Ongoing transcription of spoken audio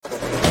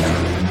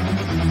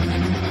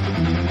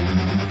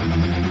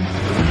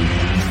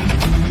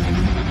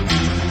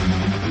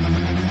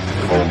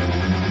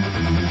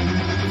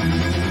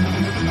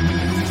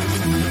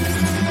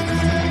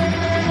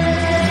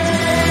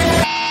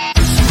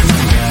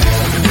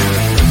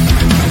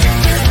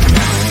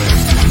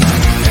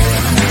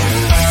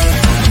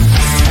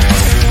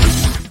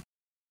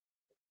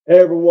Hey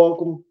everyone,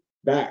 welcome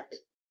back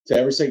to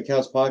Every Second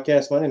Counts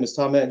podcast. My name is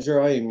Tom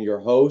Ettinger. I am your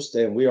host,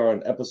 and we are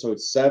on episode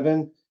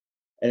 7,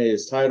 and it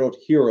is titled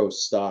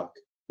HeroStock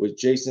with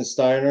Jason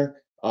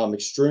Steiner. I'm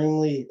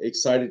extremely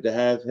excited to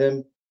have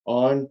him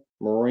on,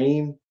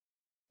 Marine,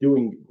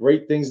 doing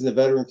great things in the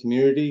veteran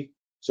community.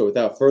 So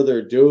without further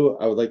ado,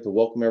 I would like to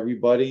welcome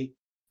everybody,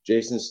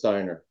 Jason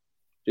Steiner.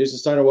 Jason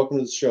Steiner, welcome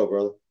to the show,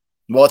 brother.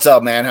 What's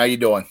up, man? How you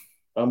doing?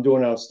 I'm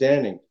doing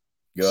outstanding.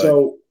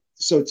 Good.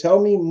 So tell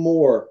me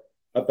more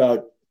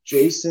about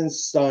Jason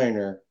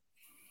Steiner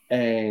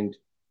and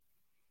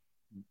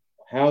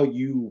how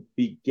you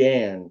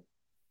began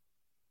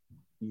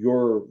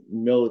your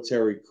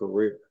military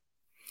career.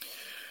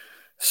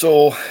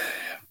 So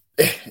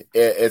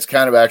it's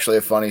kind of actually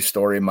a funny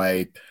story.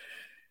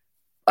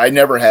 I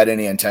never had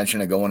any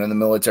intention of going in the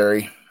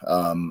military.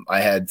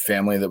 I had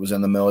family that was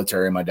in the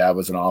military. My dad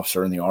was an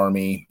officer in the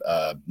Army,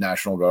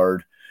 National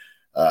Guard.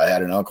 I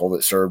had an uncle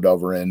that served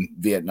over in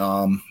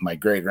Vietnam. My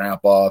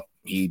grandpa,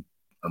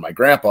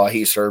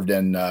 he served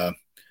in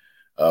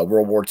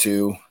World War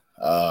II.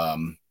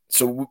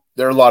 So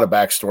there are a lot of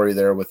backstory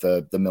there with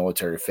the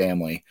military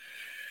family.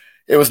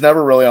 It was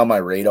never really on my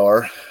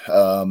radar.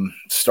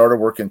 Started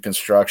working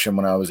construction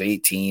when I was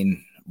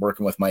 18,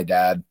 working with my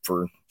dad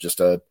for just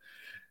a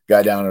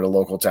guy down at a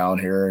local town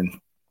here,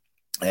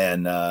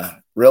 and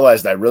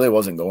realized I really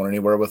wasn't going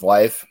anywhere with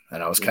life,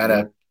 and I was kind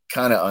of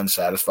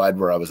unsatisfied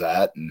where I was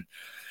at. And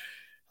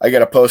I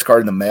got a postcard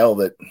in the mail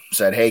that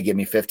said, "Hey, give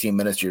me 15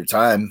 minutes of your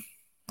time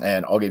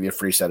and I'll give you a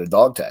free set of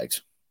dog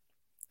tags."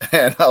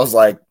 And I was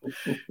like,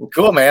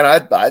 "Cool, man.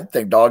 I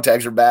think dog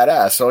tags are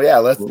badass. So yeah,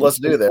 let's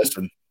do this."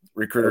 And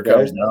recruiter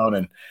comes down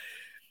and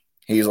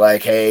he's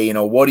like, "Hey,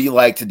 what do you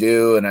like to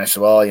do?" And I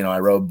said, "Well, I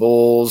rode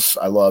bulls.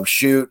 I love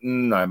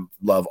shooting. I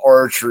love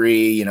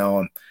archery,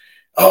 and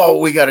oh,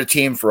 we got a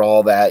team for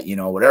all that.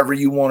 Whatever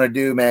you want to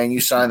do, man,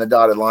 you sign the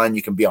dotted line.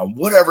 You can be on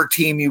whatever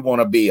team you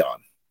want to be on."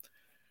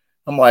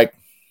 I'm like,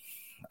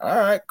 "All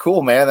right,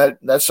 cool, man.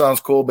 That sounds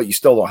cool, but you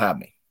still don't have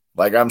me.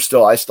 Like I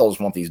still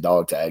just want these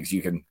dog tags.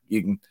 You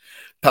can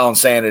pound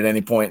sand at any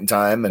point in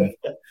time."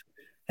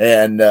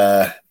 And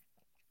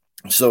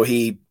so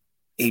he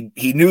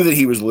knew that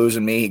he was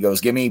losing me. He goes,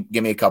 give me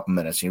a couple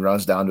minutes. He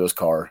runs down to his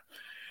car.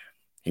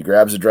 He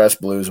grabs the dress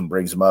blues and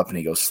brings them up, and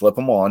he goes, "Slip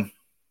them on,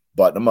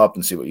 button them up,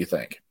 and see what you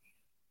think."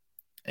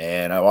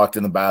 And I walked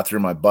in the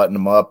bathroom. I buttoned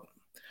them up.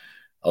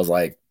 I was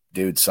like,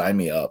 "Dude, sign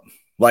me up.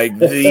 Like,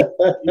 these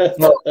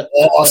are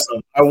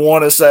awesome. I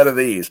want a set of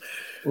these."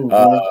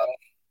 Mm-hmm.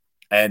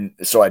 And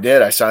so I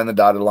did. I signed the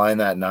dotted line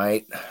that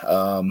night.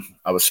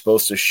 I was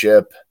supposed to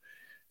ship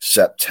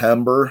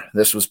September.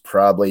 This was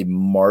probably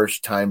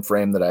March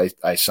timeframe that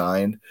I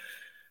signed.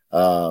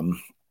 I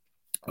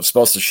was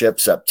supposed to ship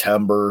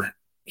September.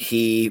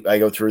 I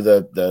go through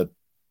the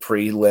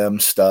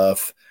prelim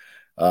stuff.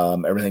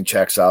 Everything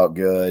checks out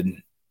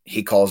good.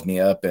 He calls me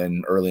up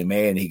in early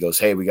May and he goes,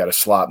 "Hey, we got a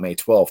slot May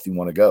 12th. You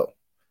want to go?"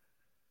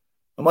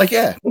 I'm like,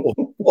 "Yeah,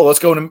 cool. Well, let's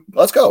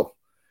go.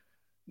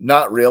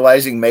 Not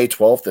realizing May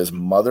 12th is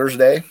Mother's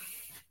Day.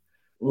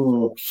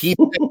 Ooh. He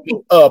picked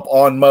me up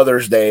on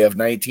Mother's Day of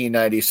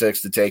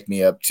 1996 to take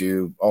me up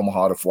to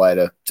Omaha to fly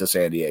to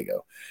San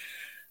Diego.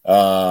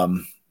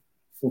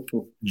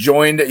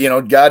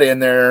 Joined, got in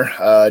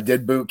there,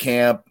 did boot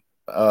camp,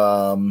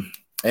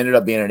 ended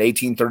up being an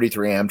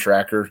 1833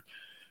 Amtracker.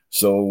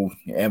 So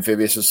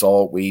amphibious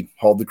assault, we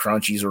hauled the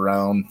crunchies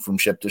around from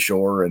ship to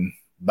shore and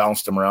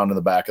bounced them around in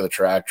the back of the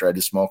track, tried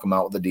to smoke them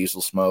out with the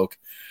diesel smoke.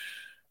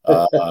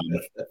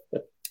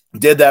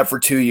 Did that for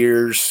 2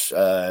 years,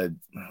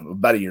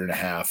 about a year and a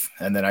half.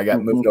 And then I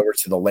got moved over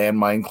to the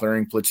landmine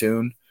clearing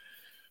platoon.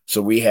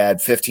 So we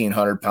had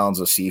 1,500 pounds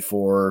of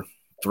C4,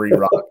 3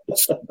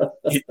 rockets,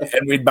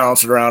 and we'd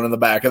bounce it around in the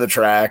back of the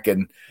track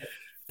and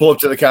pull up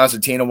to the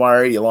concertina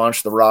wire. You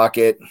launch the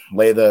rocket,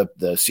 lay the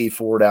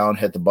C4 down,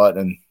 hit the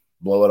button, and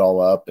blow it all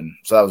up. And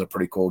so that was a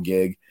pretty cool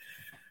gig.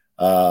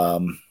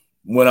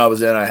 When I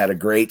was in, I had a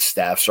great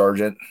staff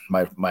sergeant,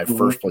 my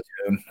first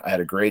platoon. I had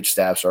a great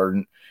staff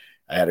sergeant.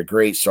 I had a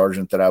great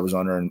sergeant that I was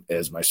under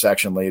as my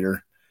section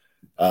leader.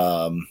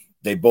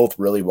 They both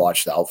really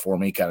watched out for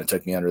me, kind of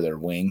took me under their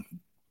wing.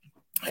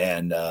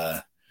 And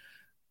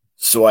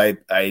so I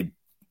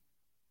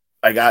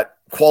got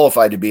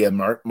qualified to be a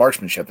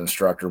marksmanship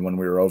instructor when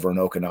we were over in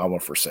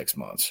Okinawa for 6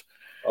 months.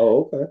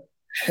 Oh, okay.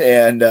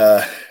 And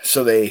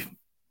so they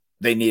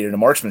needed a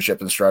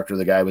marksmanship instructor.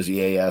 The guy was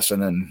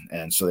EASing,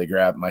 and so they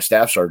grabbed my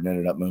staff sergeant,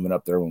 ended up moving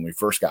up there when we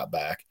first got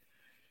back.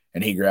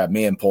 And he grabbed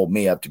me and pulled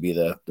me up to be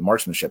the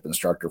marksmanship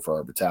instructor for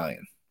our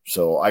battalion.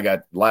 So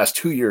last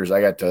 2 years,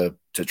 I got to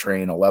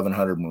train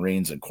 1,100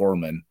 Marines and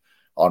corpsmen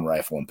on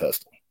rifle and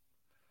pistol.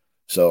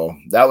 So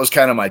that was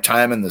kind of my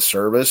time in the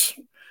service.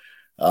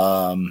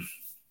 I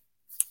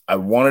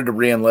wanted to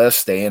re-enlist,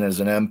 stay in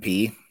as an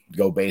MP,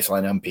 go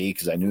baseline MP,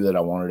 because I knew that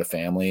I wanted a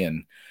family.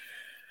 And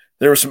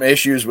there were some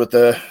issues with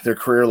the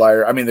career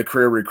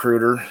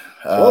recruiter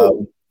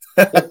for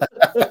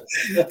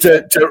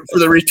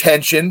the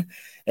retention.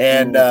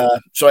 And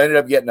so I ended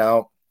up getting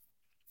out.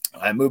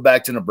 I moved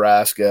back to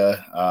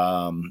Nebraska.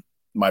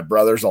 my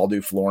brothers all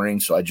do flooring,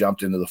 so I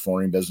jumped into the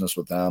flooring business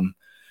with them.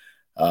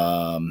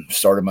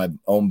 Started my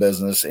own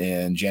business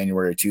in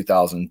January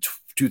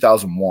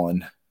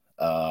 2001.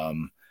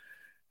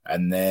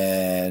 And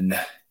then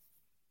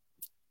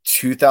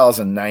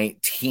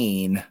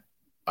 2019,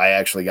 I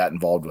actually got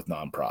involved with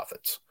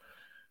nonprofits.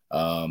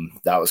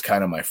 That was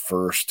kind of my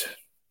first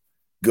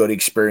good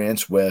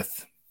experience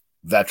with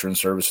veteran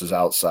services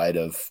outside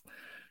of,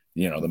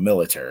 the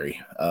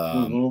military.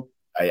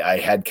 I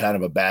had kind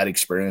of a bad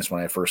experience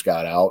when I first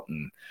got out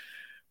and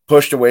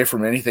pushed away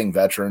from anything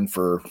veteran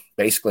for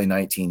basically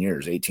 18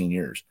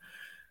 years.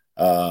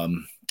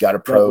 Got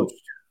approached.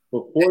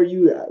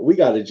 We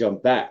got to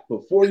jump back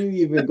before you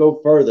even go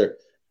further,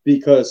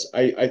 because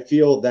I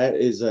feel that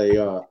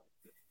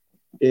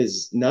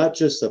is not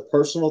just a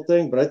personal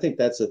thing, but I think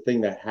that's a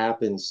thing that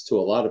happens to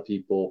a lot of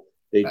people.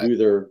 They do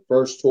their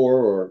first tour,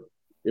 or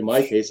in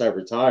my case, I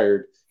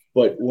retired.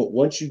 But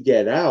once you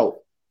get out,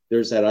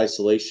 there's that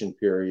isolation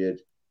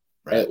period,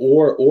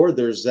 or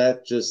there's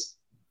that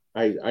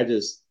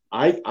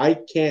I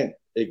can't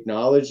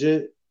acknowledge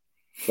it,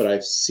 but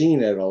I've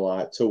seen it a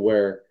lot, to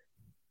where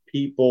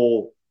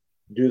people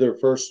do their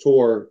first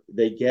tour,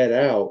 they get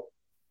out,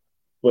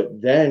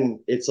 but then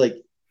it's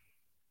like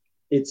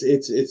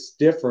it's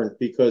different,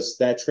 because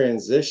that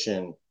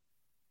transition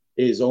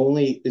is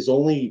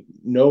only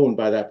known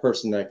by that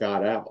person that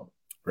got out,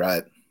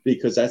 right?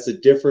 Because that's a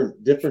different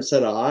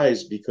set of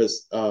eyes.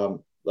 Because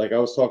like I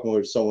was talking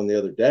with someone the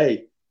other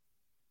day,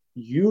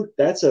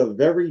 that's a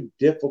very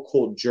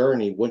difficult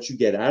journey once you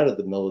get out of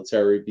the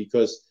military,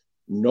 because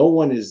no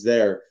one is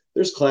there.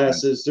 There's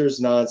classes,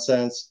 there's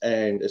nonsense,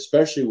 and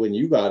especially when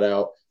you got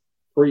out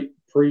pre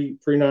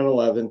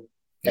 9/11,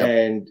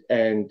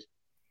 and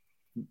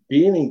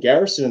being in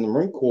garrison in the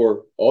Marine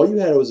Corps, all you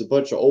had was a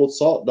bunch of old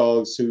salt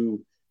dogs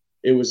who,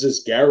 it was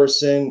just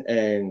garrison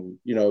and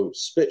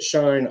spit,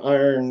 shine,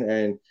 iron,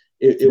 and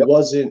it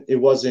wasn't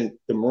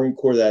the Marine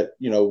Corps that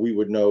we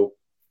would know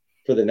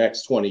for the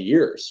next 20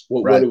 years,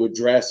 what it would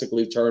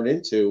drastically turn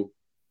into.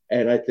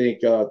 And I think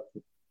the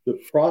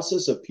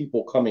process of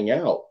people coming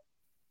out,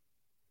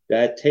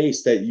 that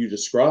taste that you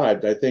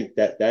described, I think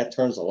that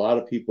turns a lot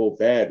of people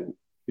bad.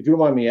 If you don't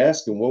mind me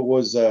asking, what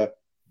was the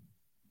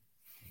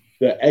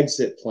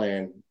exit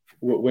plan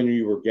when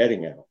you were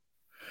getting out?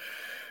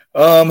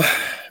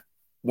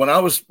 When I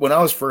was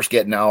first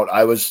getting out,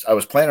 I was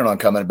planning on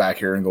coming back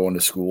here and going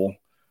to school.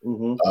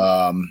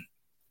 I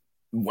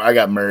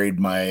got married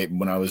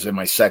when I was in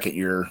my second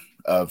year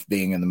of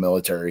being in the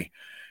military,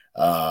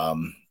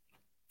 to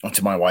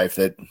my wife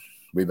that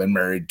we've been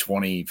married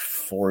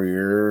 24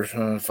 years,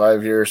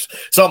 5 years,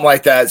 something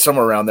like that,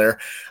 somewhere around there.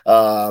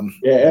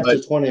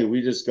 After 20,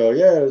 we just go,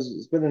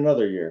 it's been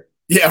another year.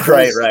 Yeah,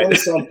 20, right. 20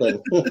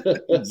 something.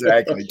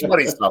 Exactly.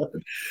 20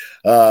 something.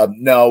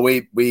 No,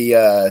 we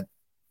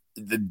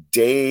the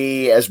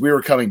day as we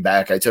were coming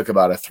back, I took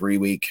about a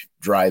 3-week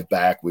drive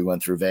back. We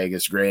went through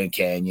Vegas, Grand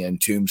Canyon,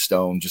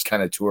 Tombstone, just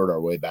kind of toured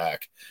our way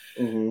back.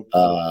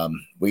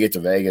 We get to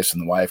Vegas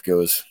and the wife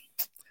goes,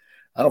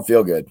 I don't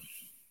feel good.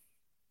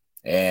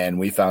 And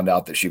we found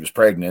out that she was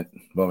pregnant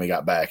when we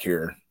got back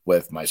here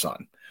with my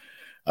son.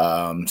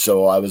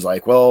 So I was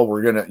like, well,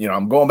 we're going to,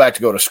 I'm going back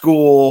to go to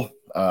school,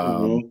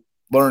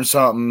 learn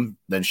something.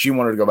 Then she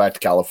wanted to go back to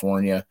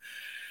California,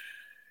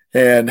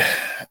 and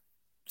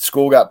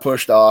school got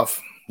pushed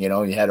off. You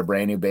had a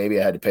brand new baby.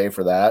 I had to pay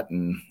for that.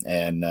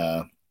 And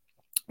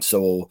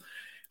so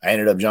I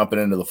ended up jumping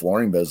into the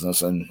flooring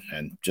business and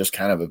just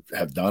kind of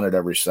have done it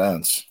ever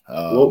since.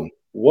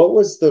 What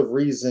was the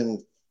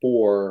reason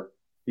for,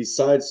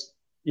 besides,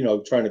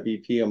 trying to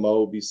be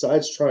PMO,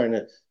 besides trying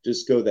to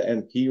just go the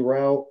MP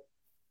route?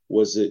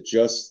 Was it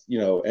just,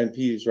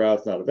 MP's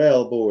route's not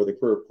available, or the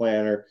career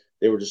planner,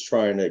 they were just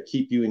trying to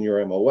keep you in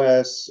your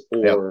MOS,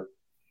 or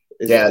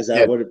is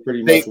that what it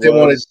pretty much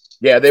was?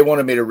 They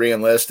wanted me to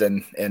re-enlist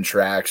in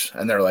tracks,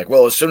 and they're like,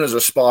 well, as soon as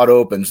a spot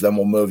opens, then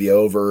we'll move you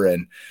over.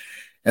 And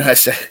I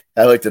said,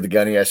 I looked at the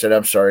gunny. I said,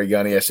 I'm sorry,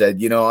 gunny. I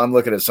said, I'm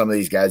looking at some of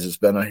these guys that's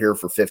been here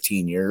for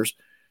 15 years.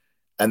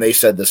 And they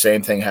said the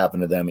same thing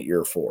happened to them at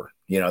year 4.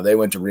 They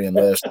went to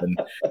re-enlist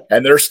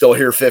and they're still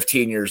here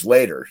 15 years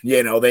later.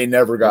 They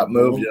never got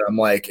moved. And I'm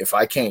like, if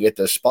I can't get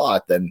this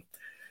spot, then,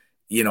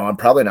 I'm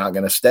probably not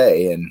going to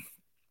stay. And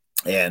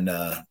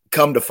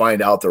come to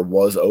find out, there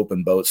was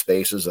open boat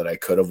spaces that I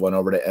could have went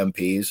over to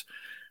MPs.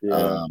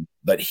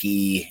 But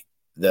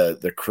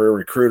the career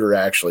recruiter,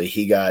 actually,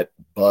 he got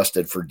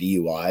busted for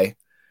DUI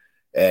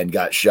and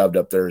got shoved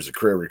up there as a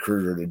career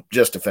recruiter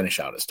just to finish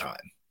out his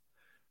time.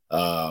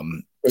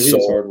 He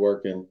was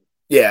hardworking.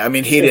 Yeah, I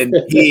mean, he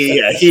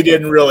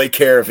didn't really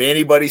care if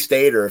anybody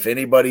stayed or if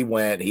anybody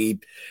went.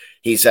 He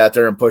sat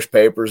there and pushed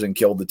papers and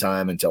killed the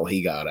time until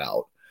he got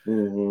out.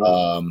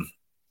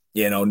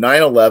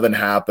 9/11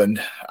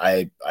 happened.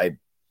 I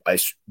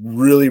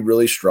really,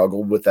 really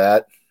struggled with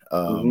that.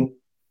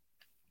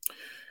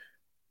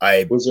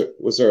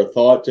 Was there a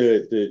thought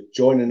to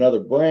join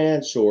another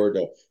branch, or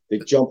to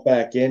jump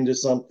back into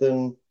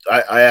something?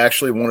 I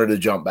actually wanted to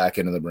jump back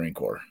into the Marine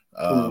Corps.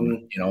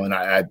 And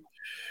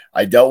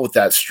I dealt with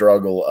that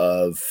struggle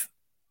of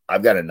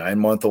I've got a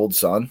 9-month-old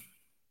son.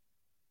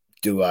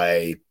 Do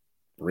I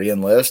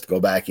re-enlist, go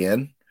back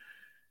in,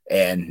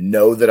 and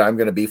know that I'm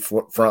going to be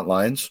front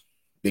lines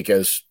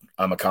because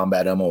I'm a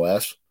combat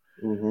MOS?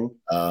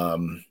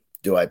 Mm-hmm.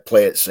 Do I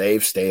play it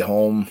safe, stay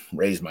home,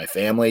 raise my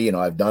family?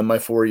 I've done my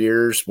 4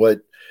 years.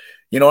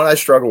 And I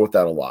struggle with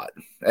that a lot,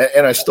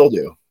 and I still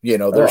do.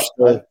 There's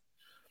Oh,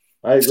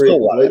 I agree still a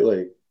lot.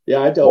 completely.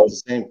 Yeah, I dealt with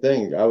the same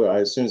thing.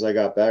 As soon as I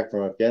got back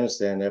from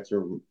Afghanistan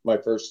after my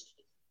first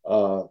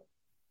 4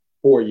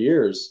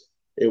 years,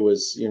 it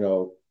was,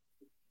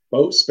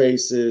 boat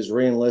spaces,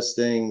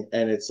 reenlisting,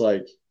 and it's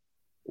like,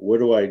 what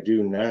do I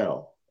do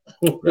now?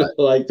 Right,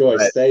 Like, do I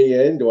right,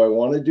 stay in? Do I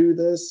want to do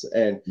this?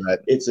 And right,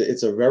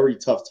 it's a very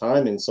tough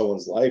time in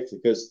someone's life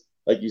because,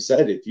 like you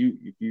said, if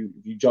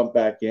you jump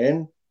back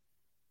in,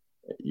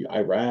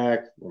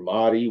 Iraq,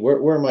 Ramadi,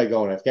 where am I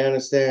going?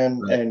 Afghanistan,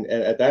 right. and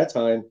at that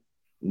time,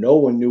 no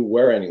one knew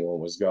where anyone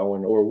was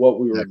going or what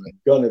we were Exactly.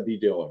 going to be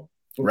doing.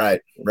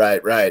 Right,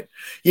 right, right.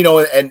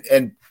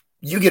 And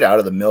you get out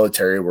of the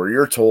military where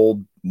you're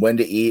told when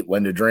to eat,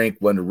 when to drink,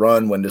 when to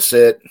run, when to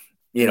sit,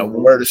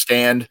 Mm-hmm. where to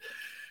stand.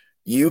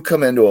 You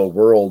come into a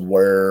world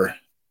where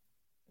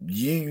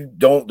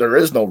there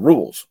is no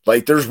rules.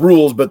 Like, there's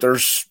rules, but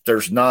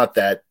there's not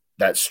that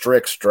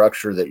strict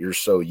structure that you're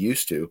so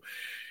used to.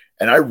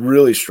 And I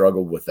really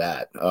struggled with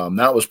that.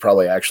 That was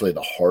probably actually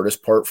the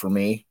hardest part for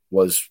me,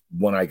 was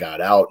when I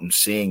got out and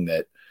seeing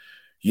that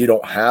you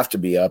don't have to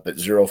be up at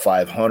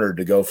 0500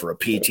 to go for a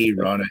PT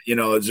run at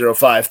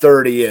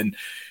 0530 and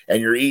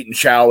you're eating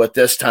chow at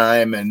this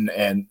time.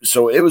 And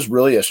so it was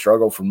really a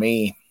struggle for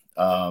me.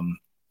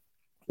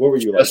 What were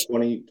you, like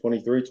 20,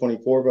 23,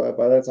 24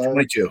 by that time?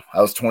 22.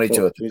 I was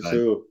 22 at the time.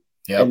 22.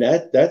 Yep.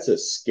 And that's a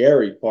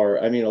scary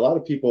part. I mean, a lot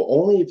of people,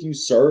 only if you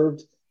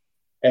served,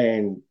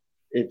 and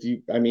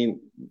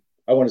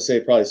I want to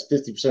say probably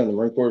 50% of the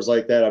Marine Corps is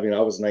like that. I mean,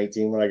 I was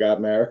 19 when I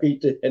got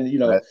married, and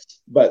Right.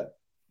 but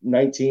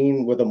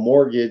 19 with a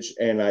mortgage,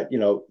 and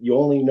you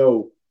only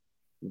know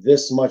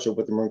this much of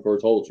what the Marine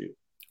Corps told you. You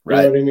know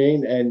Right. what I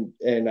mean?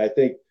 And I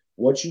think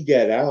once you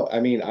get out, I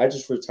mean, I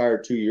just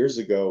retired 2 years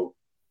ago,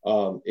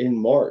 in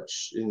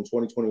March in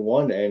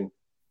 2021, and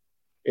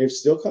it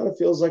still kind of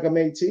feels like I'm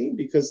 18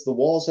 because the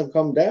walls have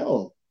come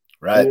down, and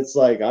Right. it's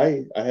like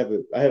I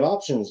have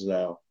options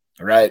now.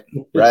 Right.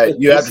 Right.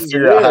 You have This to is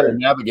figure out how to weird.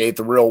 navigate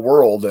the real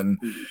world and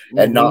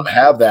Mm-hmm. not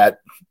have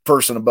that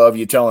person above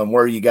you telling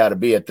where you got to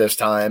be at this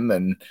time.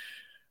 And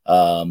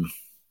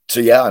so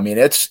yeah, I mean,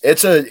 it's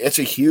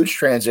a huge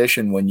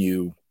transition when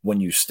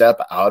you step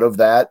out of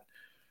that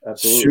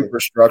Absolutely. super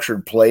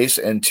structured place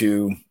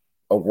into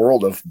a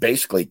world of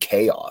basically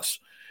chaos.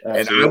 And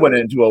I went Absolutely.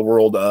 into a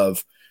world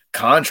of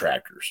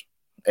contractors.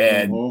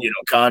 And Mm-hmm.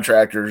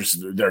 contractors,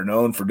 they're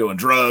known for doing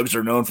drugs,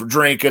 they're known for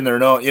drinking, they're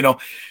known,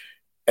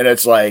 and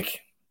it's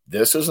like,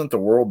 this isn't the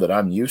world that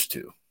I'm used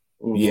to,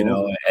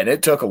 Mm-hmm. and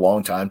it took a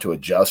long time to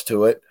adjust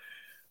to it.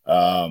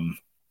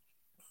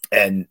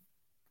 And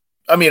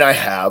I mean, I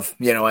have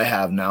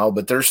now,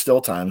 but there's still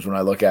times when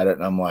I look at it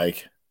and I'm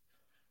like,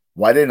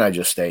 why didn't I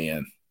just stay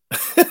in?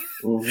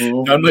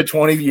 Mm-hmm. Done my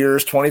 20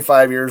 years,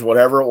 25 years,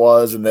 whatever it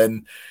was. And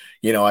then,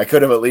 I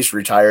could have at least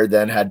retired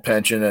then, had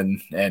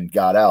pension and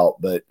got out.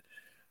 But,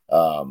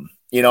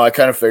 I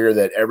kind of figure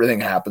that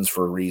everything happens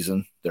for a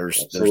reason. There's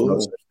no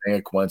Absolutely.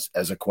 such thing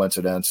as a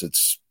coincidence.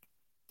 It's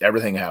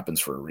everything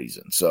happens for a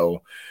reason.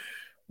 So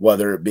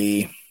whether it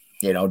be,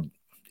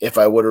 if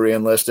I would have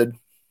reenlisted,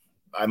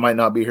 I might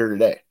not be here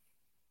today,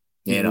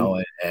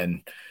 Mm-hmm.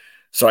 and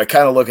so I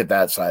kind of look at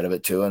that side of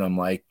it too. And I'm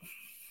like,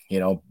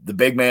 the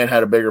big man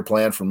had a bigger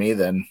plan for me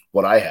than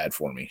what I had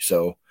for me.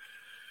 So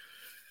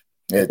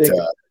I it, think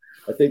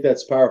I think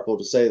that's powerful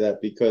to say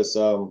that because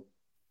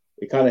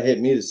it kind of hit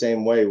me the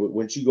same way.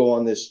 Once you go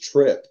on this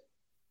trip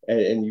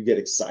and you get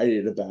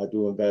excited about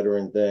doing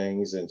veteran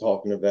things and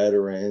talking to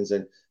veterans,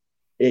 and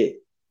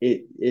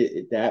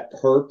that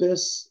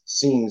purpose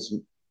seems,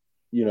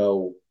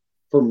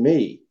 for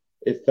me,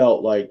 it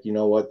felt like,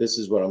 what, this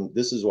is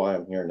why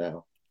I'm here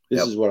now. This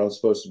yep, is what I'm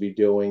supposed to be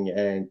doing.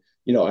 And,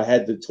 I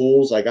had the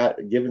tools, I got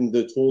given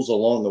the tools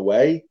along the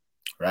way.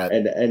 right,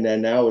 And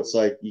then now it's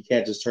like, you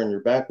can't just turn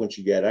your back once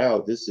you get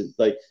out. This is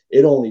like,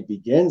 it only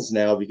begins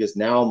now because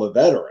now I'm a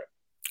veteran.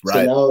 So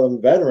right, now I'm a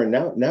veteran.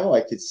 Now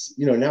I could,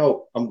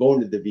 now I'm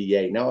going to the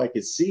VA. Now I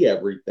could see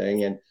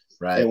everything.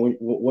 right, And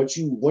once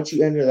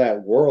you enter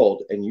that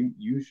world, and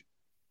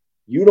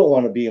you don't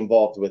want to be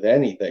involved with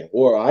anything,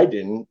 or I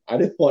didn't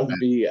want to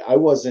be. I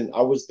wasn't.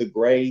 I was the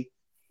gray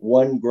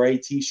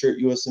t-shirt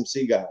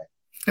USMC guy.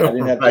 I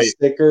didn't have the right,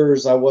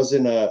 stickers. I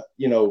wasn't a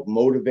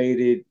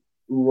motivated, yep,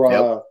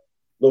 hoorah,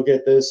 look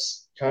at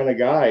this kind of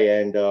guy.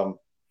 And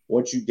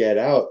once you get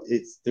out,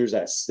 there's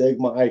that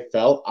stigma. I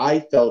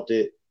felt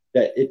it,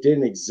 that it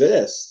didn't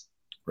exist,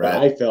 but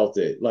right, I felt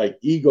it, like,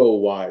 ego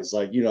wise,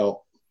 like,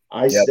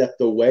 I yep,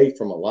 stepped away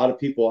from a lot of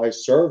people I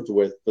served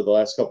with for the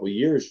last couple of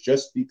years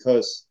just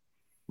because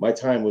my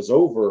time was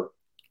over.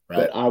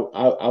 right, But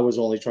I was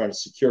only trying to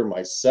secure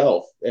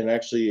myself, and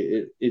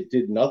actually it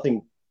did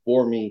nothing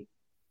for me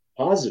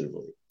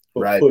positively,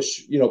 but right,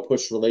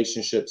 push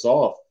relationships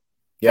off.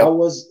 Yep.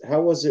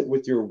 How was it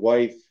with your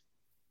wife?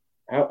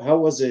 How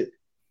was it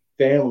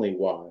family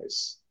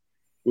wise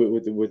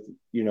with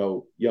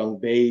young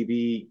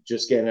baby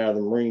just getting out of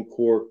the Marine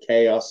Corps,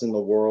 chaos in the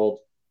world,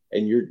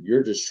 and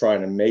you're just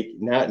trying to make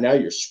now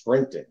you're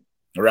sprinting.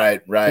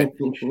 Right.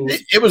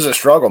 It was a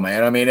struggle,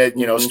 man. I mean,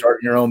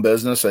 starting your own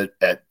business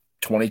at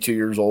 22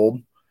 years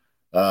old,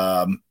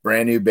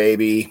 brand new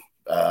baby,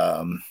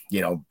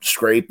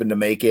 scraping to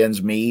make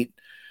ends meet.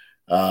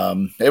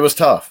 It was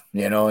tough,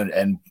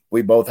 and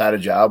we both had a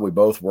job. We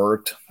both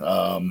worked.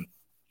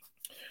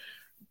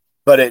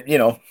 But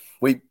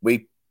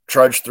we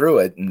trudged through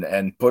it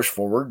and pushed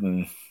forward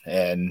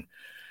and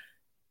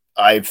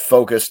I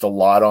focused a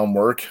lot on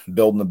work,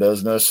 building the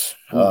business,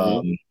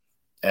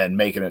 and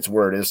making it to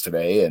where it is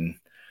today.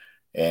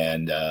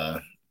 And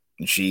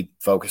she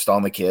focused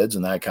on the kids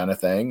and that kind of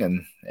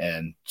thing.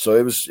 And so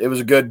it was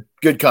a good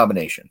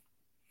combination.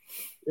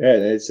 Yeah,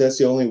 that's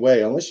the only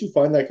way. Unless you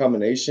find that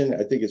combination,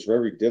 I think it's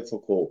very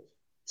difficult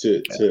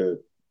to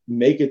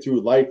make it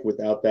through life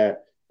without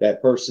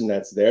that person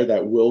that's there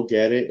that will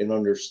get it and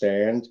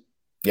understand.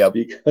 Yep.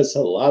 Because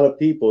a lot of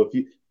people,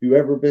 if you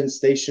ever been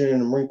stationed in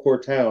a Marine Corps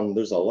town,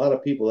 there's a lot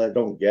of people that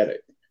don't get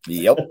it.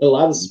 Yep. A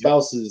lot of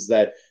spouses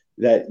that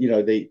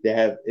they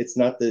have, it's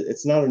not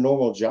a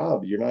normal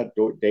job. You're not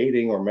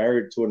dating or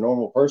married to a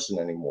normal person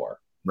anymore.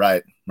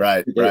 Right.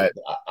 The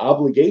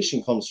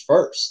obligation comes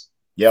first.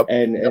 Yep.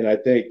 And I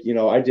think,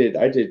 I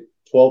did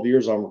 12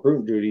 years on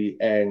recruiting duty,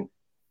 and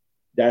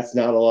that's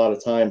not a lot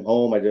of time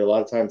home. I did a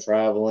lot of time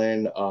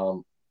traveling.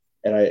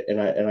 And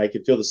I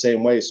could feel the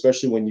same way,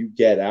 especially when you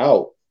get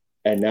out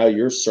and now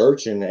you're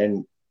searching,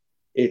 and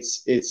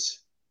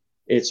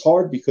it's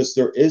hard because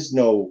there is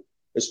no,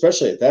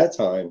 especially at that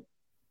time,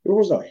 there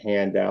was no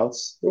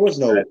handouts. There was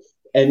no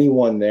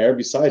anyone there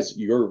besides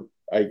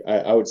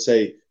I would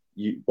say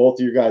both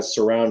of your guys'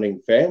 surrounding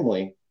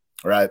family.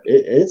 Right.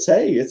 It's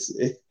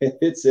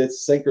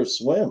sink or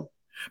swim.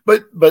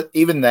 But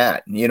even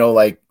that,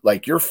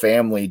 like your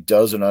family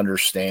doesn't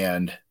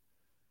understand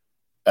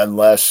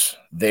unless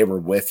they were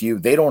with you.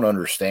 They don't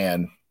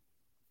understand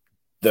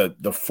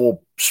the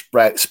full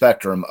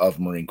spectrum of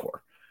Marine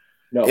Corps.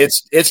 No,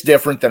 it's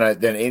different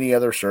than any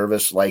other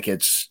service. Like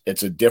it's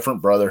a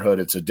different brotherhood.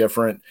 It's a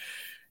different,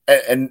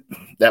 and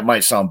that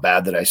might sound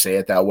bad that I say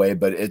it that way,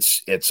 but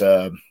it's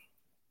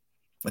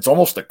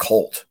almost a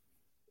cult.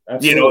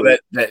 absolutely.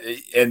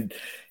 And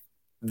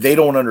they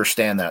don't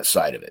understand that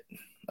side of it.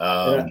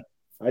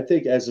 I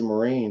think as a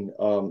Marine,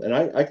 and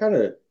I kind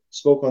of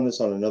spoke on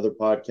this on another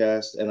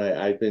podcast, and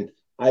I've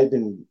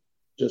been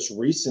just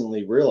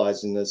recently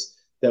realizing this,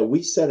 that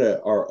we set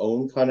our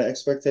own kind of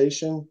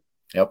expectation.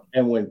 Yep.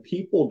 And when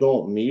people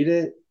don't meet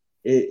it,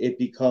 it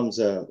becomes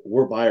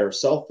we're by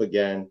ourselves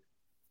again.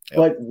 Yep.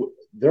 But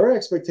their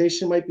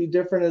expectation might be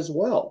different as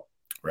well.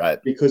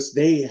 Right. Because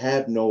they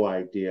have no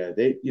idea.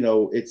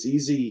 It's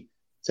easy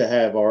to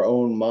have our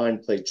own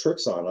mind play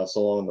tricks on us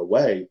along the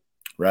way.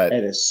 Right.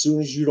 And as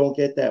soon as you don't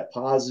get that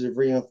positive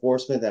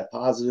reinforcement, that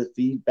positive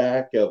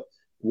feedback of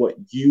what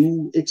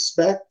you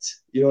expect,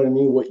 you know what I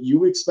mean? What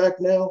you expect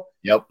now.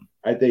 Yep.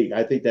 I think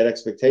that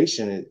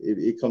expectation,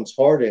 it comes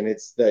hard, and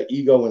it's the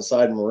ego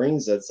inside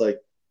Marines that's like,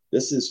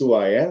 this is who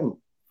I am.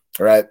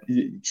 Right.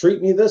 You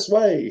treat me this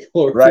way.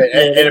 Or, right.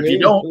 And if you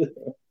don't,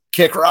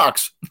 kick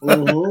rocks.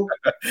 Absolutely.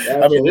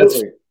 I mean,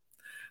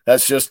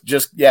 that's just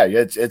yeah,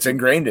 it's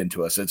ingrained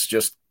into us. It's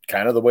just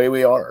kind of the way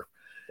we are.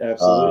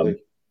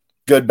 Absolutely.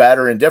 Good, bad,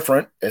 or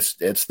indifferent.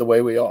 It's the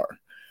way we are.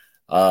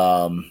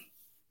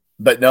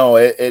 But no,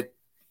 and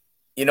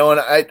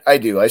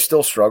I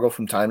still struggle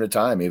from time to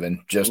time,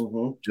 even just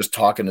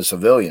talking to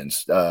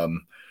civilians.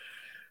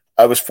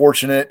 I was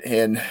fortunate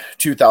in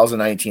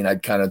 2019.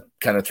 I'd kind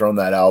of thrown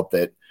that out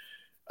that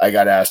I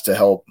got asked to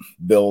help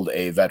build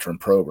a veteran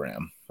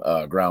program,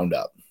 ground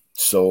up.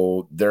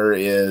 So there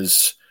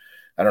is,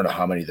 I don't know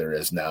how many there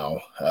is now,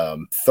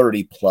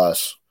 30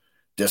 plus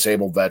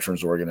disabled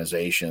veterans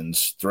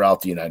organizations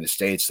throughout the United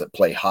States that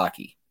play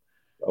hockey.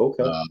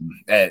 Okay.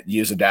 And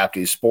use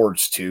adaptive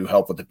sports to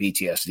help with the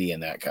PTSD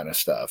and that kind of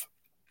stuff.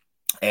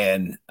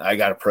 And I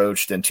got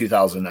approached in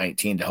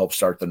 2019 to help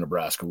start the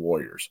Nebraska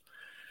Warriors.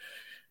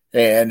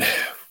 And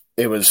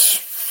it was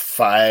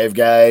five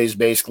guys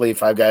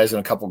and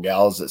a couple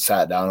gals that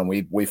sat down,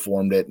 and we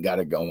formed it and got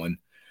it going.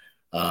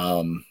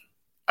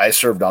 I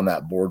served on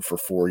that board for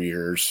 4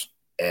 years.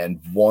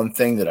 And one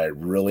thing that I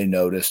really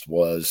noticed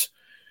was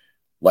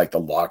like the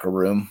locker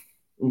room.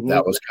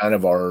 That was kind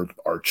of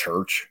our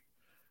church.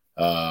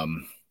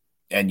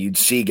 And you'd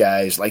see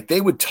guys like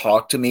they would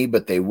talk to me,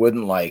 but they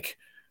wouldn't like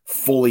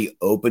fully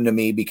open to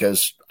me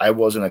because I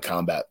wasn't a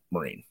combat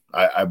Marine.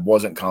 I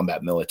wasn't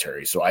combat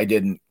military. So I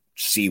didn't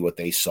see what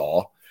they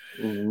saw.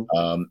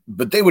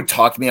 But they would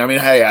talk to me. I mean,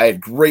 I had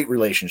great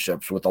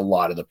relationships with a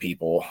lot of the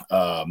people.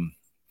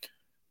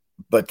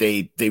 But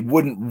they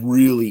wouldn't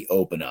really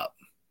open up,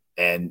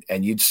 and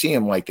you'd see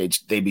them like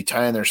they'd be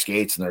tying their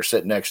skates and they're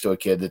sitting next to a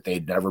kid that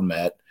they'd never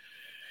met.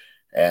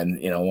 And,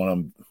 one of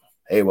them,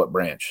 hey, what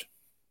branch?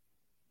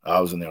 I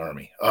was in the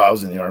Army. Oh, I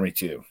was in the Army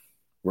too.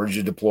 Where did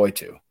you deploy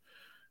to?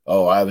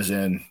 Oh, I was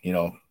in,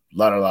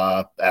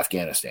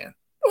 Afghanistan.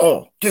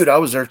 Oh, dude, I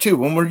was there too.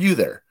 When were you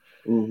there?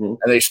 Mm-hmm. And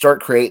they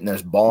start creating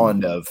this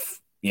bond of,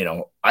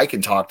 I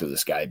can talk to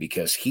this guy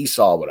because he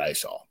saw what I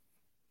saw,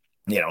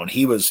 and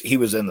he was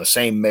in the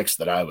same mix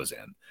that I was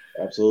in.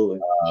 Absolutely.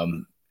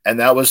 And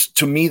that was,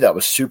 to me, that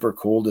was super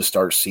cool to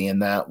start seeing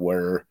that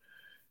where,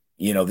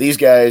 these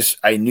guys,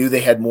 I knew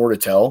they had more to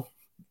tell.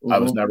 Mm-hmm. I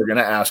was never going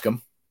to ask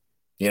them.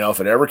 If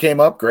it ever came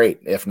up, great.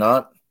 If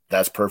not,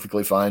 that's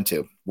perfectly fine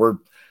too. We're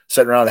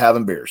sitting around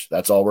having beers.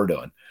 That's all we're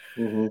doing.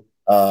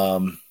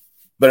 Mm-hmm.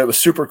 But it was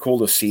super cool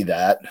to see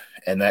that.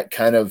 And that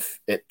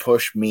it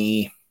pushed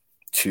me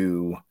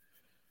to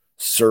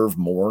serve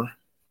more,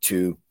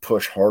 to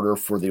push harder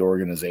for the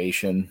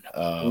organization,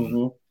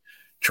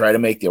 try to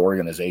make the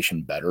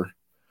organization better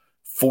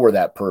for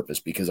that purpose,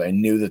 because I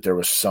knew that there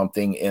was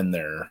something in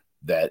there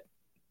that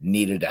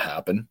needed to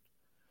happen.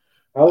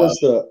 How was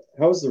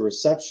the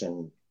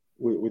reception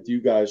with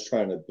you guys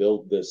trying to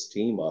build this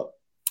team up?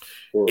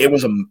 It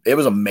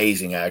was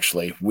amazing,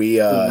 actually.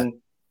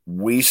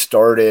 We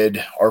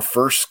started our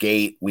first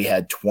skate. We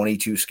had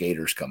 22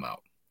 skaters come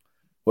out,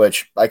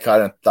 which I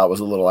kind of thought was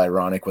a little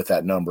ironic with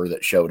that number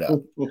that showed up.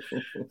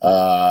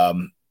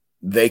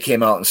 They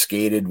came out and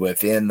skated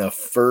within the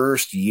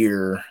first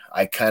year.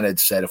 I kind of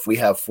said, if we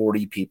have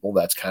 40 people,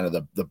 that's kind of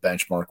the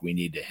benchmark we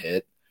need to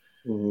hit.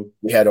 Mm-hmm.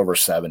 We had over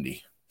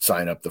 70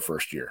 sign up the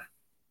first year.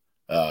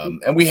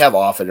 And we have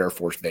off at Air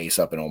Force Base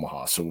up in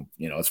Omaha. So,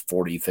 it's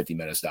 40, 50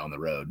 minutes down the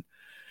road.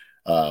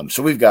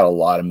 So we've got a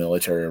lot of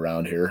military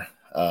around here.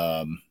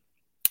 And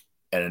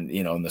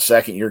the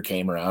second year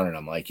came around and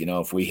I'm like,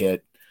 if we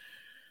hit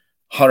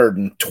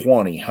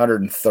 120,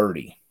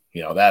 130,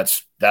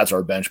 that's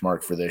our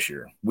benchmark for this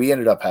year. We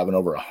ended up having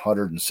over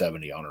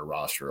 170 on our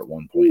roster at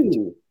one point.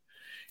 Ooh.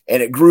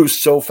 And it grew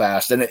so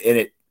fast, and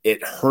it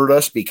hurt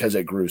us because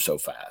it grew so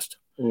fast.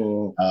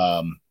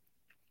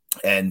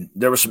 And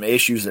there were some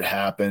issues that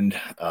happened.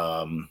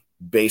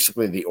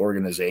 Basically the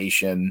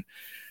organization,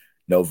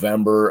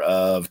 November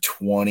of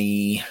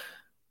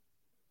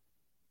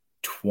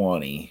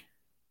 2020,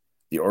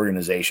 the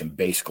organization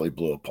basically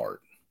blew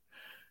apart.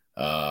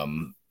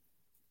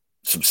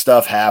 Some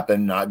stuff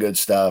happened, not good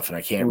stuff. And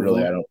I can't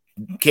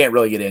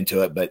really get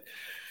into it, but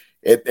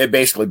it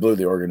basically blew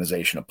the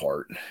organization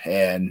apart.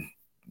 And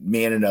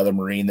me and another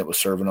Marine that was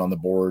serving on the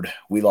board,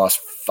 we lost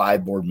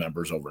 5 board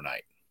members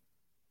overnight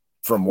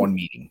from one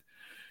meeting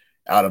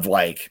out of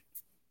like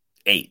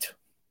 8.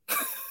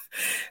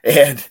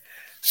 And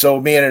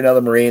so me and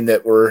another Marine I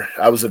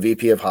was a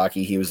VP of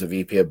hockey. He was a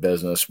VP of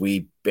business.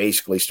 We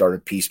basically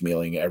started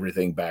piecemealing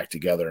everything back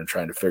together and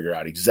trying to figure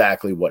out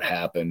exactly what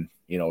happened,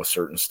 with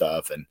certain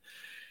stuff.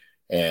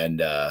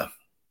 And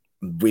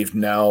we've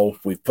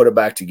put it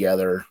back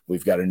together.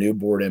 We've got a new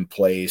board in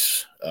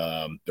place.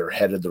 They're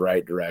headed the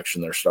right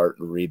direction. They're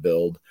starting to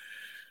rebuild.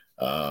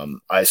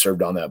 I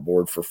served on that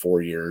board for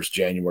 4 years.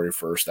 January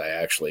 1st, I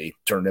actually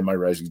turned in my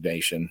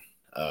resignation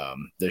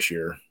this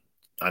year.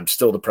 I'm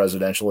still the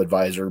presidential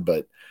advisor,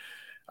 but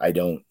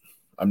I'm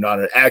not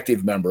an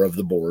active member of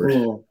the board.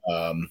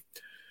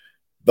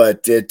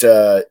 But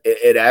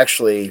it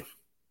actually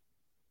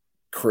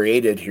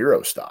created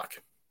HeroStock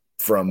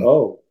from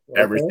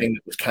everything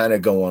that was kind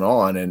of going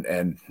on.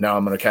 And now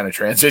I'm going to kind of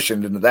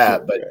transition into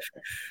that, but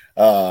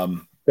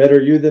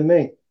better you than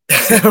me.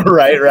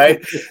 Right.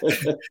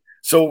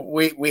 So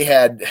we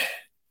had,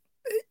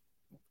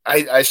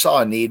 I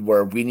saw a need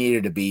where we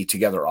needed to be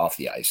together off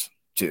the ice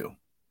too.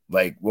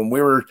 Like when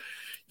you're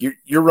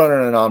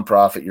running a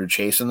nonprofit, you're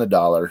chasing the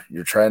dollar,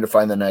 you're trying to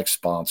find the next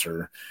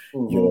sponsor,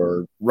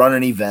 you're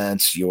running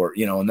events,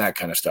 and that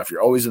kind of stuff.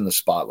 You're always in the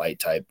spotlight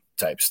type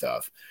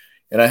stuff.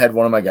 And I had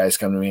one of my guys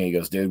come to me and he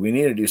goes, dude, we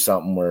need to do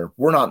something where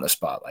we're not in the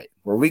spotlight,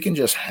 where we can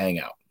just hang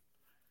out.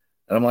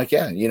 And I'm like,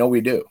 yeah,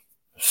 we do.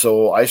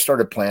 So I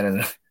started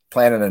planning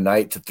a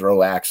night to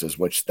throw axes,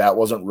 which that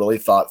wasn't really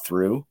thought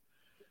through.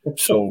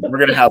 So we're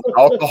going to have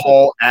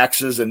alcohol,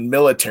 axes, and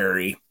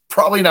military.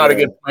 Probably not a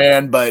good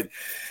plan, but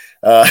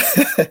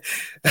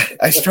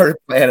I started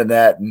planning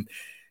that.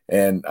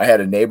 And I had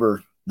a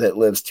neighbor that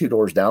lives 2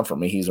 doors down from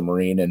me. He's a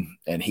Marine,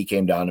 and he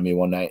came down to me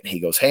one night and he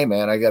goes, hey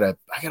man, I got a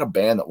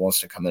band that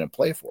wants to come in and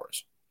play for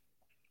us.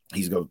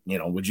 He's go,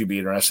 would you be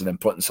interested in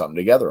putting something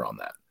together on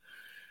that?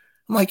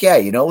 I'm like, yeah,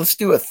 let's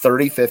do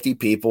 30, 50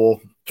 people,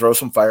 throw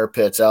some fire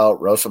pits out,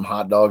 roast some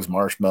hot dogs,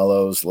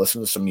 marshmallows, listen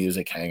to some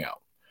music, hang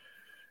out.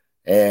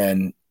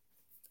 And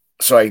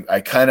so I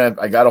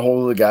got a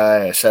hold of the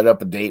guy. I set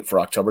up a date for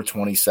October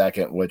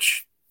 22nd,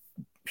 which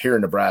here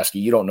in Nebraska,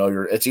 you don't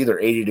know, it's either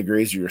 80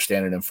 degrees or you're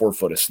standing in 4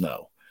 foot of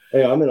snow.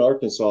 Hey, I'm in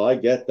Arkansas. I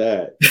get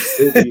that.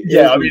 It'd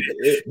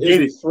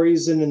be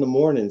freezing in the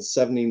morning,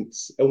 70,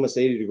 almost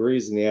 80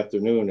 degrees in the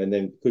afternoon, and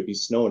then could be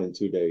snowing in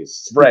 2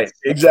 days. Right.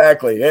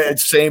 Exactly.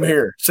 It's same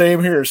here.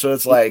 So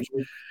it's like,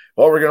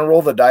 well, we're going to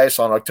roll the dice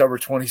on October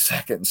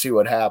 22nd and see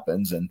what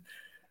happens. And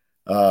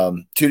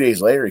 2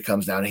 days later, he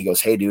comes down and he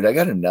goes, hey, dude, I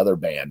got another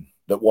band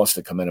that wants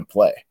to come in and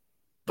play.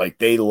 Like,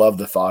 they love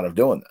the thought of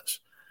doing this.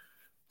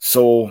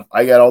 So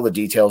I got all the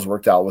details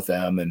worked out with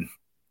them. And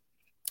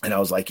I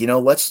was like,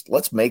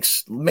 let's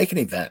make an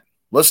event.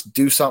 let's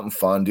do something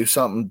fun, do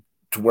something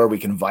to where we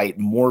can invite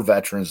more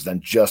veterans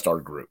than just our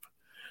group.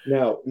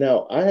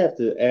 Now I have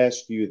to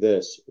ask you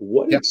this.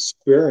 What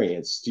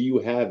experience do you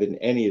have in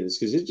any of this?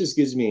 Because it just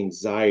gives me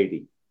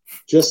anxiety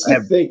just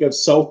to think of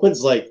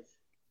someone's like,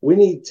 we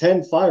need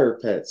 10 fire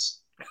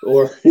pits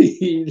or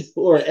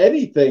or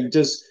anything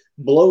just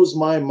blows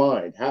my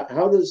mind.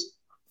 How does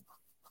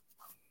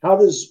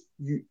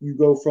you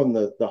go from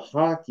the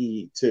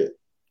hockey to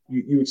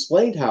you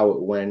explained how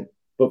it went,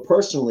 but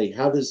personally,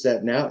 how does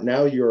that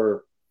now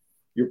you're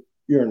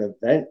an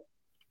event,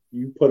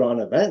 you put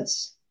on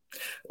events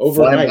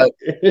overnight.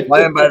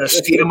 Flying by the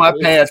seat of my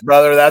pants,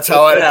 brother. That's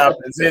how it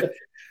happens.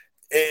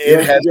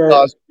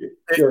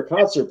 You're a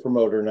concert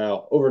promoter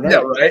now overnight.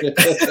 Yeah, right.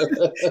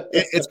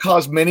 It's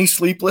caused many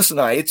sleepless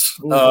nights.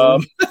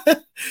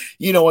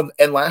 Mm-hmm.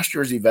 And last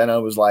year's event, I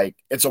was like,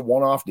 it's a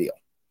one-off deal.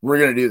 We're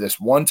going to do this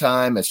one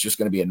time. It's just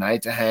going to be a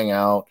night to hang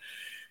out,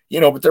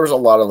 but there was a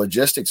lot of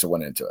logistics that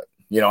went into it.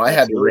 I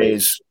had to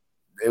raise,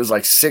 it was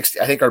like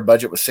 60, I think our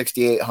budget was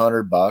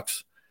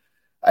 $6,800.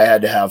 I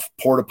had to have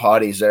porta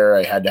potties there.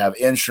 I had to have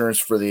insurance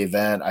for the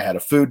event. I had a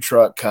food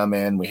truck come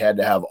in. We had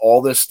to have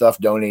all this stuff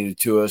donated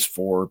to us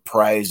for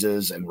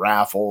prizes and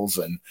raffles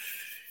and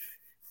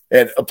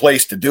a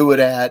place to do it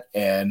at.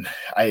 And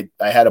I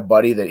had a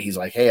buddy that he's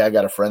like, hey, I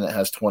got a friend that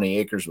has 20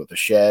 acres with a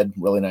shed,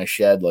 really nice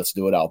shed. Let's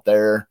do it out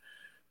there.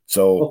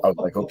 So I was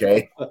like,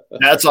 okay,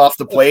 that's off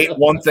the plate,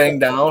 one thing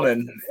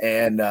down.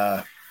 And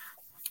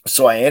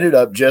so I ended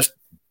up just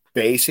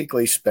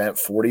basically spent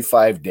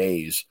 45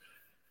 days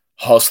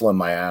hustling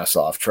my ass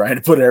off, trying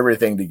to put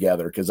everything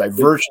together because I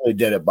virtually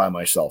did it by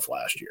myself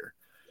last year.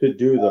 To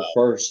do the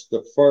first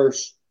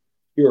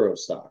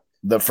HeroStock.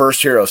 The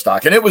first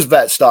HeroStock. And it was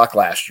vet stock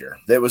last year.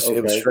 It was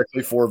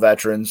strictly for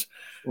veterans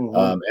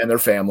and their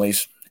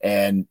families.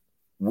 And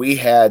we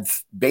had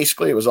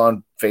basically, it was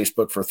on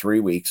Facebook for 3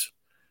 weeks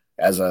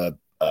as a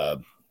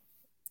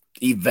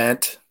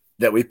event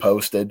that we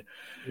posted.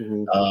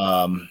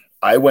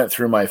 I went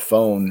through my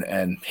phone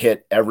and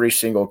hit every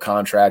single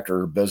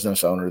contractor or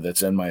business owner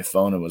that's in my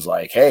phone and was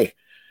like, hey,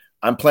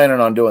 I'm planning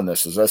on doing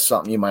this. Is that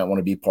something you might want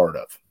to be part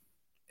of?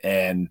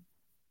 And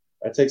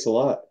that takes a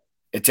lot.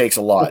 It takes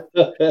a lot.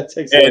 That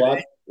takes a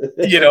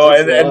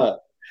lot.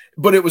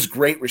 But it was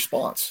great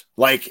response.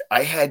 Like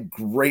I had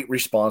great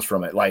response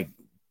from it. Like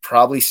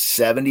probably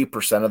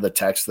 70% of the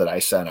text that I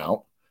sent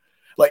out.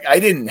 Like I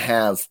didn't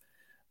have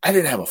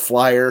a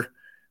flyer.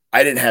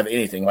 I didn't have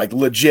anything. Like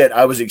legit,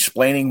 I was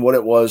explaining what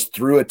it was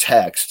through a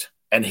text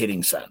and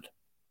hitting send.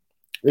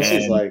 This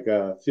is like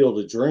Field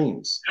of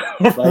Dreams.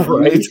 Like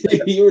right?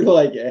 You were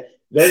like,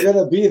 they're going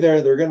to be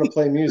there. They're going to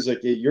play music.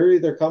 You're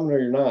either coming or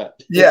you're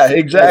not. Yeah,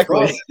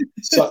 exactly.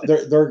 So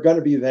they're going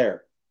to be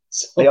there.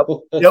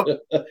 So. Yep.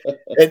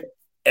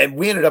 And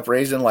we ended up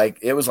raising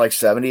it was like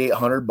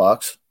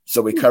 $7,800.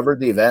 So we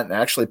covered the event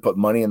and actually put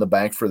money in the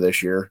bank for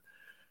this year.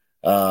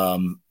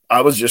 I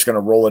was just going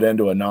to roll it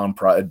into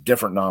a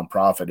different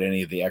nonprofit,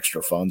 any of the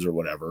extra funds or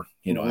whatever,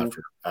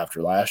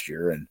 after last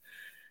year,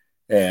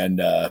 and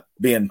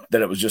being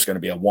that it was just going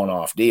to be a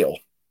one-off deal,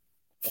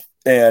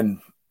 and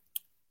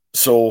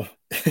so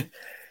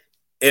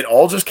it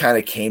all just kind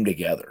of came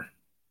together,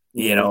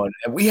 and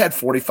we had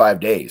 45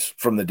 days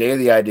from the day of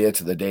the idea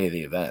to the day of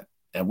the event,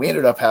 and we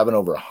ended up having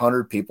over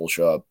 100 people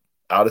show up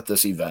out at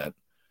this event.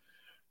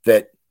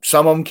 That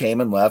some of them came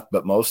and left,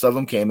 but most of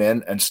them came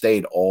in and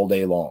stayed all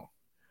day long.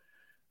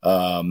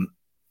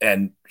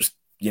 And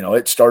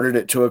it started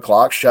at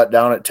 2:00, shut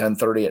down at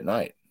 10:30 at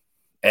night.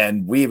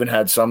 And we even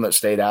had some that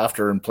stayed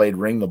after and played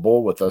Ring the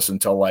Bull with us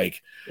until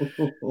like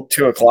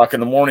 2:00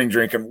 in the morning,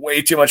 drinking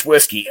way too much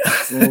whiskey.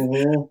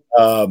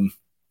 But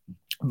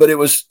it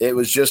was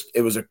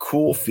a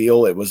cool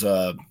feel. It was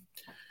a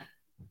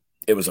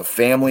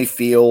family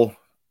feel.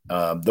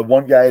 The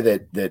one guy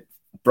that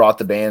brought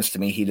the bands to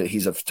me,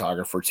 he's a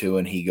photographer too.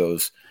 And he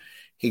goes,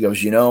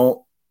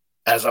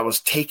 as I was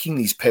taking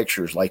these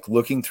pictures, like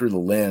looking through the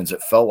lens,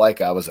 it felt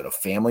like I was at a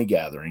family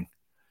gathering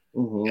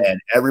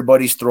and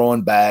everybody's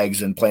throwing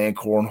bags and playing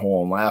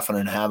cornhole and laughing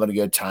and having a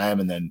good time.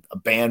 And then a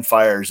band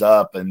fires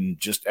up and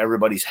just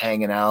everybody's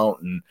hanging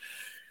out. And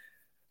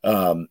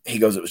he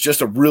goes, it was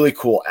just a really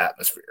cool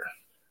atmosphere.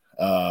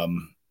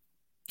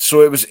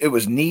 So it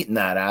was neat in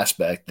that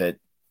aspect that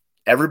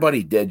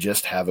everybody did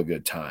just have a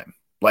good time.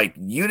 Like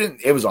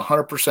it was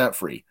 100%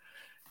 free.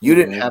 You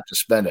didn't have to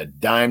spend a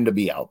dime to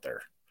be out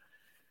there.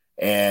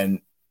 And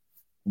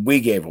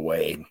we gave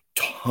away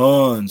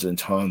tons and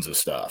tons of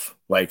stuff,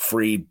 like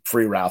free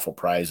raffle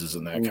prizes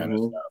and that kind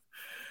of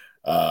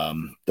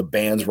stuff. The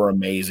bands were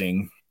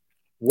amazing.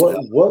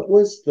 What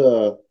was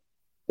the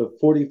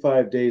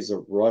 45 days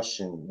of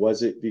rushing?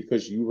 Was it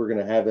because you were going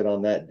to have it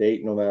on that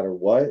date no matter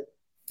what?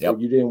 Yep. Or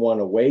you didn't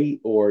want to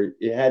wait, or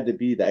it had to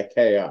be that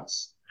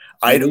chaos?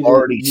 I'd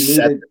already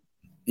set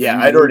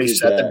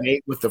the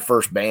date with the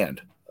first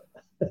band.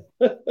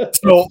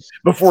 So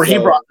before he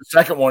brought the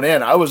second one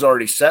in, I was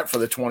already set for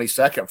the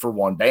 22nd for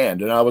one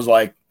band. And I was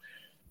like,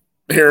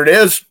 here it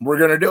is. We're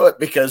going to do it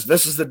because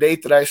this is the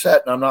date that I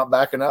set and I'm not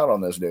backing out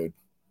on this dude.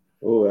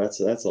 Oh, that's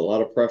a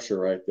lot of pressure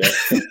right there.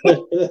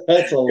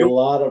 That's a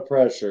lot of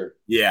pressure.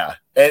 Yeah.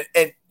 And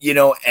and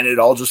it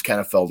all just kind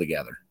of fell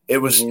together. It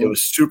Mm-hmm.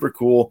 was super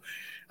cool.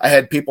 I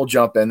had people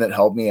jump in that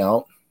helped me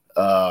out.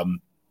 As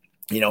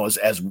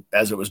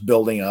it was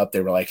building up,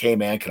 they were like, "Hey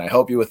man, can I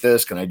help you with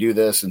this? Can I do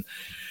this?" And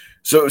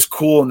so it was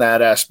cool in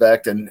that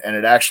aspect. And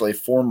it actually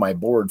formed my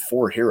board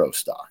for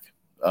HeroStock.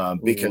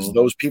 Because Mm-hmm.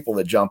 those people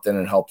that jumped in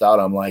and helped out,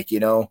 I'm like,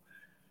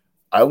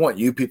 I want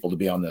you people to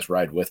be on this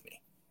ride with me.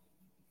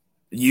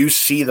 You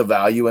see the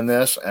value in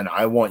this, and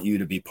I want you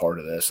to be part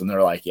of this. And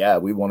they're like, yeah,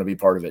 we want to be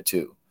part of it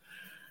too.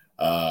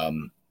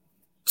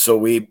 So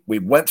we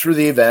went through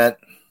the event.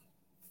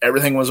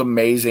 Everything was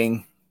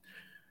amazing.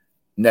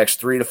 Next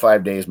 3 to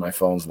 5 days, my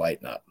phone's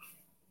lighting up.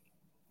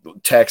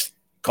 Text,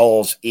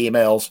 calls,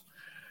 emails.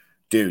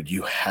 Dude,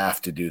 you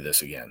have to do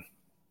this again.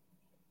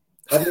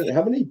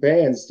 How many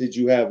bands did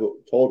you have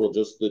total?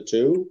 Just the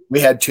two? We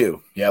had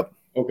 2. Yep.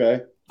 Okay.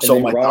 And So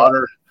my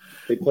daughter,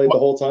 they played the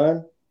whole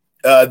time?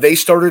 they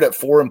started at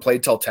 4 and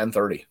played till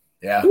 10:30.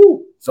 Yeah.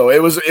 Woo! So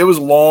it was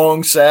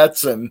long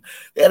sets, and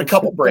they had a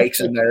couple breaks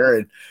in there.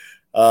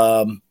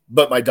 And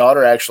but my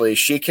daughter actually,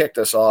 she kicked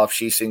us off.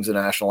 She sings the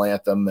national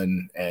anthem,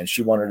 and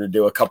she wanted to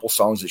do a couple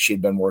songs that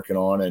she'd been working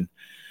on, and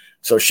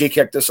so she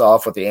kicked us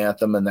off with the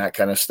anthem and that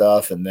kind of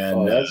stuff. And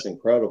then That's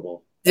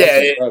incredible.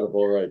 That's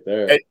incredible right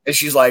there. And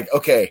she's like,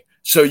 okay,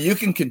 so you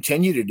can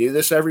continue to do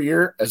this every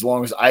year as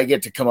long as I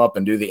get to come up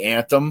and do the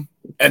anthem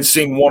and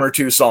sing 1 or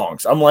 2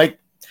 songs. I'm like,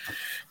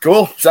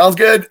 cool, sounds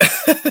good.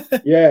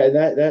 Yeah, and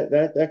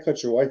that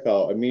cuts your wife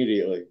out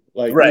immediately.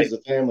 Like, Right. It's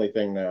a family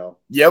thing now.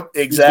 Yep,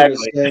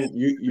 exactly.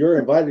 You're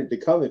invited to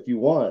come if you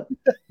want,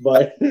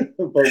 but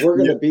we're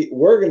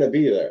gonna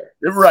be there.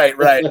 Right,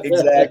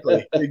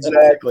 exactly,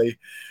 exactly.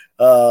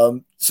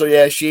 So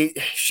yeah, she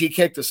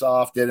kicked us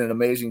off, did an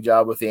amazing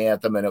job with the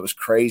anthem, and it was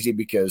crazy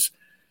because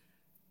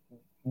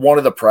one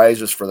of the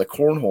prizes for the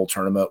cornhole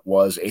tournament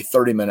was a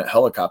 30-minute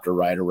helicopter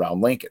ride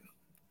around Lincoln.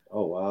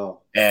 Oh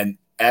wow! And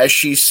as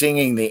she's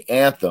singing the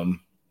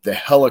anthem, the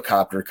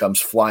helicopter comes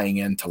flying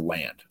in to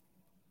land.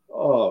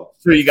 Oh,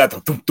 so you got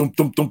the thump, thump,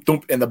 thump, thump,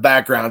 thump in the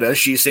background as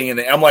she's singing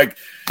it. I'm like,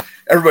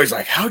 everybody's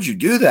like, how'd you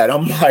do that?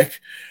 I'm like,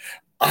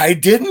 I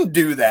didn't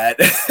do that.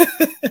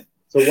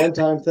 It's a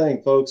one-time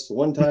thing, folks.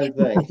 One-time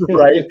thing.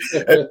 Right.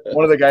 And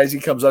one of the guys, he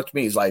comes up to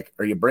me. He's like,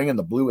 are you bringing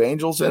the Blue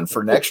Angels in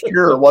for next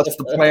year, or what's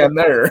the plan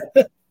there?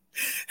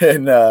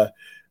 And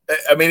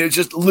I mean, it's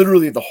just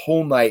literally the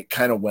whole night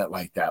kind of went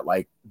like that.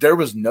 Like, there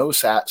was no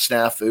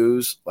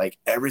snafus. Like,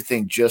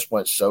 everything just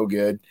went so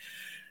good.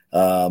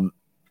 So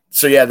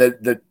yeah,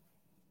 the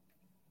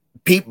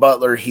Pete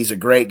Butler, he's a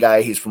great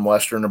guy. He's from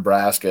Western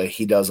Nebraska.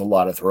 He does a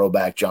lot of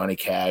throwback Johnny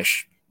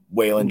Cash,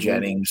 Waylon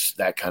Jennings,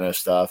 that kind of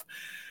stuff.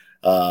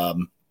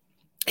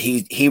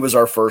 He was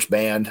our first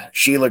band,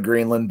 Sheila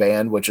Greenland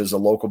Band, which is a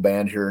local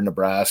band here in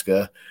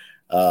Nebraska.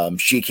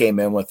 She came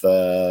in with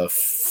a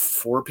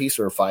 4-piece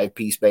or a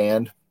 5-piece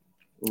band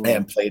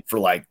and played for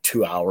like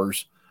 2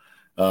 hours.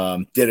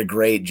 Did a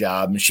great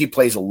job. And she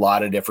plays a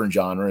lot of different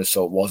genres,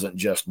 so it wasn't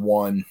just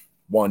one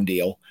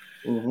deal.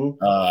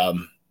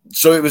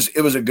 So it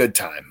was a good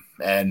time.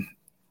 And,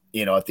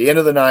 at the end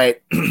of the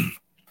night,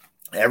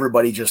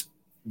 everybody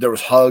there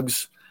was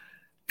hugs.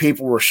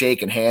 People were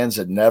shaking hands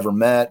that never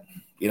met,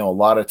 a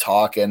lot of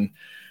talking.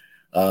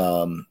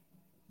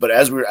 But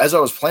as I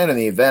was planning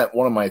the event,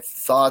 one of my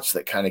thoughts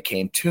that kind of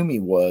came to me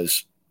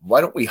was,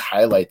 why don't we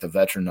highlight the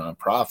veteran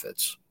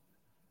nonprofits?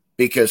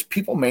 Because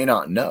people may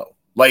not know.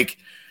 Like,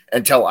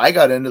 until I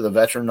got into the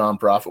veteran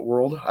nonprofit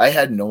world, I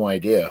had no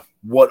idea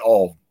what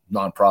all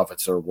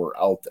nonprofits there were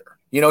out there.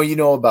 You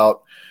know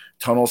about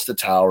Tunnels to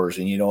Towers,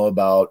 and you know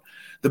about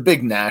the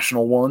big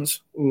national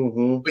ones,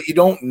 but you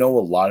don't know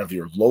a lot of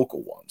your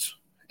local ones.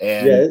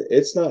 And yeah,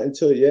 it's not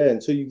until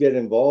you get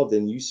involved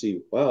and you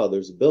see, wow,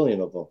 there's a billion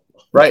of them.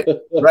 Right.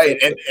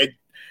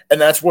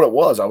 And that's what it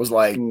was. I was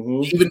like,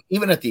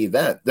 even at the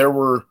event, there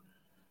were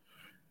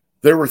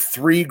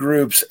 3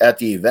 groups at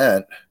the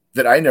event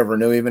that I never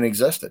knew even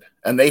existed,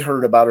 and they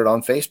heard about it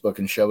on Facebook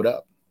and showed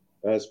up.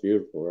 That's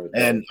beautiful, right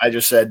there. And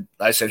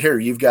I said, here,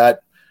 you've got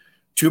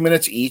 2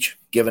 minutes each.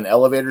 Give an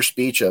elevator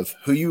speech of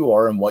who you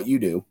are and what you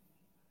do,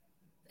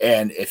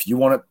 and if you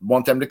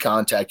want them to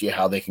contact you,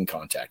 how they can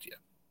contact you.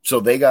 So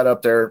they got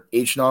up there.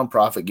 Each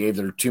nonprofit gave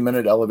their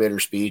 2-minute elevator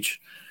speech.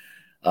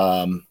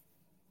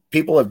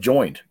 People have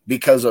joined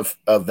because of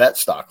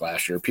VetStock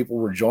last year. People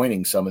were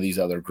joining some of these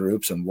other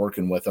groups and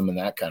working with them and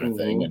that kind of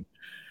thing.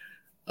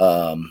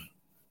 And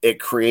it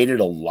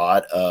created a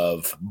lot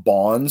of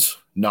bonds,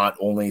 not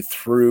only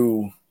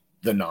through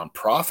the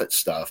nonprofit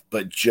stuff,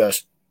 but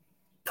just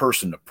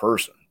person to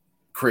person,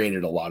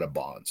 created a lot of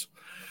bonds.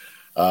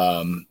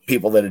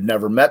 People that had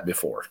never met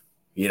before,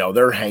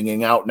 they're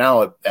hanging out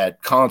now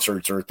at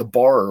concerts or at the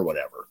bar or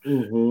whatever.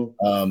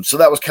 So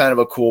that was kind of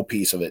a cool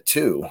piece of it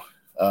too.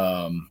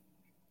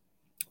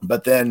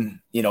 But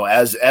then,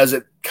 as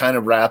it kind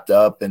of wrapped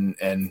up and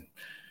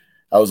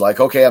I was like,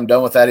 okay, I'm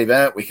done with that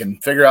event. We can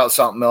figure out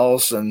something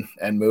else and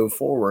move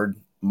forward.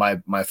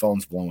 My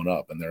phone's blowing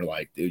up and they're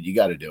like, dude, you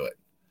got to do it.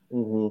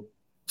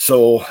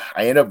 So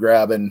I end up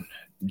grabbing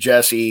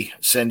Jesse,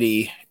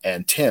 Cindy,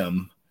 and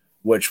Tim,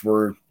 which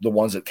were the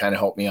ones that kind of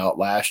helped me out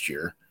last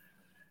year.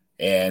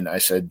 And I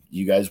said,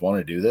 you guys want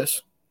to do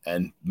this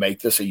and make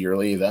this a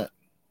yearly event?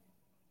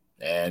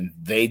 And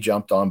they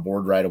jumped on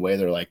board right away.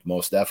 They're like,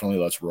 most definitely,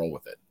 let's roll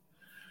with it.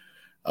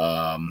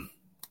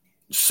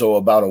 So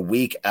about a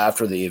week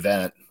after the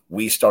event,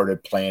 we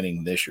started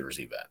planning this year's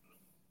event.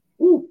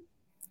 Woo.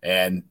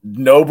 And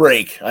no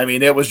break. I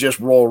mean, it was just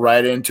roll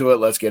right into it.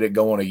 Let's get it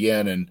going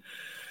again. And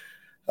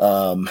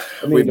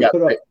we've got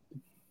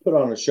put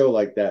on a show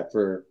like that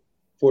for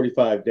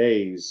 45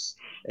 days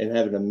and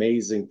have an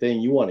amazing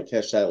thing. You want to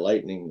catch that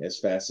lightning as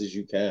fast as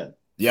you can.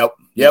 Yep.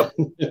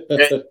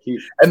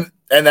 and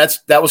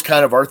that was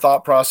kind of our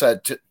thought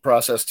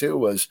process too,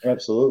 was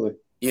absolutely,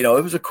 it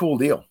was a cool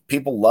deal.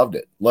 People loved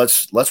it.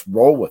 Let's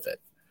roll with it.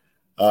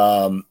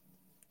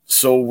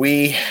 So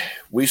we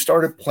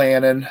started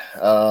planning.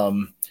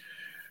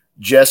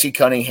 Jesse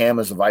Cunningham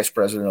is the vice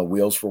president of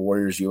Wheels for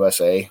Warriors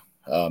USA.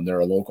 They're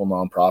a local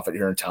nonprofit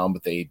here in town,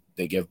 but they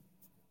give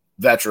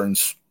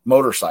veterans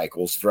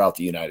motorcycles throughout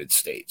the United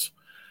States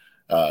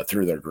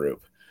through their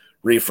group,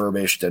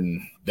 refurbished,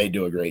 and they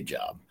do a great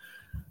job.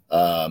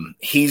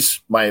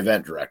 He's my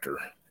event director,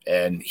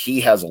 and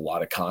he has a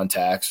lot of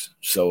contacts.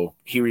 So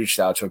he reached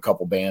out to a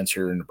couple bands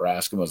here in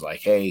Nebraska and was like,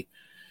 hey,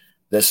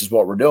 this is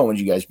what we're doing. Would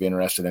you guys be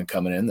interested in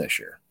coming in this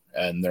year?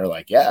 And they're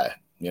like, yeah,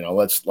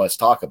 let's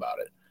talk about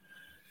it.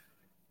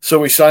 So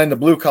we signed the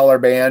Blue Collar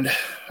Band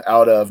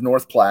out of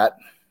North Platte,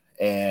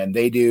 and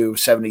they do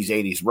 70s,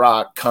 80s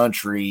rock,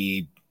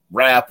 country,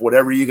 rap,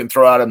 whatever you can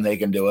throw at them, they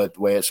can do it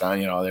the way it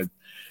sounds. They're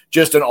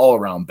just an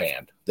all-around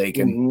band. They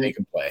can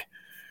play.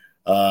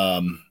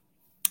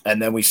 And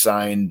then we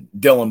signed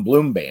Dylan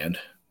Bloom Band,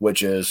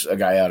 which is a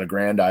guy out of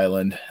Grand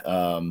Island.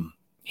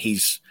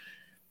 He's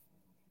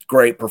a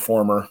great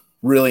performer,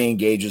 really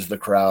engages the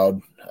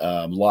crowd,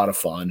 a lot of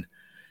fun.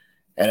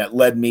 And it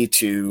led me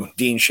to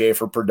Dean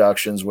Schaefer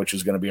Productions, which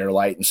is going to be our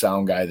light and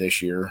sound guy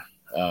this year.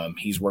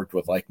 He's worked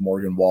with like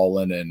Morgan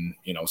Wallen and,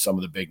 some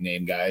of the big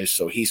name guys.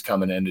 So he's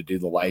coming in to do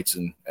the lights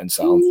and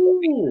sound for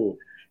me.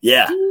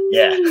 Yeah.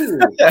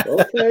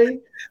 Okay.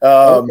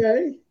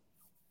 Okay.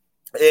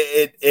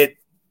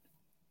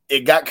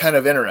 It got kind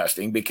of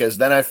interesting because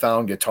then I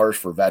found Guitars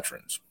for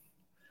Veterans,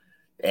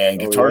 and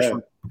Guitars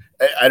for,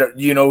 I don't,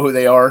 who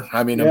they are?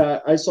 I mean,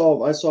 I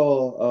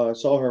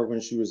saw her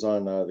when she was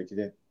on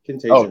the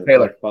Contagion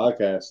Effect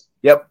podcast.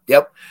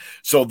 Yep.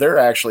 So they're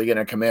actually going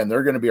to come in.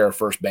 They're going to be our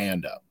first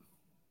band up.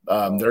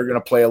 They're going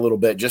to play a little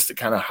bit just to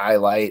kind of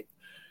highlight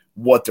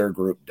what their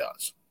group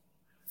does.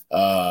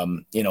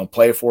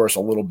 Play for us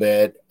a little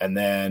bit, and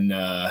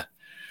then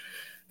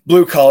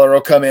Blue Collar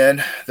will come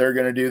in. They're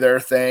going to do their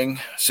thing,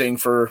 sing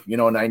for a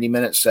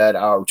 90-minute set,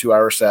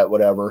 2-hour set,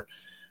 whatever.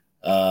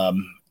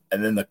 And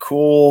then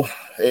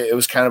it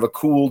was kind of a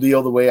cool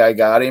deal the way I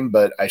got him,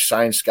 but I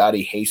signed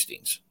Scotty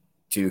Hastings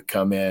to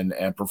come in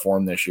and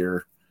perform this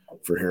year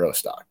for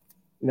HeroStock.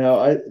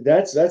 Now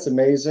that's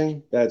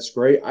amazing. That's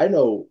great. I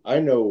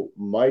know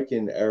Mike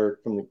and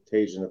Eric from the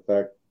Contagion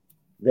Effect.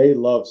 They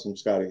love some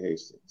Scotty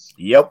Hastings.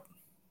 Yep.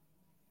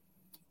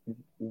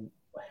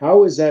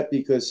 How is that?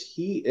 Because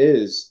he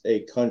is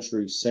a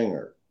country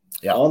singer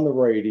on the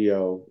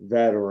radio,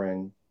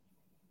 veteran.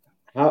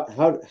 How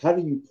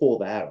do you pull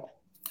that off?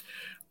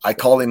 I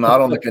called him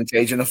out on the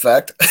Contagion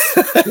Effect.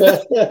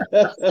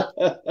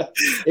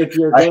 If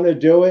you're going to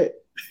do it,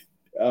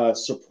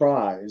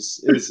 surprise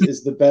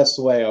is the best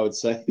way, I would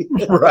say.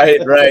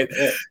 Right.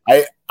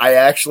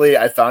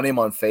 I found him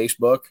on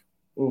Facebook.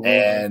 Mm-hmm.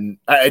 And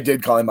I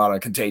did call him out on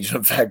Contagion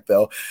Effect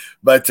though,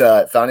 but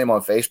found him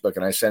on Facebook,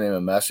 and I sent him a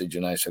message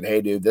and I said,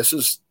 hey dude, this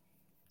is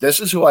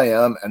who I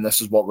am and this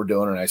is what we're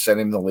doing. And I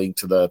sent him the link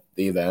to the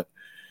event,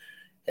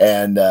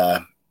 and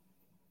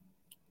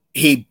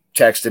he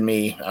texted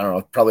me, I don't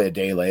know, probably a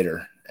day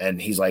later, and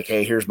he's like,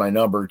 hey, here's my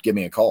number, give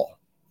me a call.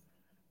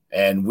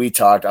 And we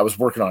talked. I was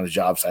working on a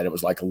job site. It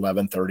was like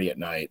 11:30 at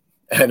night,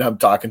 and I'm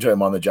talking to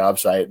him on the job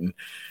site, and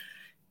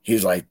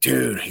he's like,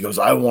 dude, he goes,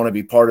 I want to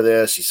be part of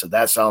this. He said,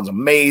 that sounds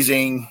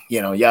amazing,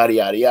 yada,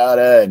 yada,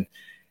 yada.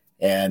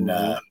 And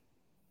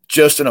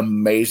just an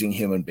amazing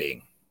human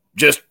being,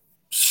 just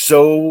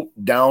so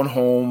down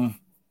home,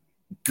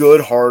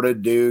 good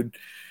hearted dude.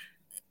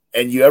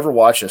 And you ever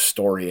watch a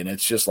story and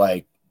it's just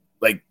like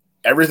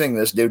everything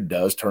this dude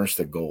does turns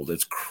to gold.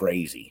 It's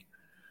crazy.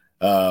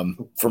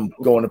 From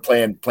going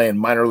to playing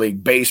minor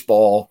league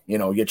baseball,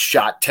 gets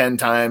shot 10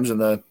 times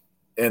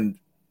in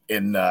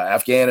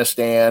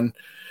Afghanistan,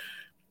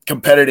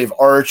 competitive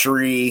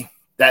archery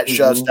that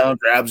shuts down,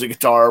 grabs a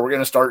guitar. We're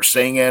going to start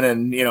singing.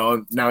 And,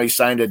 now he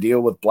signed a deal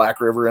with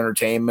Black River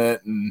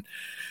Entertainment. And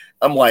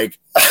I'm like,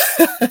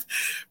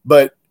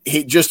 but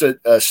he just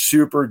a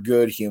super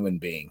good human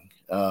being.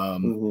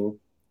 So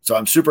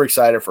I'm super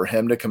excited for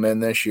him to come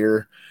in this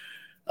year.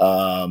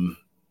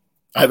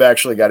 I've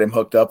actually got him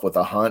hooked up with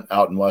a hunt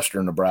out in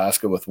Western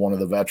Nebraska with one of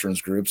the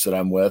veterans groups that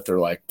I'm with. They're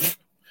like,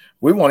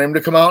 we want him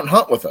to come out and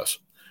hunt with us.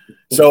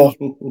 So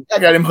I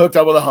got him hooked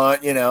up with a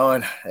hunt,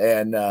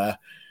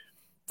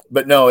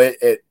 but no,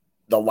 the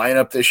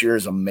lineup this year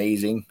is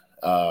amazing.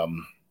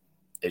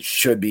 it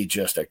should be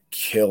just a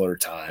killer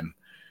time.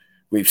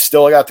 We've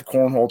still got the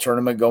cornhole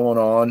tournament going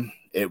on.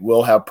 It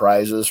will have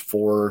prizes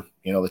for,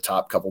 the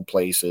top couple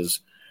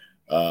places.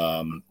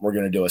 We're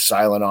going to do a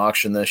silent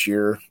auction this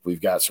year.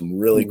 We've got some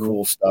really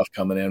cool stuff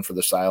coming in for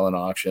the silent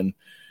auction,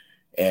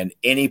 and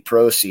any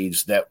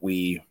proceeds that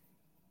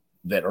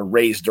are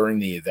raised during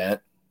the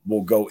event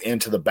will go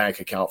into the bank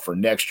account for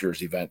next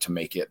year's event to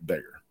make it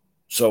bigger.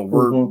 So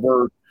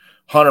we're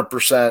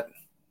 100%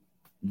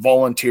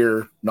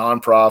 volunteer,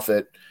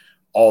 nonprofit.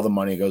 All the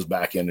money goes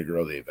back in to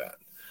grow the event.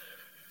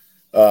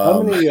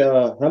 How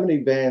many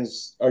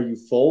bands are you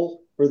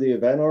full for the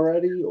event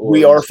already? Or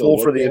we are full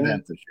for the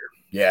event this year.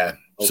 Yeah.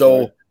 Okay.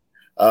 So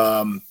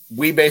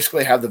we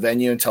basically have the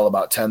venue until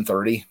about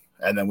 10:30,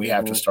 and then we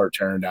have to start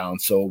tearing down.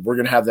 So we're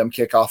going to have them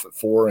kick off at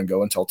 4 and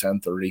go until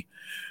 10:30.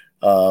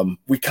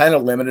 We kind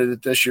of limited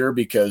it this year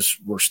because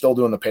we're still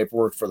doing the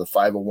paperwork for the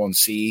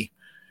 501c.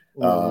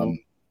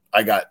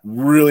 I got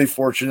really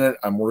fortunate.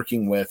 I'm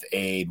working with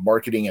a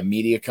marketing and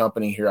media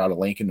company here out of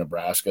Lincoln,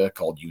 Nebraska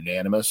called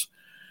Unanimous.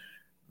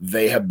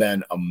 They have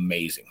been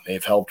amazing.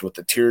 They've helped with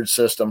the tiered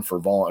system for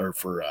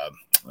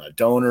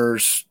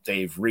donors.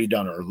 They've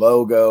redone our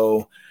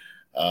logo.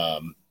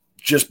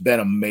 Just been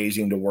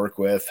amazing to work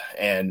with.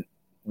 And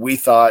we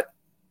thought,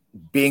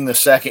 being the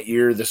second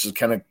year, this is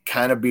kind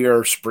of be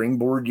our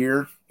springboard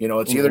year.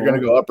 It's either going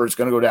to go up or it's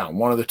going to go down,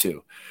 one of the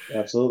two.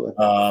 Absolutely.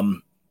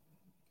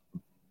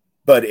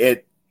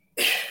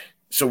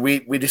 So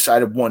we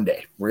decided one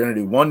day we're going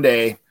to do one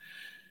day,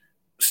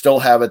 still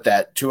have it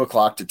that 2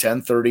 o'clock to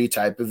 10:30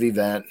 type of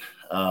event.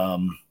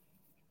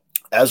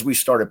 As we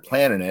started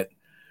planning it,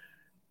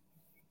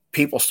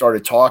 people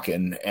started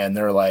talking and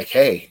they're like,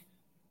 hey,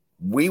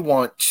 we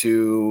want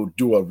to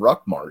do a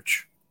ruck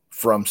march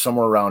from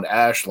somewhere around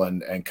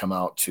Ashland and come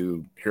out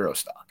to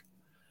HeroStock.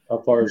 How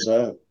far is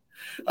that?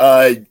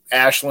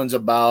 Ashland's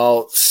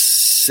about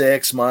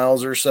 6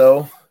 miles or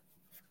so.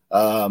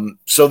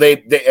 So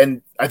they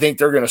and I think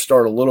they're going to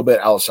start a little bit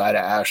outside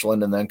of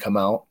Ashland and then come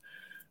out.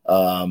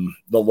 The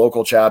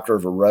local chapter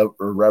of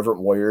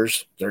Irreverent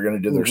Warriors, they're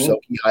going to do their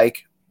silky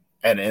hike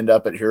and end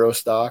up at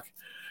HeroStock.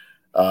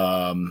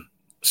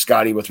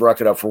 Scotty with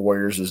Ruck It Up for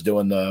Warriors is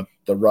doing the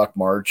ruck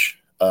march.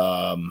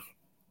 And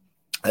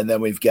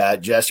then we've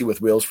got Jesse with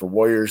Wheels for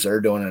Warriors.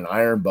 They're doing an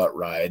iron butt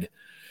ride.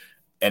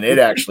 And it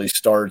actually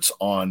starts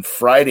on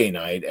Friday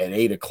night at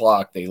 8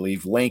 o'clock. They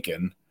leave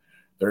Lincoln.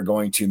 They're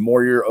going to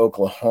Moyer,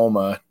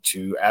 Oklahoma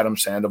to Adam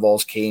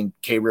Sandoval's K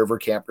River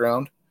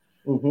Campground.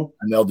 And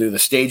they'll do the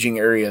staging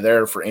area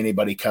there for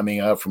anybody coming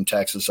up from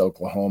Texas,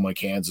 Oklahoma,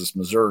 Kansas,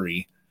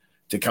 Missouri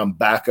to come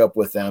back up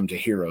with them to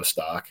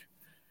HeroStock.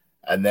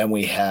 And then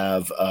we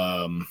have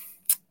the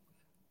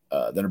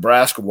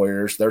Nebraska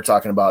Warriors. They're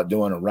talking about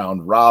doing a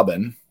round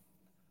robin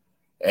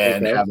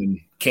and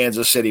having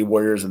Kansas City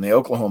Warriors and the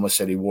Oklahoma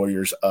City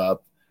Warriors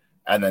up,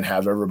 and then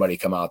have everybody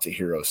come out to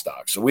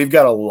HeroStock. So we've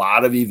got a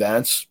lot of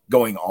events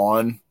going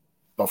on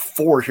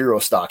before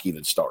HeroStock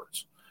even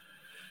starts.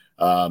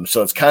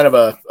 So it's kind of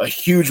a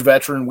huge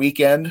veteran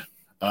weekend.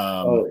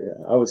 I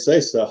would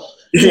say so.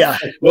 Yeah.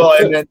 Well,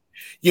 and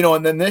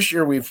then this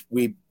year we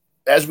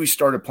as we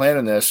started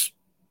planning this,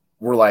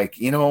 we're like,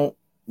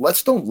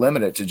 let's don't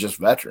limit it to just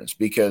veterans,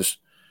 because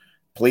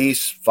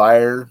police,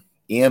 fire,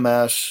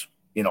 EMS,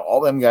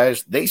 all them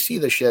guys, they see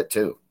the shit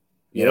too.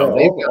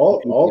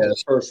 All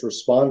the first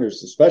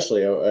responders,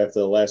 especially after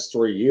the last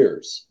 3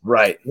 years.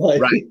 Right.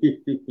 Right.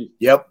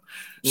 Yep.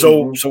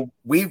 So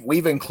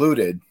we've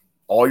included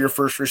all your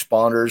first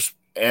responders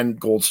and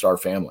Gold Star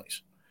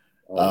families.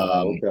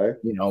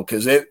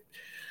 Because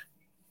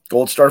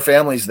Gold Star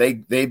families, they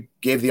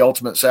gave the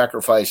ultimate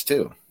sacrifice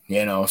too.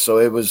 So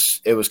it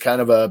was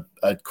kind of a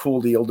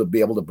cool deal to be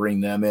able to bring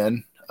them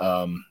in.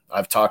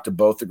 I've talked to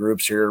both the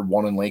groups here,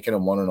 one in Lincoln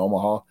and one in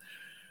Omaha.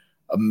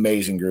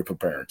 Amazing group of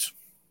parents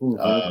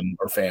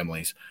or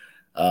families.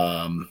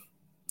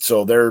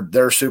 So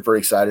they're super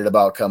excited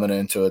about coming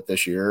into it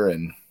this year.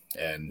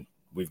 And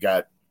we've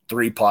got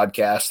 3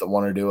 podcasts that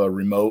want to do a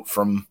remote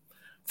from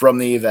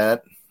the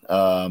event.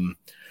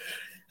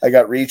 I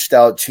got reached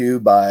out to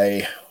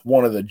by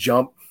one of the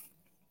jump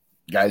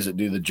guys that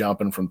do the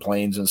jumping from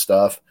planes and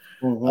stuff.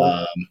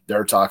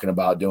 They're talking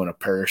about doing a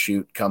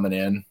parachute coming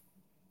in,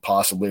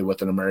 possibly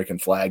with an American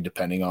flag,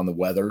 depending on the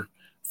weather,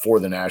 for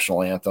the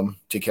national anthem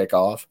to kick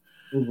off.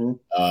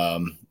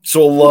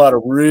 So a lot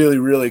of really,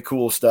 really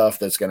cool stuff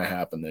that's going to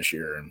happen this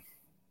year. And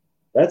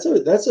that's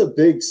a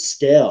big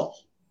scale.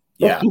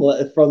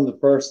 From the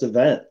first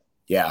event.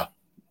 Yeah.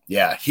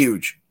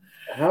 Huge.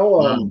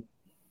 How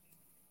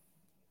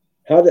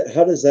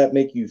does that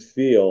make you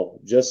feel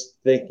just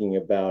thinking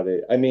about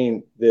it? I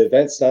mean, the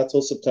event's not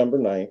till September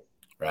 9th.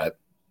 Right.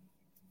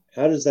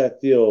 How does that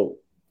feel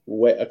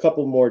a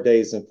couple more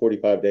days than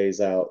 45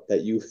 days out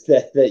that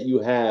you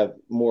have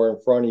more in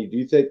front of you? Do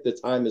you think the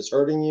time is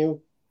hurting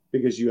you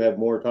because you have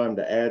more time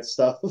to add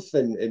stuff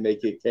and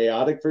make it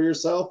chaotic for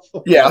yourself?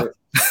 Yeah.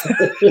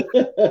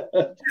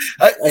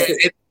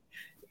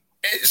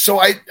 So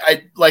I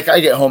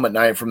get home at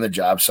night from the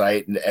job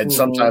site, and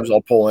sometimes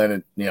I'll pull in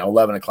at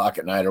 11 o'clock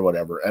at night or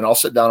whatever, and I'll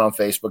sit down on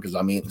Facebook as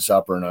I'm eating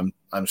supper, and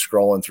I'm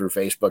scrolling through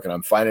Facebook, and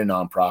I'm finding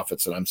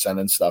nonprofits, and I'm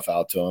sending stuff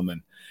out to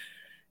them,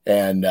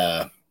 and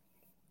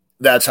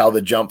that's how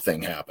the jump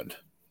thing happened.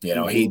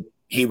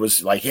 He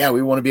was like, yeah,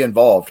 we want to be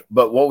involved,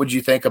 but what would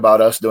you think about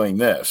us doing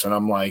this? And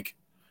I'm like,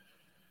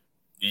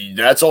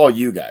 that's all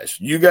you guys.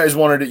 You guys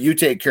wanted it. You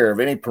take care of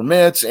any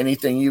permits,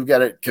 anything you've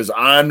got it, because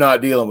I'm not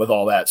dealing with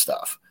all that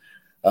stuff.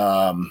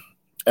 And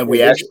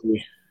there's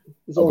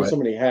only so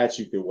many hats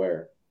you could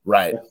wear.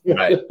 Right. And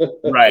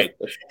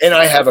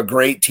I have a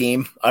great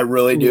team. I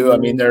really do. I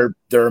mean, they're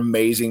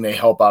amazing. They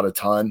help out a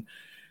ton,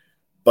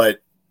 but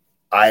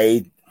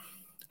I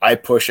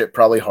push it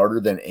probably harder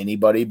than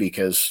anybody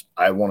because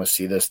I want to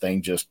see this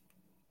thing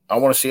I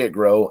want to see it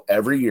grow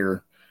every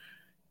year.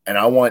 And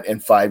I want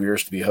in 5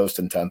 years to be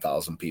hosting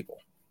 10,000 people.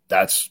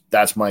 That's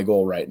my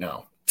goal right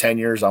now. 10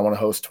 years, I want to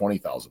host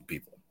 20,000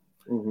 people.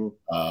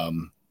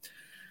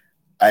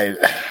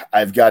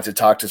 I've got to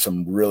talk to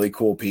some really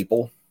cool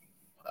people,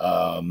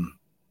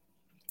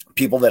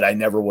 people that I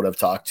never would have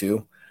talked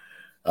to,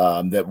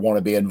 that want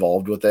to be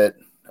involved with it.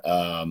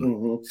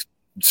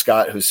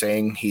 Scott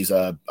Hussein, he's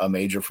a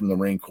major from the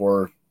Marine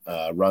Corps,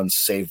 runs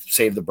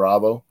Save the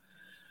Bravo.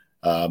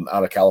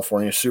 Out of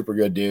California, super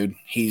good dude.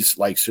 He's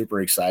like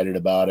super excited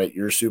about it.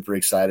 You're super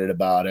excited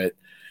about it.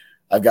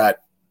 I've got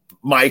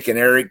Mike and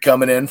Eric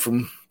coming in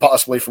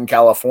possibly from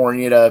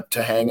California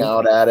to hang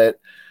out at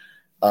it.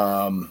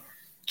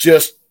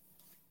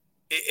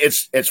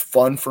 It's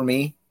fun for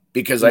me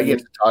because I get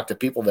to talk to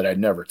people that I'd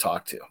never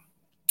talked to.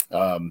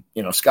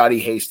 Scotty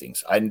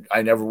Hastings.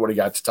 I never would have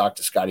got to talk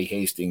to Scotty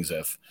Hastings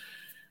if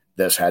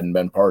this hadn't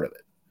been part of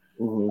it.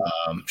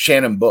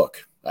 Shannon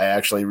Book. I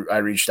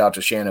reached out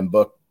to Shannon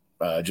Book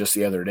just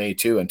the other day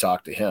too and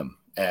talked to him,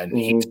 and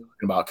he's talking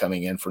about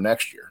coming in for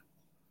next year,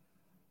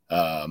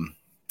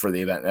 for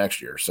the event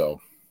next year.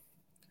 So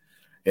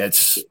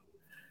it's a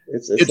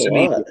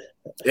lot.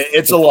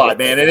 It's a lot,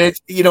 man. And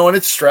it's, and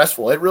it's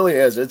stressful. It really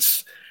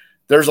is.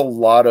 There's a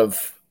lot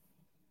of,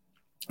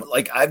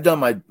 like, I've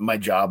done my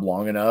job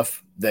long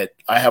enough that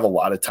I have a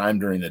lot of time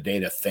during the day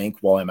to think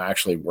while I'm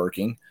actually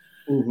working.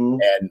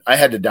 And I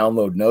had to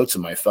download notes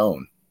in my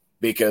phone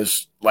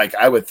because, like,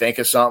 I would think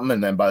of something,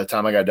 and then by the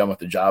time I got done with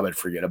the job, I'd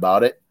forget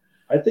about it.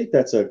 I think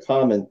that's a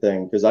common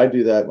thing because I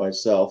do that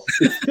myself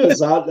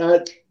because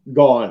I'm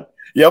gone.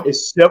 Yep.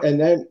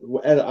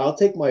 And I'll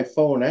take my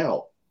phone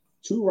out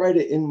to write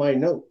it in my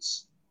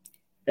notes.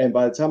 And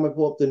by the time I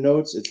pull up the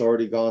notes, it's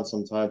already gone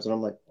sometimes. And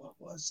I'm like, what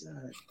was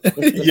that?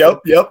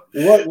 Yep.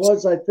 What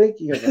was I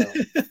thinking about?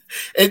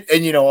 and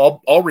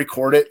I'll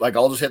record it. Like,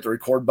 I'll just hit the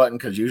record button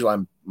because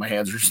usually my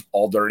hands are just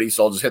all dirty.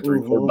 So I'll just hit the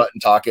record button,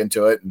 talk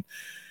into it. And,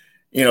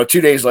 2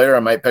 days later, I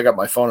might pick up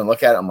my phone and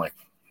look at it. I'm like,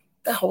 what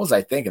the hell was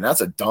I thinking?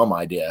 That's a dumb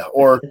idea.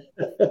 Or,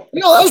 that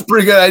was a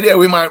pretty good idea.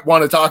 We might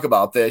want to talk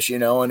about this,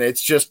 and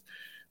it's just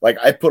like,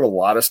 I put a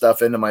lot of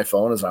stuff into my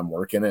phone as I'm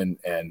working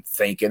and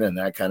thinking and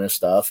that kind of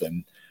stuff.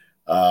 And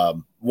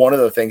one of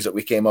the things that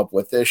we came up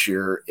with this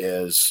year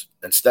is,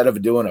 instead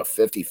of doing a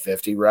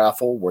 50-50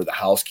 raffle where the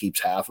house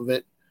keeps half of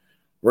it,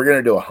 we're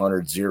going to do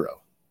 100-0.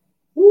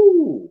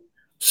 Woo.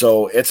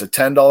 So it's a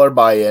 $10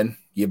 buy-in.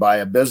 You buy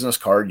a business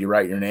card, you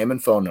write your name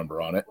and phone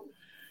number on it.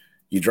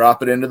 You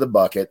drop it into the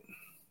bucket.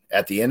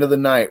 At the end of the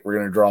night, we're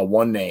going to draw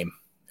one name,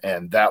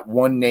 and that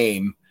one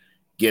name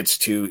gets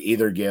to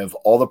either give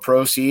all the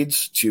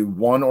proceeds to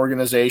one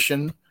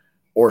organization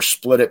or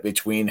split it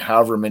between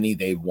however many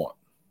they want.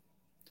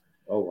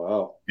 Oh,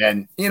 wow.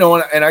 And,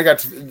 and I got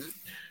to,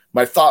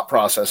 my thought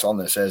process on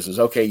this is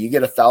okay, you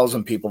get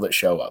 1,000 people that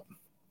show up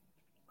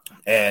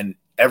and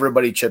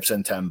everybody chips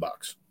in $10.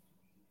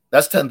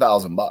 That's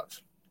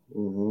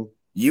 $10,000.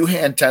 You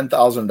hand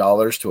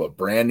 $10,000 to a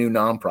brand new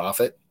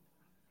nonprofit.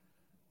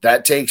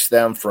 That takes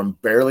them from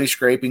barely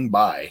scraping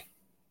by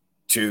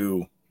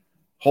to,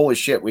 holy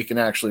shit, we can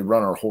actually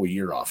run our whole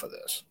year off of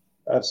this.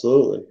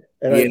 Absolutely.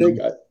 And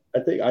I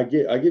think I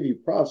give you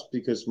props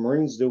because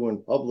Marines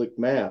doing public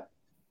math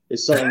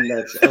is something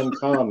that's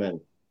uncommon.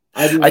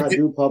 I do not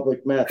do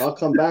public math. I'll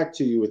come back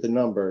to you with a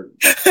number,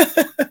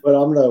 but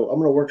I'm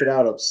gonna work it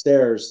out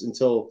upstairs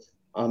until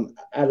I'm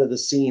out of the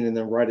scene and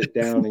then write it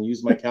down and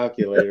use my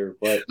calculator.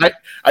 But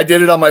I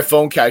did it on my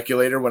phone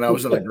calculator when I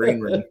was in the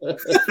green room.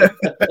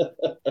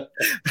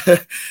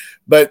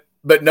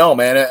 But no,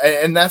 man,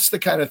 and that's the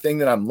kind of thing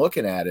that I'm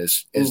looking at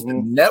is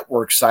the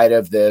network side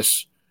of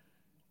this,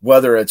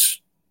 whether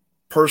it's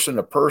person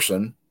to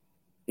person,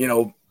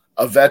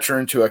 a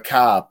veteran to a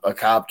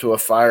cop to a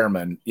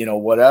fireman,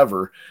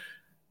 whatever,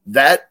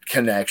 that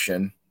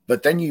connection.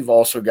 But then you've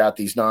also got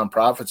these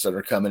nonprofits that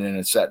are coming in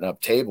and setting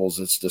up tables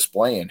that's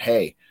displaying,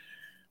 hey,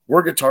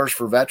 we're Guitars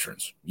for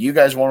Veterans. You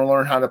guys want to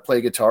learn how to play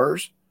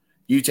guitars?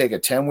 You take a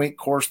 10-week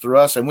course through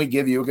us and we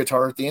give you a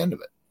guitar at the end of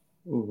it.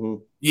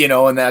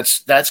 And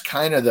that's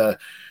kind of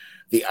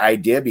the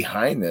idea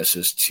behind this,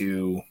 is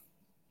to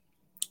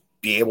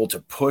be able to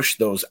push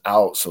those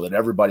out so that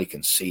everybody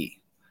can see.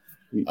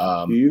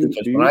 Because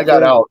when I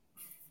got out,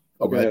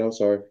 Oh, Go ahead. I'm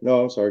sorry.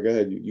 No, I'm sorry. Go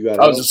ahead. You got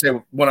I was out. just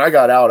saying, when I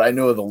got out, I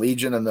knew of the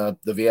Legion and the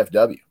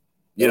VFW.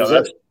 That was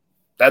it.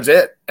 That's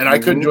it. And I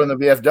couldn't Mm-hmm. join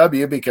the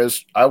VFW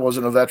because I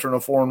wasn't a veteran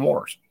of foreign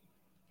wars.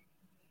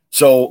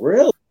 So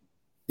Really?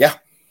 yeah.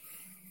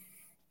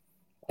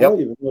 I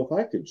don't even know if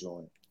I could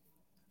join.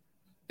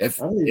 I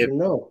don't even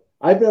know.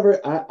 I've never,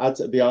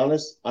 to be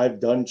honest, I've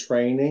done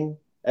training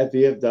at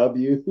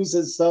VFWs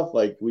and stuff.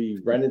 Like we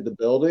rented the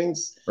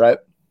buildings, right.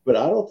 but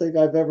I don't think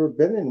I've ever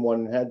been in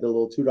one and had the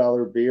little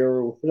 $2 beer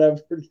or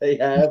whatever they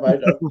have. I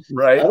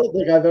Right. don't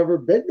think I've ever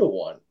been to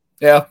one.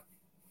 Yeah.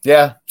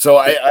 Yeah. So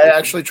I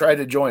actually tried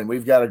to join.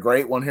 We've got a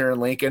great one here in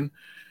Lincoln.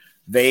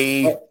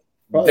 They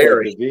probably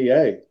like the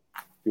VA.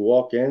 You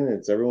walk in and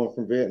it's everyone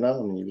from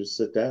Vietnam and you just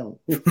sit down.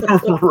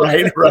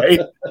 right.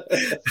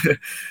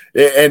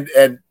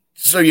 and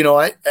so,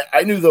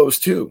 I knew those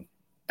too.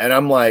 And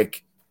I'm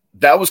like,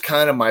 that was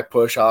kind of my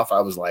push off.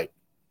 I was like,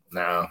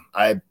 nah,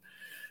 I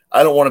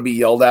don't want to be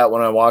yelled at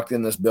when I walked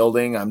in this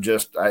building. I'm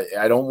just,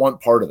 I don't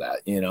want part of that,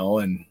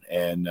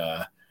 and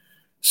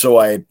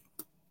so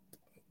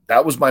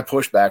that was my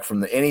pushback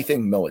from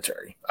anything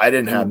military. I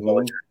didn't have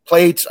military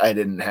plates. I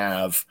did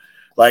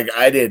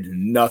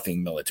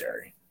nothing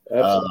military.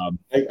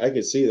 I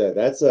could see that.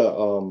 That's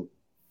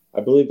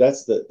I believe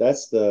that's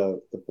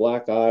the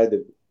black eye,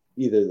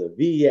 either the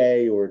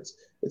VA or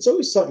it's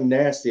always something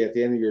nasty at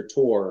the end of your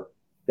tour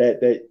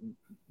that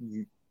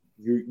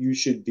you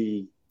should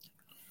be,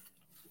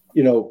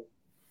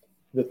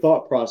 the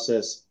thought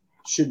process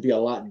should be a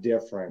lot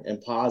different and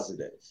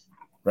positive.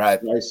 Right.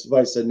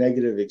 Vice a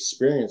negative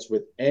experience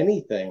with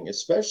anything,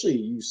 especially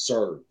you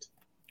served.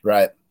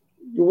 Right.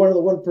 You're one of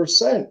the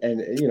 1%.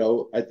 And,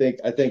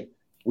 I think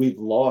we've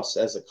lost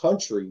as a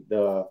country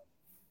the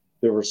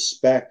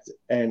respect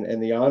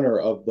and the honor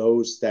of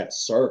those that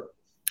serve.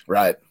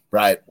 Right.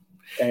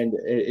 And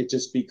it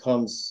just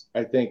becomes,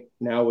 I think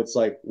now it's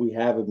like we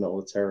have a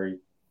military,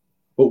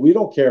 but we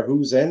don't care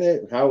who's in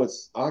it, how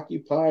it's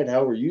occupied,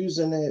 how we're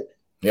using it.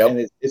 Yep.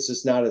 And it's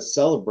just not as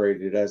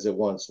celebrated as it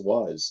once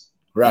was.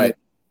 Right.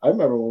 I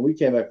remember when we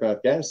came back from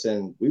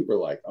Afghanistan, we were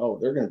like, oh,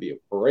 they're going to be a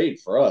parade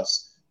for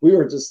us. We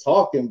were just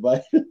talking,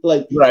 but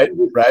like, you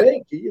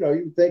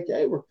would think,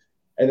 hey,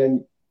 and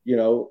then,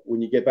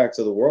 when you get back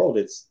to the world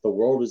is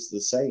the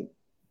same.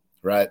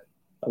 Right.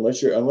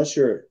 Unless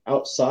you're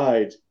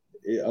outside,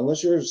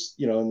 unless you're,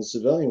 in the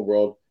civilian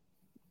world,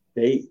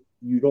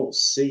 you don't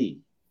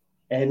see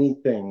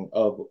anything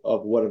of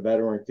what a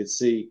veteran could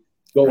see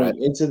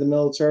going into the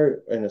military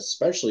and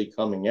especially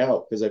coming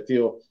out. Because I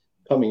feel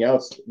coming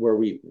out where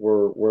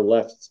we're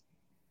left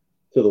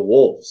to the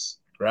wolves.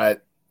 Right.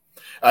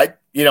 When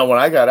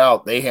I got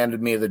out, they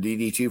handed me the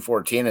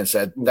DD-214 and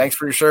said, thanks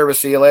for your service.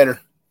 See you later.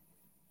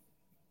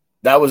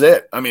 That was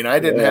it. I mean, I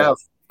didn't have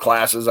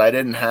classes. I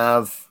didn't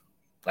have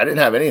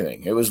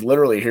anything. It was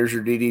literally, here's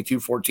your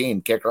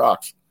DD-214, kick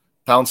rocks,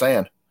 pound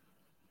sand.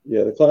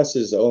 Yeah. The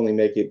classes only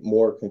make it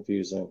more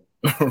confusing.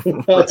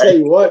 I'll tell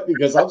you what,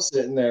 because I'm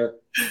sitting there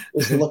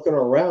just looking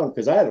around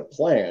because I had a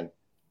plan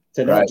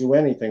to not do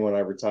anything when I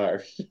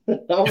retired.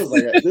 I was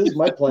like, this is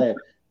my plan.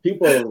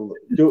 People are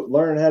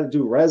learning how to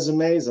do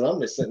resumes, and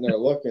I'm just sitting there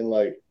looking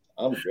like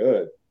I'm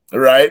good.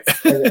 Right.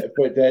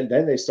 But then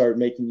they start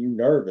making you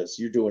nervous.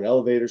 You're doing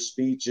elevator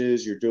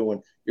speeches, you're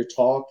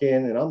talking,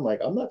 and I'm like,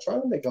 I'm not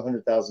trying to make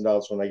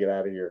 $100,000 when I get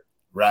out of here.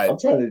 Right. I'm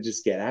trying to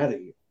just get out of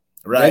here.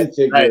 Right. Then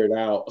figure it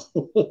out.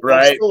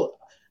 Right.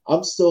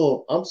 I'm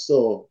still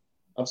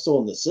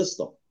in the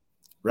system.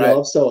 Right.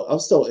 I'm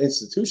still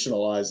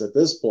institutionalized at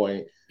this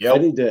point. Yep.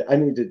 I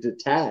need to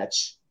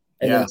detach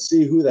and then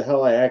see who the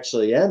hell I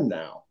actually am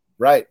now.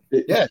 Right.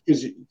 Yeah.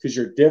 Because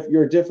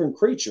you're a different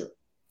creature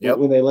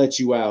when they let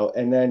you out.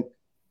 And then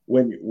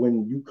when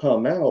you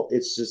come out,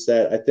 it's just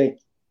that I think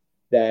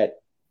that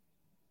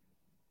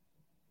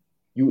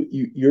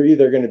you're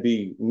either going to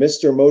be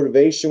Mr.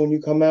 Motivation when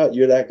you come out.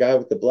 You're that guy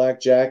with the black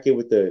jacket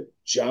with the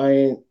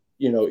giant,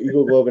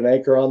 Eagle Globe and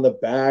Anchor on the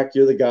back.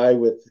 You're the guy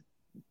with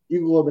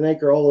Eagle Globe and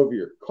Anchor all over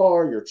your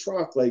car, your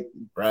truck, like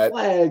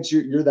flags.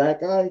 You're that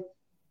guy,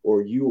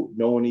 or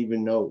no one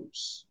even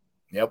knows.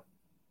 Yep.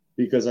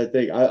 Because I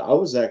think I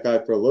was that guy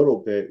for a little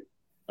bit,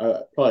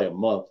 probably a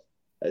month.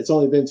 It's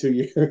only been 2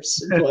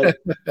 years, but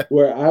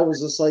where I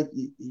was just like,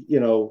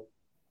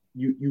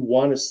 you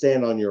want to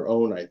stand on your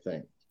own, I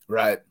think.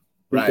 Right.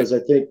 Because I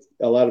think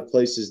a lot of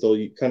places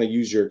they'll kind of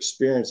use your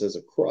experience as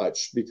a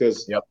crutch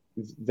because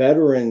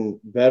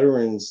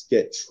veterans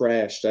get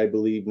trashed, I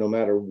believe, no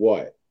matter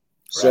what.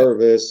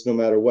 Service, no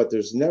matter what.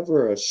 There's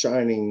never a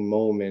shining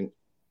moment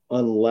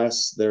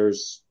unless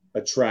there's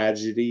a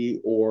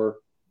tragedy or,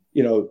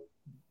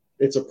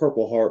 it's a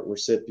Purple Heart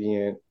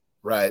recipient.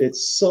 Right.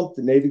 It's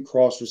something, Navy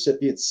Cross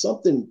recipient,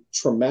 something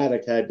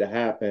traumatic had to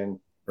happen.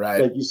 Right.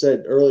 Like you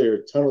said earlier,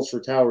 Tunnels for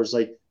Towers,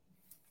 like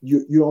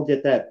you don't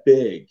get that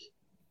big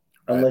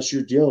unless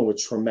you're dealing with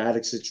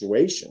traumatic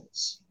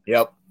situations.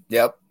 Yep.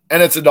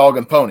 And it's a dog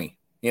and pony.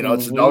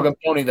 It's a dog and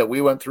pony that we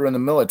went through in the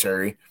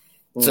military.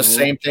 It's the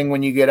same thing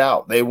when you get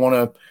out. They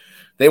want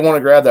to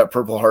grab that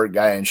Purple Heart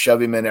guy and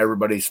shove him in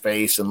everybody's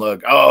face and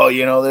look,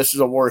 this is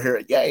a war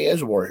hero. Yeah, he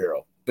is a war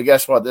hero. But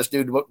guess what? This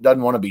dude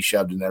doesn't want to be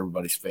shoved in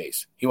everybody's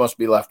face. He wants to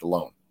be left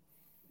alone.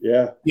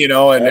 Yeah,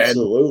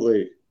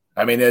 absolutely. And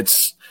I mean,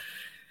 it's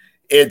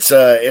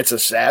a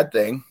sad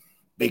thing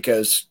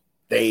because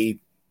they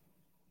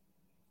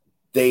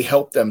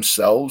help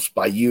themselves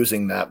by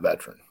using that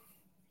veteran.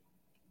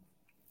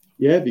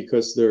 Yeah,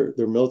 because their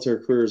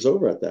military career is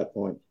over at that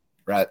point.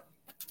 Right.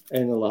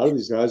 And a lot of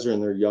these guys are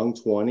in their young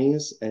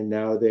 20s, and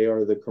now they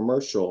are the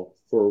commercial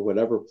for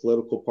whatever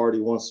political party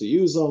wants to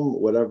use them,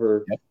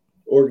 whatever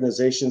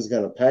organization is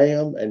going to pay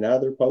them, and now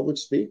they're public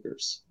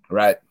speakers.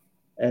 Right.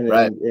 And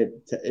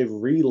it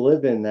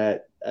reliving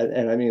that,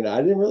 and I mean,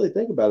 I didn't really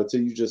think about it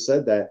till you just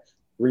said that,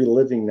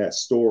 reliving that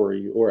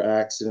story or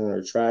accident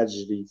or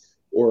tragedy,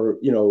 or,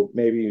 you know,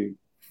 maybe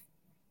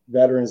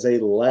veterans they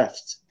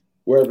left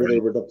wherever they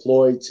were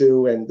deployed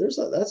to, and that's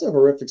a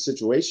horrific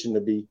situation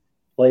to be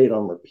played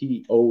on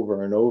repeat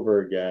over and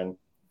over again.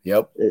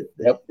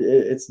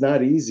 It's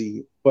not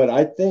easy, but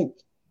I think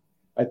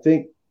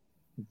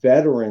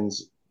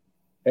veterans,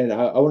 and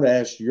I want to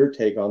ask your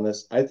take on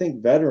this. I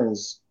think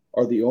veterans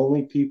are the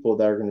only people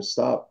that are going to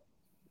stop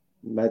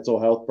mental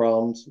health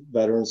problems,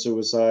 veteran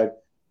suicide.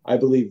 I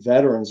believe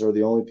veterans are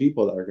the only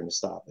people that are going to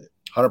stop it.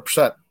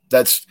 100%.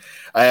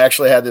 I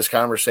actually had this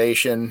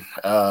conversation.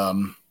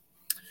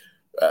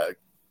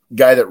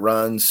 Guy that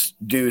runs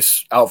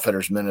Deuce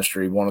Outfitters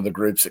Ministry, one of the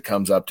groups that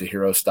comes up to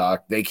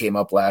HeroStock. They came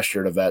up last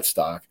year to Vet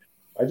Stock.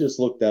 I just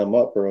looked them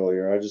up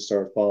earlier. I just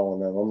started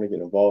following them. I'm going to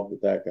get involved with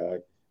that guy.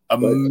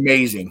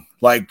 Amazing.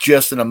 Like,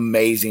 just an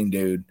amazing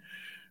dude.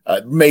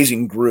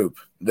 Amazing group.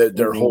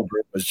 Their whole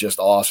group was just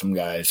awesome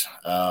guys.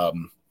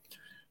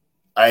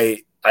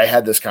 I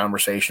had this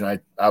conversation.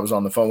 I was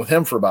on the phone with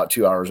him for about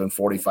 2 hours and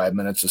 45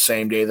 minutes the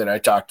same day that I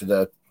talked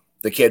to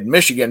the kid in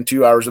Michigan,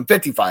 2 hours and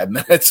 55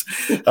 minutes.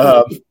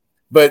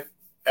 But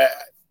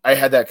I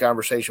had that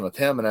conversation with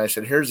him, and I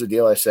said, here's the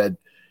deal. I said,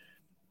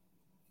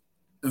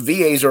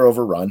 VAs are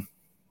overrun.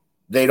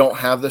 They don't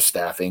have the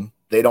staffing.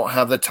 They don't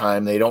have the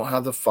time. They don't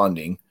have the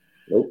funding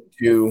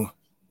to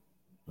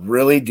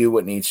really do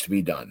what needs to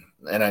be done.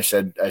 And I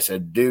said,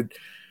 dude,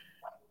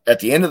 at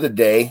the end of the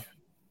day,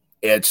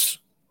 it's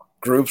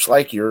groups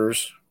like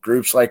yours,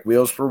 groups like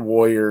Wheels for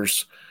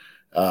Warriors,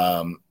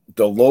 the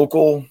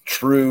local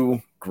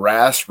true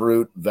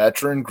grassroots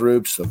veteran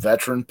groups, the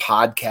veteran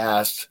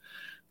podcasts,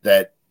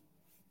 that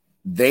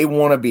they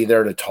want to be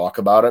there to talk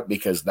about it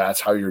because that's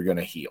how you're going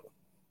to heal.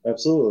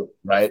 Absolutely.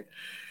 Right.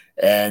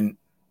 And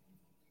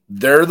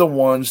they're the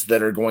ones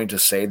that are going to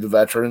save the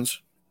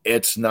veterans.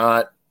 It's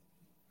not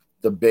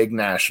the big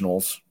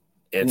nationals.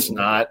 It's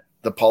not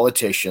the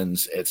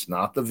politicians. It's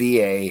not the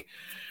VA.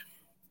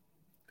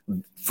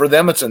 For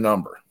them, it's a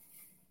number.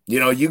 You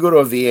know, you go to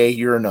a VA,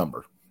 you're a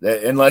number.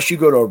 Unless you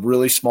go to a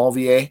really small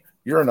VA,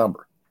 you're a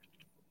number.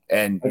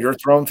 And you're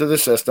thrown through the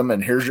system,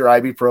 and here's your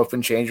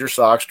ibuprofen, change your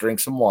socks, drink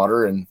some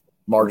water, and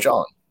march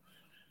on.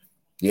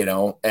 You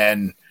know,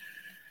 and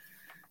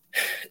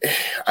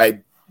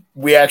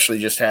we actually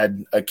just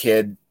had a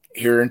kid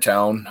here in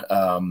town.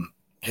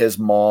 His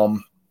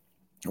mom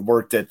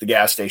worked at the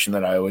gas station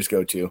that I always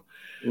go to.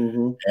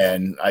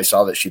 And I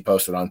saw that she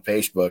posted on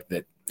Facebook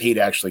that he'd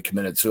actually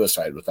committed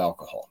suicide with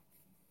alcohol.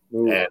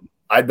 And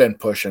I'd been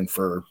pushing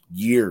for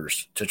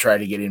years to try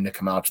to get him to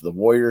come out to the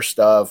Warrior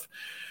stuff,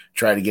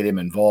 try to get him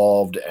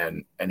involved,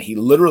 and he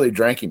literally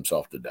drank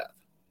himself to death.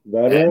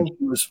 Veteran?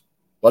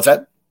 What's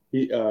that?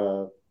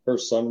 Her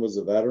son was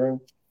a veteran?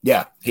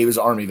 Yeah, he was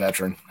Army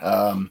veteran.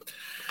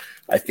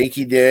 I think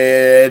he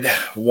did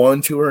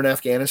 1 tour in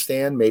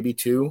Afghanistan, maybe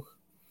 2.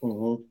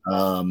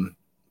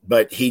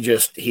 But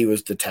he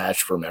was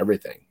detached from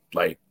everything.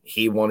 Like,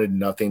 he wanted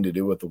nothing to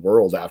do with the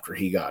world after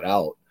he got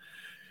out.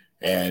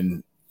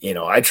 And, you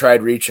know, I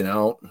tried reaching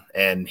out,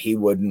 and he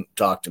wouldn't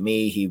talk to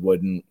me. He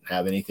wouldn't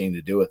have anything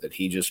to do with it.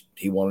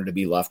 He wanted to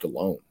be left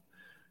alone.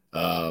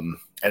 And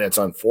it's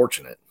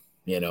unfortunate,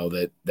 you know,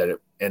 that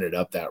it ended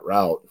up that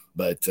route.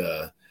 But,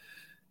 the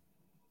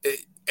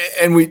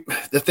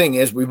thing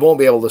is, we won't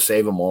be able to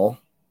save them all.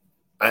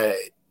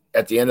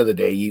 At the end of the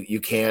day, you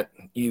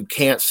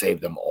can't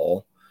save them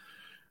all.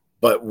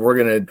 But I'm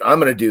going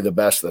to do the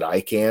best that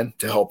I can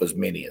to help as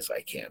many as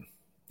I can,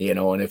 you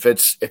know, and if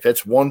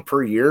it's 1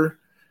 per year,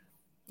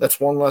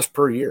 that's 1 less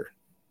per year,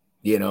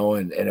 you know,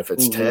 and if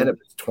it's 10, if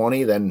it's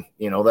 20, then,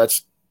 you know,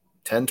 that's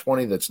 10,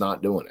 20 that's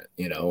not doing it,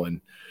 you know, and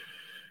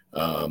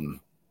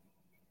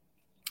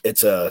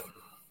it's a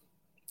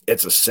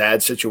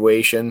sad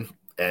situation.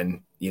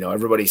 And, you know,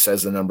 everybody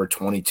says the number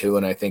 22,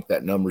 and I think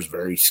that number is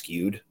very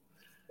skewed.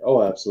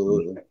 Oh,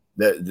 absolutely.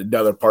 The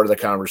other part of the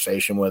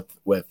conversation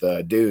with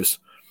Deuce,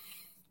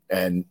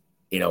 and,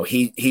 you know,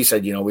 he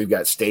said, you know, we've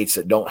got states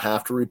that don't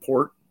have to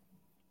report.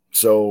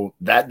 So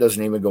that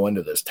doesn't even go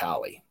into this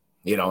tally,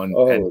 you know. And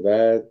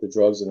the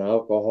drugs and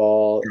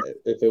alcohol,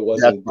 if it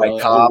wasn't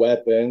gun,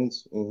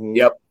 weapons.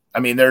 Yep.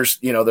 I mean, there's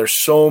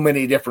so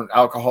many different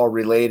alcohol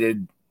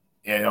related,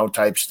 you know,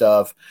 type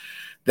stuff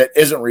that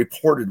isn't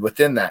reported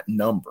within that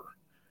number.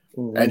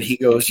 And he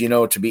goes, you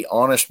know, to be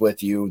honest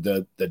with you,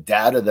 the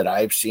data that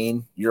I've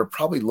seen, you're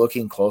probably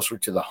looking closer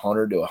to the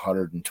 100 to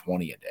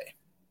 120 a day.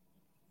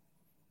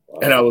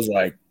 And I was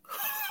like,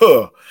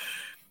 huh.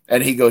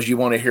 And he goes, you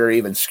want to hear an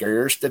even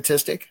scarier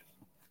statistic?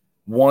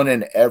 1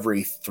 in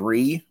every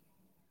 3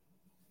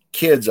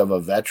 kids of a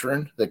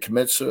veteran that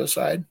commits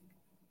suicide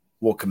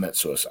will commit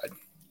suicide.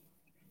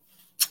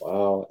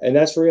 Wow. And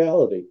that's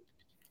reality.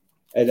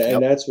 And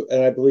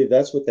I believe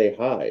that's what they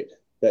hide.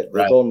 That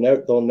Right. they'll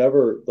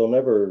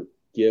never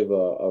give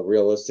a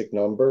realistic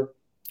number.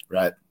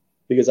 Right.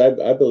 Because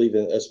I believe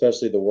in,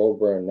 especially the world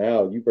we're in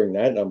now, you bring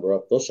that number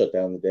up, they'll shut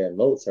down the damn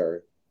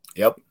military.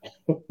 Yep.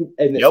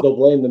 And they'll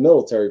blame the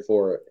military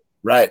for it.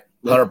 Right.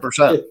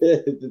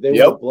 100%. They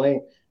won't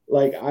blame.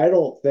 Like, I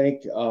don't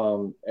think,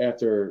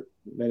 after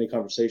many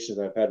conversations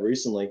I've had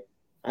recently,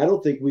 I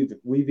don't think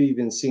we've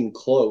even seen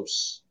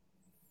close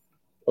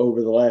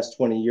over the last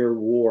 20-year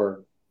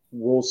war.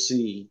 We'll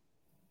see.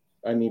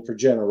 I mean, for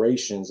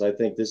generations, I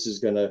think this is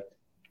going to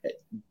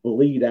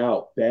bleed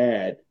out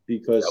bad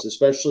because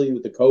especially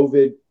with the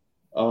COVID,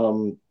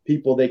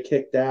 people they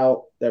kicked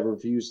out that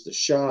refused the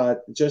shot,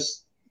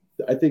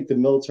 I think the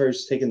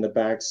military's taken the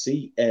back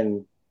seat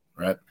and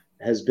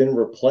has been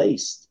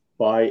replaced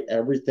by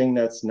everything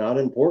that's not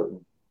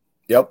important.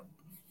 Yep.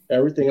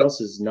 Everything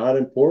else is not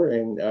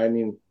important. I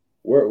mean,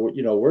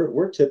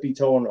 we're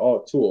tippy-toeing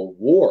to a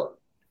war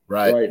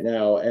right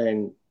now,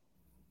 and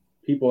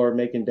people are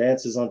making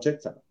dances on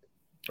TikTok.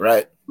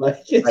 Right. Like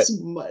it's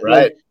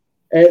like,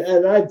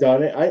 and I've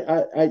done it.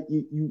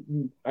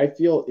 I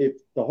feel if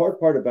the hard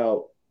part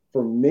about,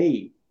 for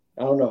me,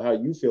 I don't know how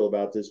you feel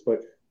about this,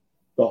 but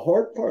the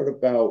hard part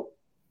about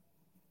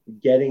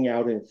getting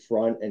out in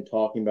front and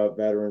talking about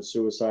veteran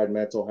suicide,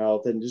 mental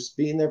health, and just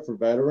being there for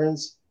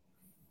veterans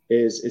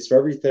is it's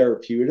very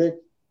therapeutic,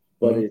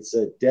 but it's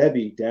a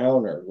Debbie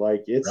Downer.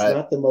 Like it's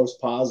not the most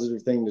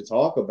positive thing to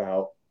talk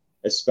about,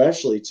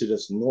 especially to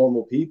just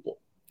normal people.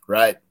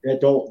 Right.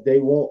 They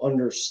won't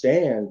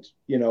understand,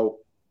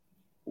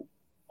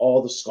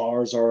 all the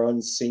scars are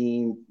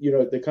unseen,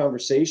 the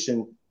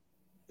conversation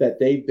that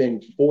they've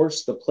been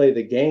forced to play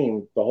the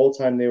game the whole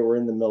time they were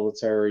in the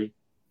military.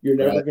 You're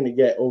never going to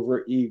get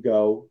over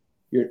ego.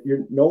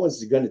 No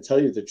one's going to tell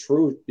you the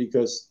truth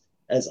because,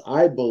 as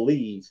I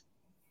believe,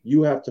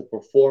 you have to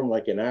perform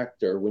like an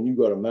actor when you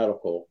go to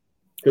medical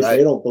because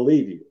they don't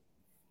believe you.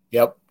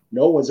 Yep.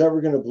 No one's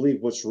ever going to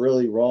believe what's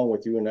really wrong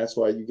with you. And that's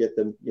why you get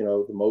the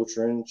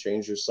Motrin,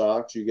 change your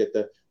socks. You get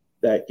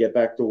that get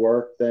back to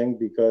work thing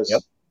because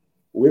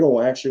we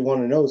don't actually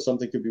want to know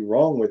something could be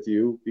wrong with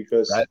you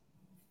because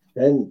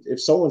then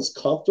if someone's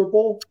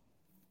comfortable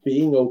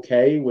being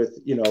okay with,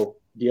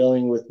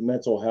 dealing with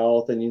mental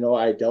health and,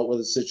 I dealt with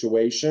a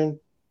situation.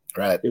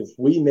 Right. If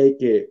we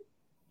make it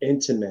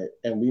intimate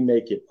and we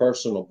make it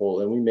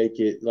personable and we make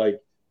it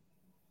like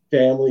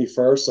family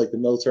first, like the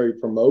military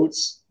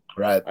promotes,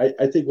 right.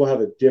 I think we'll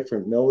have a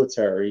different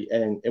military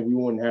and we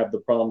wouldn't have the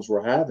problems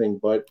we're having,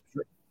 but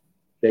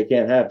they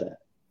can't have that.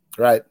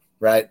 Right.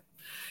 Right.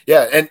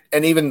 Yeah.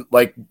 And even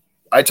like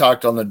I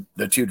talked on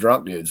the 2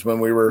 drunk dudes when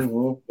we were,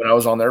 when I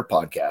was on their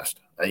podcast,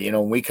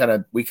 we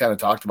kind of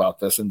talked about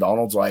this and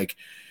Donald's like,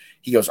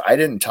 he goes, I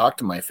didn't talk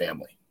to my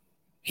family.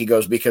 He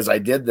goes, because I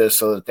did this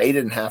so that they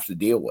didn't have to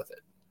deal with it.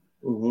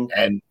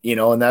 And,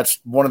 and that's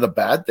one of the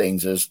bad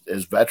things is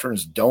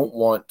veterans don't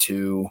want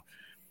to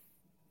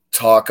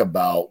talk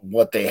about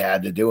what they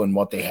had to do and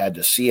what they had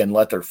to see and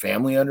let their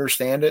family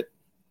understand it.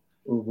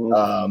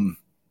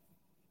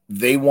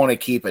 They want to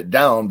keep it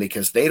down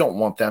because they don't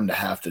want them to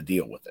have to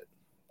deal with it,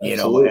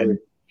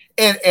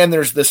 and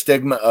there's the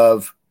stigma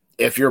of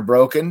if you're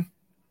broken,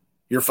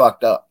 you're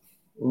fucked up.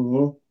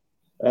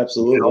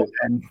 Absolutely.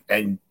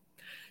 And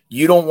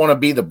you don't want to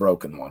be the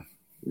broken one.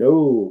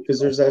 No, because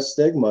there's that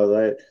stigma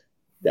that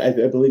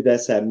I believe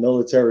that's that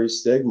military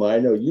stigma. I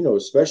know,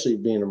 especially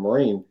being a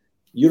Marine,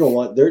 you don't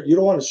want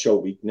to show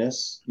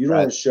weakness. You don't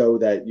want to show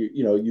that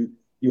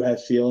you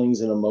have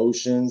feelings and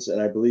emotions.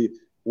 And I believe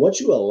once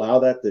you allow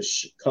that to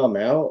come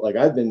out, like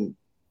I've been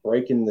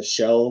breaking the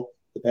shell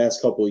the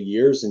past couple of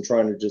years and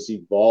trying to just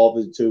evolve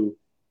into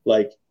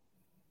like,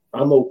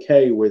 I'm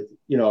okay with,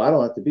 I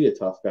don't have to be a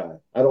tough guy.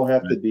 I don't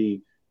have to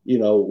be,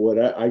 what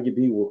I could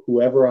be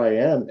whoever I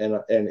am.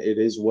 And it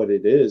is what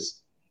it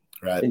is.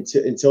 Right.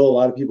 Until a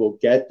lot of people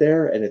get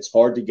there, and it's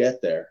hard to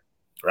get there.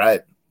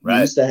 Right.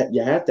 Right.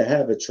 You have to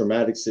have a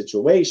traumatic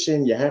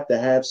situation. You have to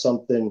have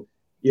something,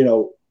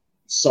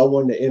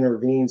 someone to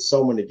intervene,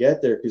 someone to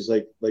get there. Because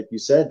like you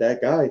said,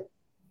 that guy,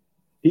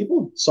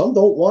 some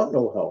don't want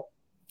no help.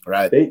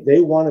 Right.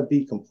 They want to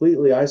be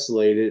completely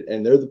isolated,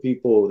 and they're the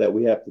people that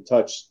we have to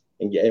touch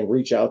and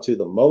reach out to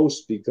the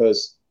most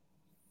because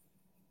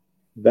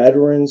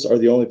veterans are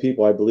the only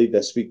people I believe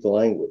that speak the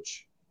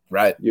language.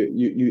 Right.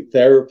 You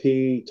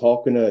therapy,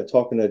 talking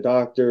to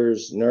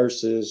doctors,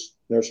 nurse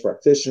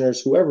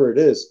practitioners, whoever it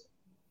is,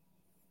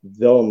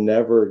 they'll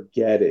never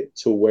get it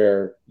to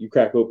where you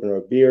crack open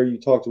a beer, you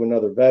talk to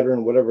another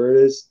veteran, whatever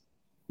it is,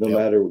 no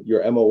matter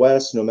your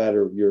MOS, no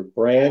matter your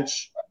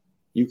branch,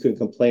 you can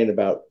complain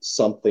about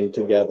something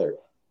together.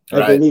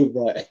 Right. I believe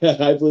that.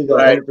 I believe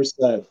that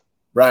 100%.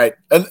 Right.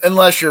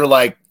 Unless you're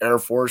like Air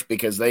Force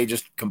because they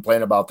just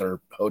complain about their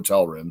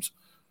hotel rooms.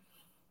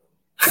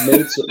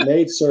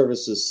 maid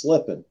service is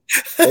slipping.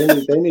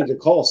 They need to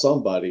call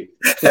somebody.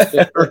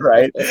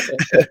 Right.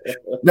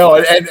 No,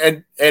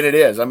 and it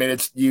is. I mean,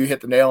 it's, you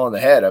hit the nail on the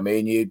head. I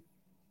mean,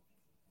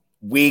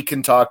 we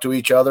can talk to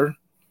each other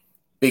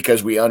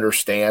because we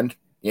understand.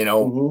 You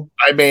know,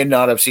 Mm-hmm. I may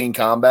not have seen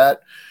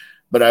combat,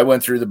 but I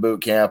went through the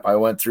boot camp. I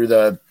went through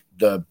the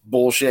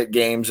bullshit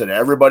games that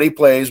everybody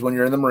plays when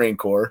you're in the Marine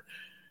Corps.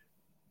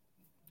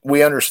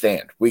 We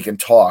understand. We can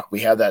talk.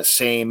 We have that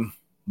same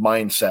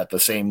mindset, the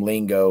same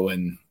lingo,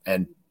 and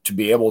to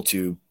be able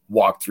to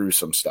walk through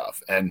some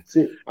stuff. And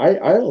see, I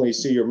only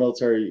see your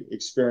military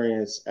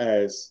experience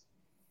as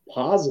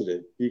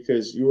positive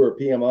because you were a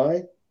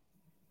PMI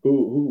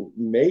who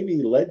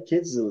maybe led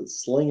kids to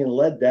slinging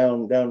lead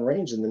down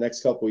range in the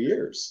next couple of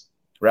years.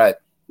 right.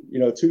 You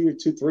know, 3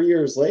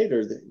 years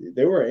later,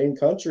 they were in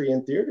country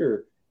in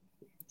theater,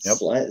 Yep.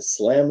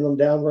 slamming them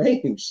down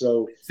range.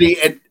 So see,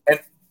 and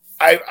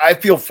I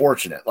feel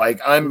fortunate. Like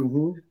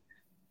mm-hmm.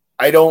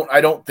 I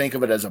don't think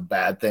of it as a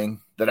bad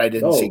thing that I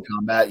didn't see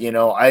combat. You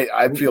know,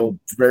 I feel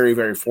very,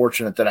 very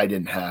fortunate that I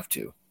didn't have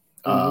to.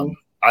 Mm-hmm.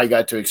 I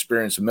got to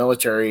experience the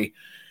military,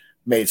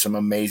 made some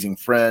amazing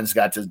friends,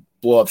 got to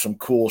blow up some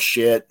cool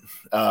shit.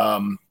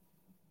 But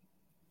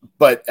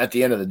at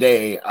the end of the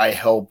day, I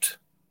helped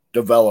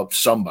develop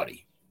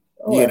somebody,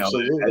 you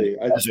absolutely.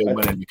 know, as they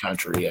went in the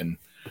country and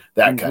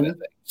that kind of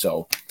thing.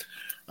 So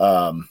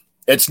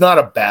it's not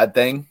a bad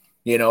thing,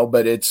 you know,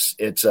 but it's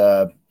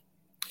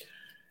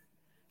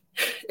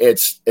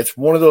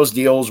one of those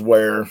deals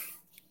where,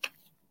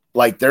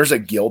 like, there's a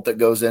guilt that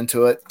goes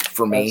into it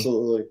for me.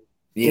 Absolutely.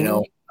 You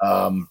know,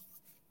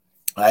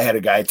 I had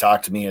a guy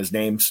talk to me. His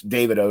name's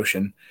David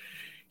Ocean.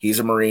 He's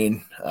a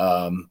Marine,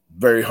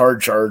 very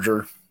hard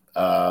charger.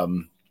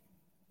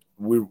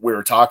 We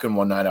were talking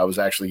one night. I was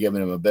actually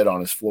giving him a bit on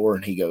his floor,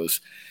 and he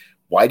goes,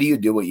 "Why do you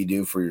do what you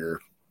do for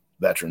your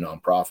veteran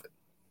nonprofit?"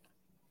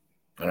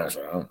 And I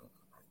said,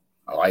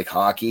 "I like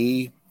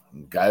hockey.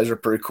 Guys are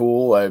pretty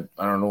cool. I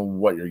don't know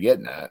what you're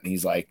getting at." And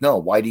he's like, "No,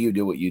 why do you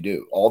do what you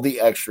do? All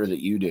the extra that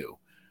you do,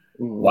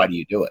 why do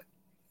you do it?"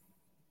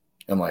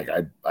 I'm like,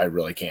 I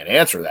really can't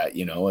answer that.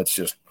 You know, it's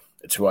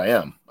who I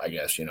am, I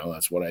guess, you know,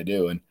 that's what I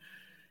do. And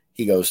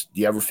he goes,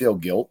 "Do you ever feel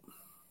guilt?"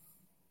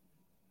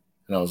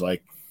 And I was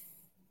like,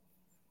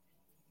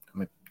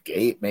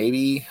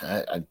 maybe,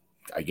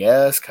 I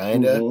guess,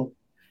 kind of.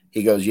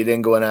 He goes, "You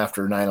didn't go in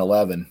after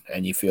 9/11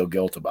 and you feel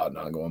guilt about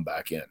not going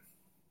back in."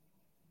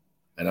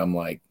 And I'm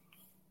like,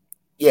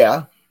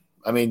 yeah,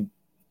 I mean,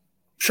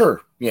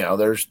 sure. You know,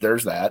 there's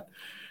that.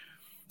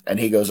 And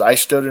he goes, "I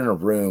stood in a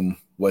room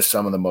with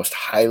some of the most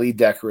highly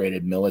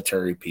decorated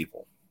military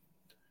people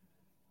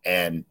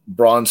and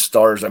Bronze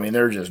Stars. I mean,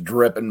 they're just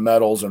dripping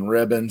medals and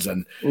ribbons."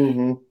 And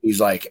he's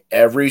like,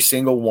 every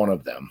single one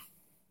of them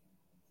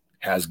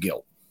has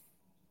guilt.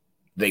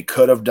 They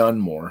could have done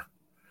more.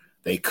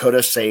 They could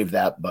have saved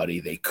that buddy.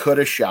 They could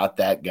have shot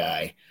that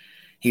guy.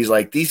 He's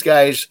like, these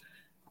guys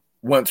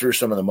went through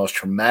some of the most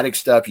traumatic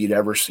stuff you'd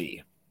ever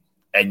see.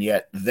 And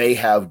yet they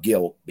have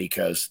guilt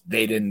because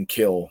they didn't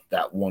kill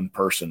that one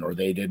person or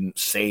they didn't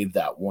save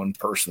that one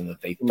person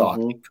that they thought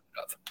they could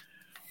have.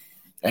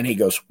 And he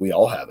goes, we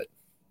all have it.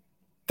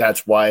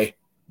 That's why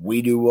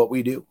we do what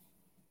we do.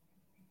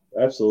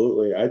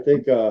 Absolutely. I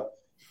think,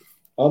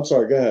 I'm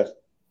sorry, go ahead.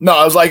 No,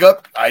 I was like,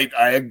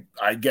 I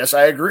guess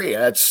I agree.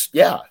 That's,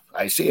 yeah,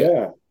 I see it.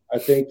 Yeah. I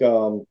think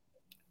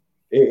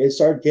it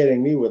started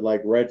getting me with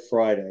like Red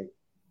Friday.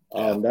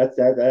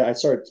 That I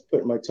started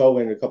putting my toe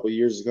in a couple of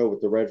years ago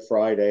with the Red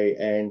Friday,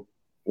 and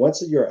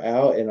once you're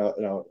out and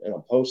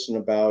I'm posting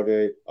about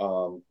it,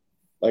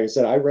 like I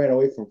said, I ran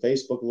away from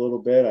Facebook a little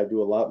bit. I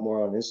do a lot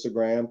more on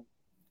Instagram,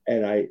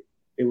 and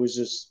it was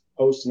just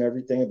posting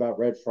everything about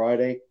Red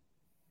Friday.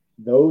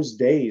 Those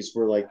days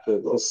were like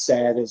the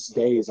saddest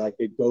days I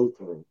could go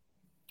through,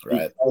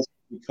 right?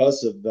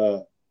 Because of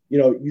the, you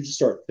know, you just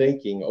start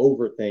thinking,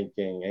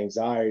 overthinking,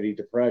 anxiety,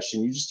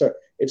 depression.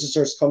 It just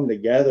starts coming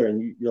together,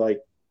 and you're like,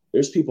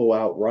 there's people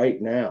out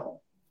right now.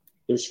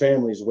 There's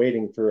families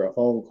waiting for a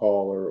phone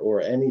call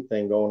or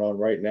anything going on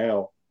right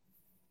now,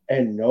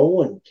 and no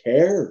one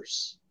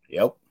cares.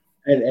 Yep.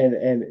 And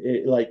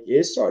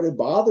it started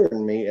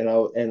bothering me,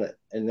 and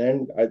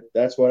then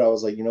that's what I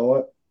was like, you know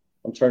what?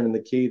 I'm turning the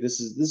key. This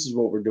is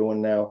what we're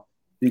doing now,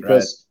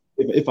 because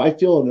if I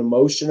feel an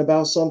emotion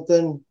about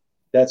something,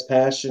 that's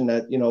passion.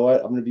 That, you know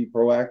what, I'm going to be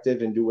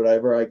proactive and do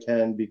whatever I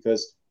can,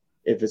 because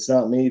if it's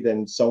not me,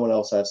 then someone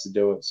else has to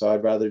do it. So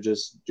I'd rather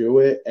just do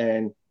it.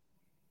 And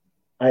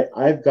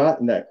I've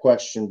gotten that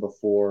question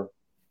before.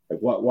 Like,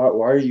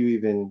 why are you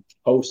even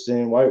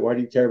posting? Why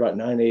do you care about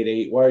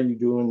 988? Why are you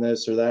doing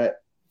this or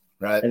that?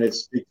 Right. And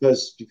it's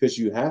because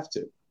you have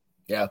to.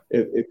 Yeah.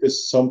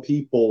 Because some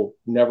people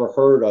never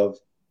heard of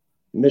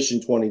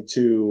Mission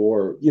 22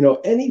 or, you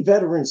know, any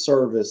veteran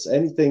service,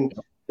 anything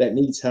that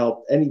needs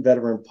help, any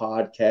veteran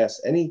podcast,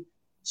 any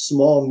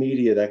small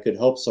media that could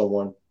help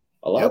someone.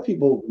 A lot of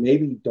people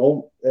maybe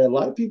don't. A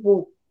lot of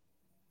people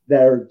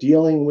that are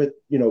dealing with,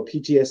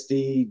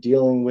 PTSD,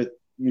 dealing with,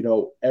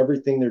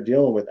 everything they're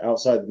dealing with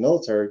outside the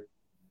military,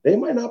 they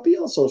might not be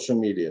on social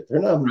media. They're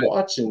not Right.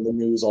 watching the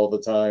news all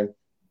the time.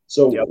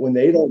 So Yep. when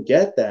they don't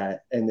get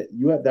that and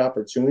you have the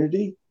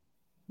opportunity,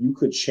 you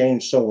could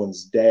change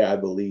someone's day, I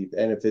believe.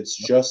 And if it's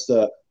just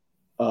a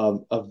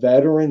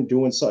veteran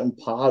doing something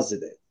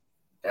positive,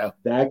 Yeah.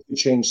 that could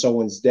change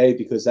someone's day,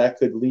 because that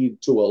could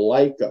lead to a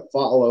like, a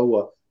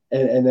follow,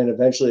 and then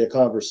eventually a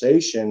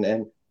conversation.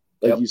 And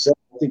like Yep. you said,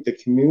 I think the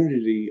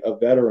community of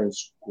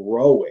veterans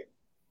growing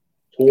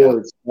Yeah.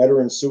 towards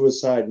veteran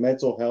suicide,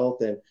 mental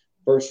health, and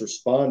first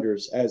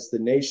responders as the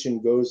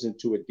nation goes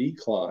into a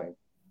decline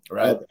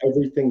Right. of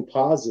everything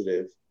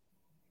positive.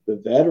 The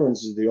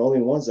veterans are the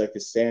only ones that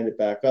can stand it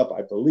back up.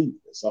 I believe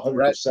this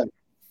 100%,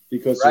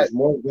 because Right. there's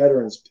more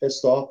veterans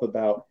pissed off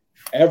about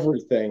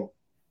everything.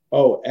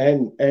 Oh,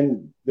 and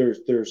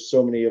there's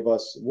so many of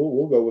us.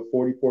 We'll go with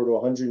 44 to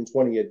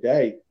 120 a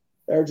day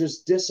that are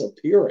just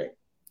disappearing.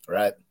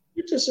 Right.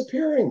 They're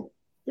disappearing.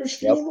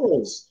 There's Yep.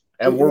 funerals.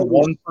 And we're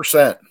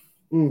 1%.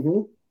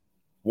 Mm-hmm.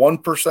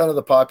 1% of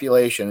the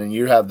population, and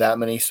you have that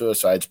many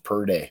suicides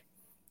per day.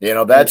 You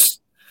know, that's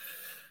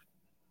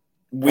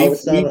how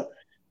it's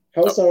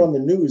not on the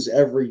news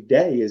every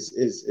day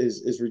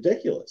is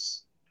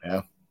ridiculous.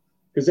 Yeah.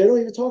 Because they don't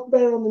even talk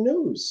about it on the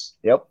news.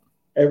 Yep.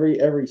 Every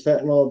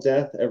fentanyl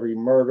death, every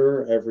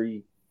murder,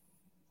 every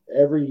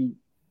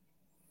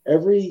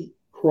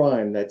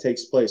crime that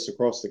takes place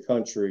across the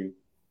country,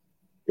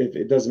 if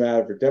it doesn't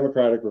matter if you're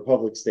Democratic,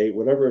 Republic, state,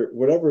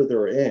 whatever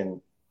they're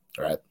in,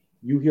 right,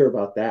 you hear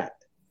about that.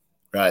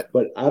 Right.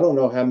 But I don't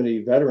know how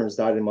many veterans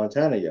died in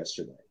Montana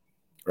yesterday.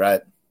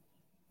 Right.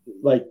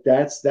 Like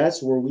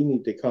that's where we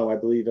need to come, I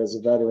believe, as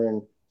a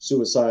veteran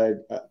suicide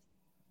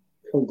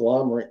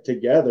conglomerate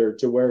together,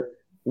 to where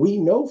we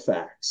know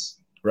facts.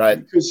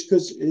 Right.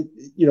 Because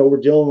we're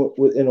dealing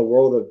with in a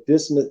world of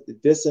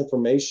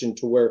disinformation,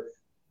 to where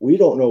we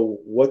don't know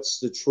what's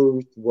the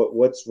truth,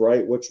 what's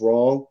right, what's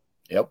wrong.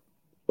 Yep.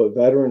 But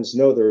veterans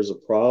know there is a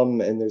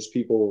problem, and there's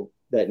people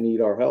that need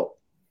our help.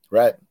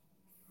 Right.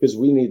 Because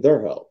we need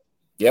their help.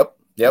 Yep.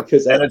 Yep.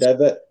 Because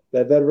that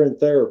veteran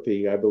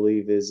therapy, I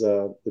believe, is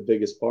the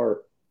biggest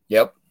part.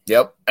 Yep.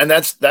 Yep. And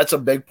that's a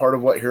big part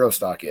of what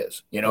HeroStock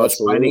is. You know,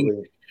 Absolutely.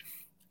 it's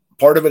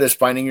part of it is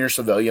finding your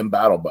civilian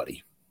battle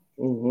buddy.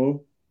 Mm-hmm.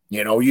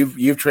 You know,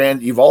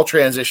 you've all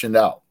transitioned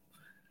out.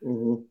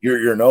 Mm-hmm.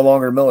 You're no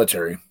longer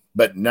military,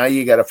 but now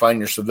you got to find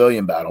your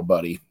civilian battle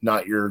buddy,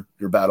 not your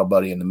battle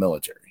buddy in the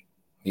military.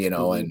 You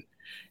know, mm-hmm.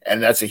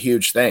 and that's a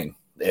huge thing,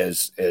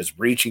 is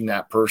reaching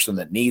that person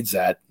that needs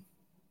that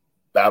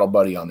battle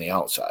buddy on the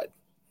outside.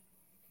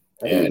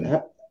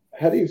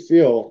 How do you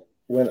feel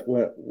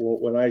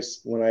when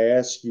I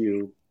ask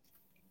you,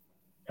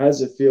 how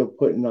does it feel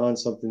putting on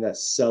something that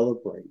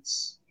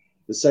celebrates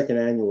the second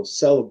annual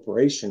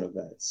celebration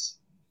events?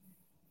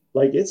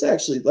 Like, it's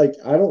actually like,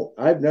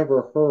 I've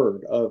never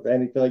heard of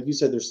anything. Like you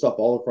said, there's stuff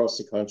all across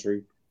the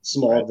country,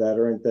 small right.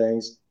 veteran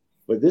things,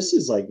 but this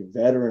is like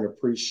Veteran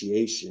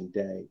Appreciation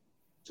Day,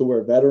 to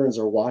where veterans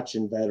are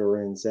watching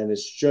veterans. And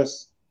it's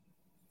just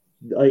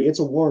like, it's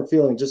a warm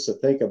feeling just to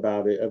think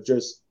about it, of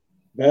just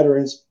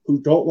veterans who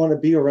don't want to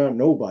be around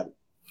nobody.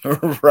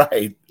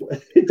 Right.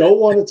 Don't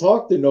want to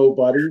talk to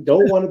nobody,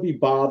 don't want to be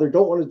bothered,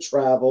 don't want to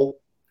travel.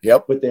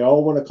 Yep. But they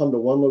all want to come to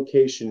one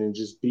location and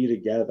just be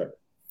together.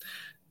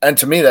 And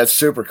to me, that's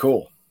super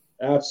cool.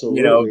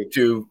 Absolutely. You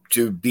know,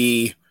 to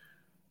be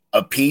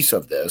a piece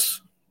of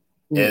this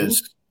mm-hmm.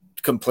 is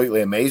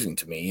completely amazing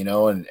to me, you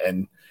know, and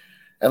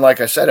like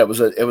I said, it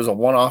was a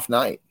one-off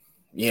night,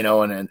 you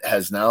know, and it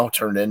has now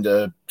turned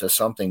into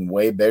something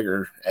way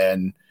bigger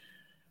and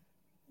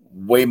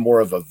way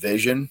more of a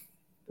vision.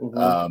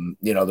 Mm-hmm.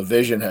 You know, the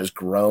vision has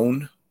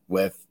grown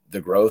with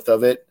the growth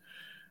of it.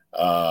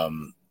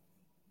 The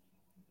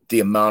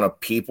amount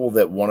of people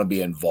that want to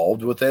be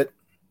involved with it,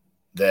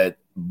 that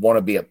want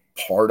to be a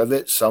part of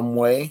it some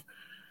way.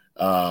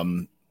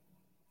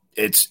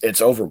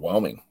 It's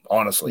overwhelming.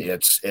 Honestly,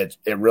 it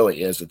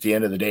really is. At the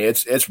end of the day,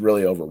 it's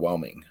really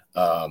overwhelming.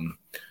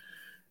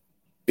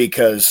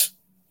 Because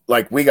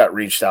like, we got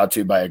reached out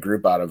to by a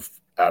group out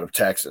of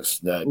Texas,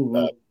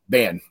 the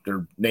band,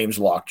 their name's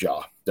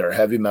Lockjaw. They're a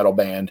heavy metal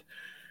band.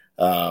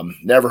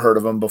 Never heard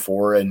of them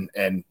before.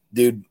 And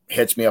dude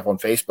hits me up on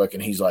Facebook,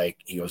 and he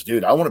goes,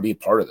 dude, I want to be a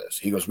part of this.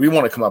 He goes, we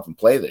want to come up and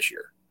play this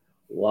year.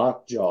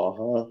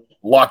 Lockjaw, huh?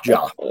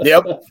 Lockjaw.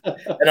 Yep.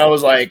 And I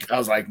was like,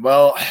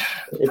 well,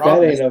 if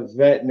that ain't a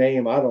vet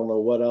name, I don't know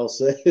what else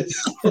is.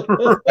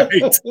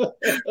 Right.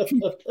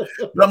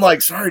 But I'm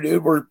like, sorry,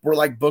 dude, we're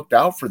like booked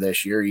out for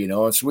this year, you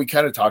know? And so we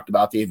kind of talked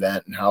about the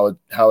event and how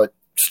it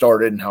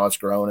started and how it's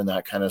grown and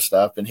that kind of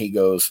stuff. And he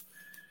goes,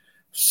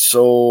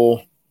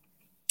 so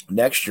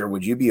next year,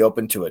 would you be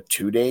open to a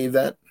 2-day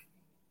event?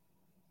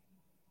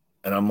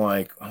 And I'm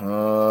like,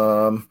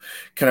 can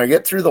I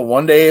get through the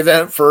 1-day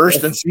event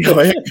first and see how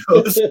it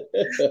goes?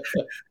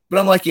 But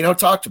I'm like,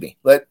 talk to me.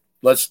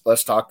 Let's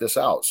talk this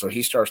out. So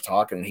he starts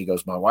talking, and he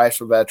goes, my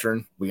wife's a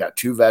veteran. We got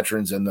 2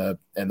 veterans in the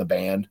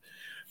band.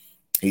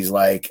 He's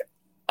like,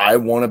 I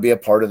want to be a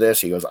part of this.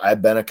 He goes,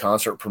 I've been a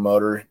concert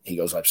promoter. He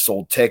goes, I've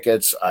sold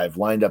tickets. I've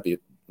lined up,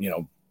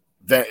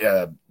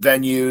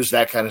 venues,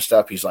 that kind of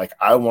stuff. He's like,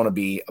 I want to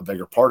be a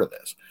bigger part of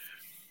this.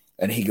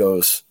 And he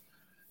goes,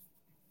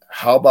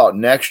 how about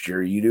next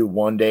year you do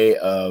one day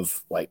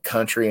of like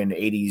country and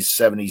 80s,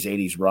 70s,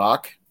 80s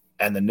rock,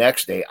 and the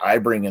next day I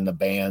bring in the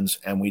bands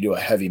and we do a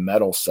heavy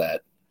metal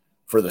set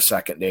for the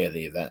second day of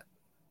the event.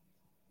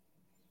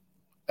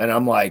 And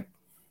I'm like,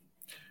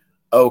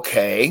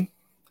 okay.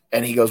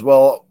 And he goes,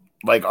 well,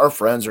 like our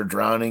friends are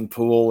Drowning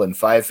Pool and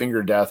Five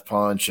Finger Death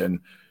Punch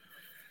and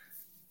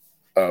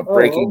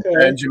Breaking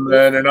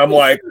Benjamin. And I'm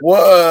like,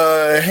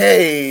 what?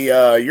 Hey,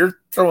 you're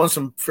throwing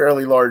some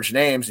fairly large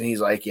names. And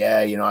he's like, yeah,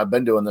 I've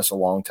been doing this a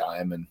long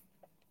time.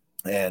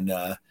 And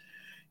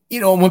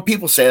when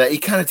people say that, you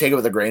kind of take it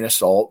with a grain of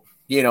salt.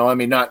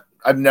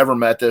 I've never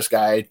met this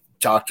guy,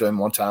 talked to him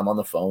one time on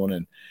the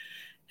phone.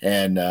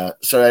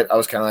 So I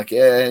was kind of like,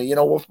 yeah,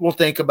 we'll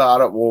think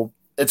about it.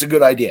 It's a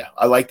good idea.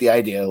 I like the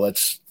idea.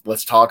 Let's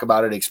talk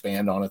about it,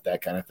 expand on it,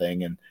 that kind of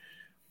thing. And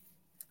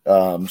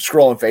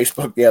scrolling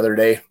Facebook the other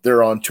day,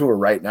 they're on tour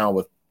right now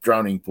with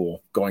Drowning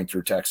Pool going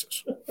through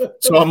Texas.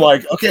 So I'm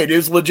like, okay,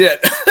 dude's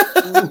legit.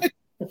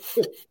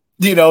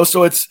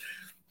 So it's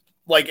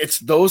like, it's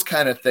those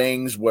kind of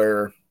things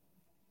where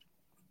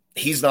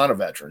he's not a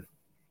veteran,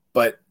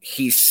 but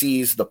he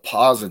sees the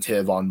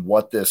positive on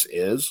what this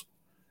is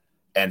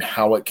and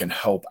how it can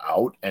help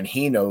out. And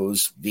he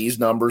knows these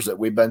numbers that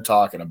we've been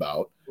talking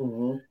about.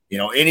 Mm-hmm.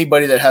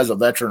 Anybody that has a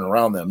veteran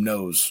around them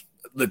knows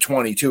the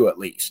 22 at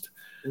least.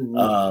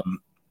 Mm-hmm.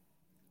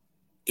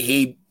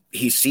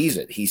 He sees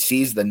it. He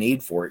sees the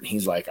need for it. And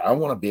he's like, I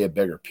want to be a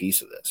bigger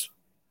piece of this.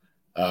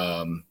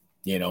 And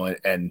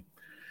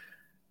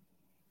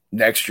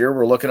next year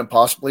we're looking at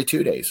possibly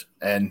 2 days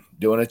and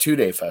doing a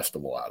 2-day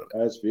festival out of it.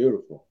 That's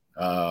beautiful.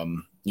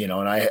 And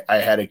I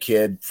had a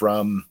kid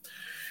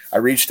I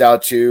reached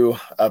out to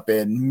up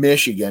in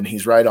Michigan.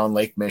 He's right on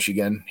Lake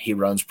Michigan. He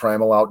runs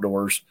Primal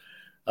Outdoors.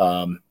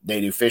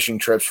 They do fishing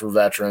trips for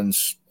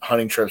veterans,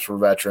 hunting trips for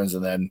veterans,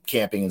 and then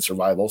camping and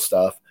survival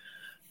stuff.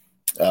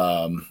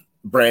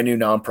 Brand new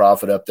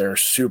nonprofit up there.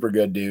 Super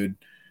good dude.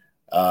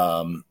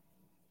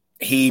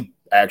 He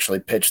actually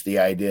pitched the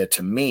idea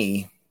to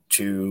me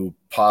to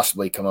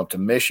possibly come up to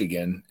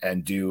Michigan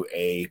and do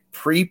a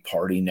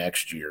pre-party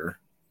next year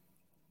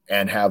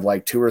and have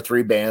like 2 or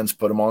 3 bands,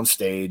 put them on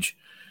stage,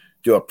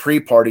 do a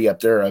pre-party up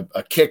there,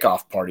 a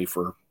kickoff party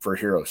for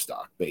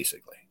HeroStock,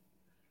 basically,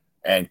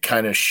 and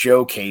kind of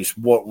showcase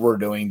what we're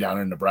doing down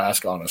in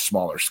Nebraska on a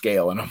smaller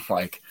scale. And I'm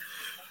like,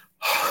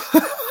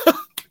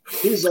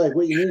 he's like,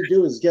 what you need to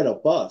do is get a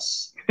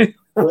bus.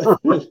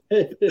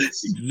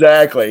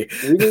 Exactly.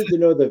 We need to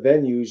know the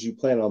venues you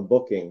plan on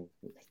booking.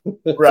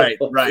 Right.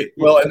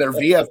 Well, and their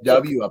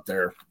VFW up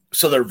there.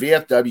 So their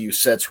VFW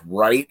sits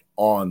right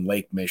on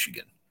Lake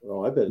Michigan.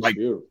 Oh, I bet it's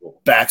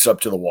beautiful. Backs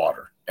up to the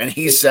water. And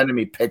he's sending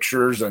me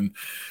pictures and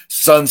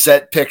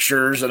sunset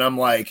pictures. And I'm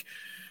like,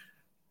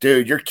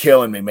 dude, you're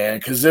killing me, man.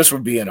 Because this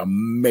would be an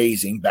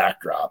amazing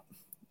backdrop.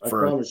 I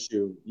promise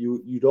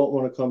you don't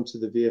want to come to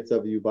the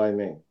VFW by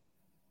me.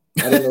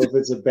 I don't know if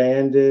it's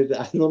abandoned.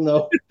 I don't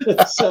know.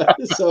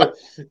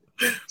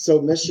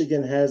 So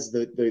Michigan has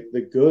the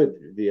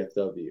good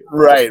VFW.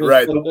 Right.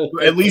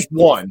 At least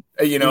one,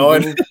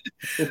 and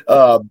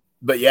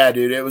but yeah,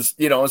 dude, it was,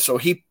 so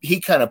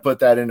he kind of put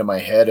that into my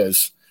head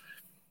as,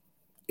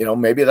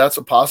 maybe that's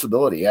a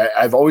possibility.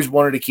 I've always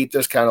wanted to keep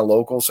this kind of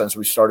local since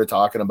we started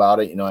talking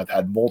about it. I've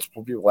had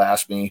multiple people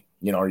ask me,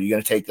 are you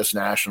going to take this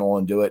national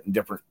and do it in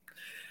different?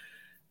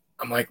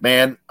 I'm like,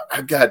 man,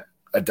 I've got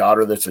a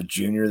daughter that's a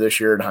junior this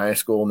year in high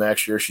school.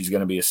 Next year, she's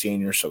going to be a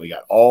senior. So we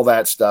got all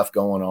that stuff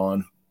going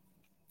on.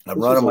 I'm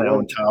running my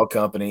own tile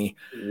company.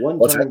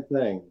 One-time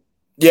thing.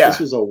 Yeah.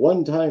 This is a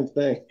one-time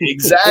thing.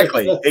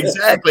 Exactly.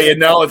 And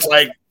now it's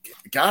like,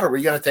 God, are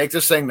we going to take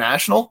this thing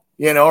national?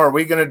 Are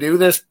we going to do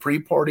this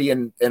pre-party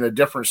in a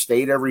different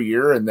state every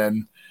year and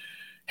then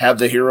have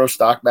the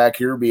HeroStock back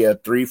here be a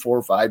 3,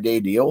 4, 5 day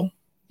deal?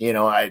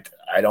 I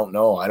don't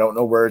know. I don't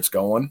know where it's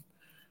going.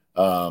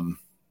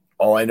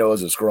 All I know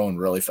is it's growing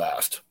really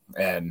fast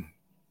and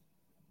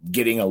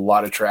getting a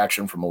lot of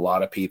traction from a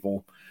lot of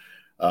people.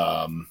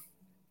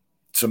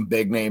 Some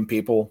big name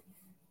people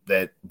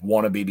that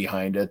want to be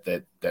behind it,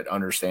 that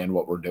understand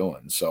what we're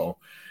doing. So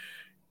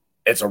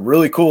it's a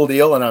really cool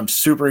deal, and I'm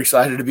super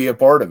excited to be a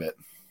part of it.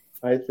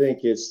 I think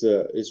it's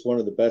one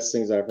of the best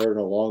things I've heard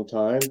in a long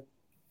time.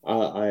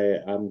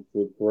 I'm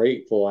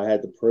grateful I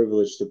had the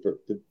privilege to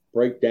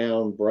break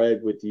down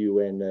bread with you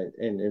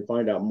and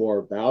find out more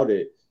about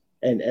it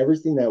and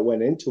everything that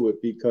went into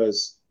it,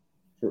 because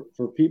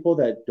for people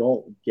that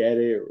don't get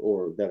it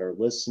or that are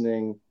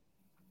listening,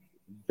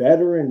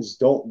 veterans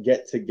don't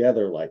get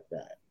together like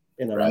that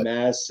in a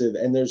massive,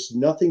 and there's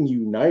nothing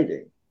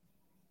uniting.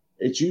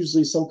 It's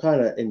usually some kind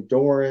of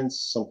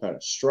endurance, some kind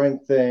of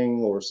strength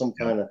thing, or some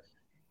kind of,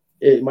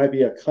 it might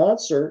be a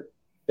concert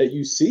that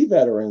you see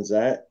veterans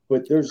at,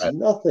 but there's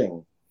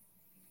nothing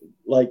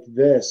like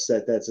this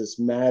that's as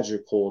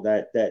magical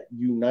that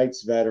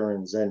unites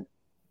veterans. And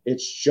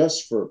it's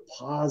just for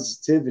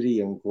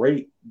positivity and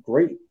great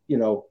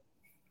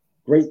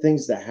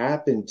things to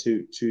happen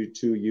to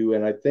you.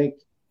 And I think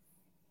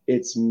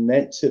it's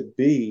meant to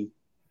be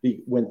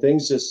when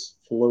things just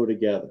flow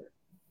together,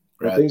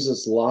 when Right. things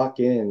just lock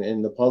in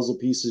and the puzzle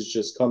pieces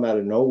just come out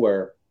of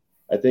nowhere.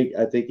 I think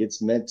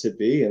it's meant to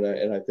be, and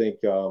I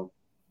think 2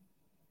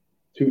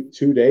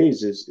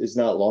 days is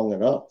not long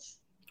enough.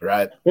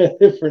 Right.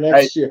 For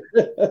next year.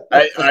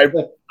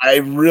 I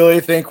really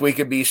think we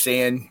could be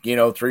seeing,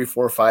 3,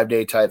 4, 5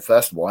 day type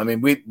festival. I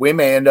mean, we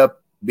may end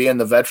up being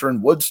the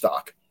veteran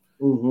Woodstock,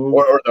 Mm-hmm.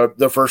 or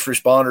the first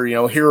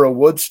responder, hero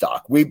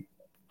Woodstock.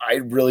 I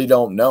really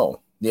don't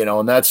know,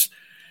 and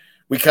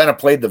we kind of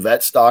played the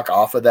vet stock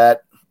off of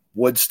that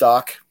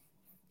Woodstock,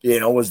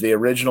 was the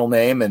original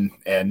name, and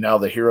now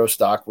the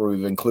HeroStock, where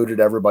we've included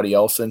everybody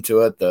else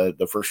into it,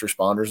 the first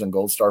responders and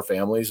Gold Star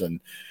families,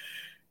 and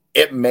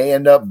it may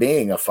end up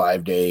being a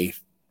 5-day,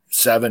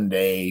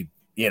 7-day,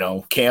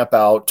 camp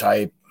out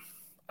type.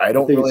 I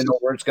don't really know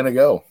where it's going to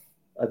go.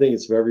 I think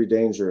it's very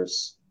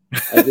dangerous.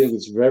 I think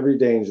it's very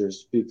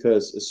dangerous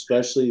because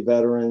especially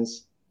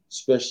veterans,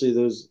 especially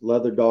those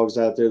leather dogs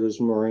out there, those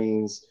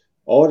Marines,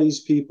 all these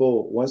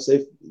people, once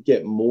it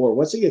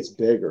gets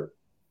bigger,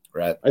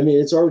 right? I mean,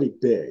 it's already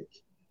big,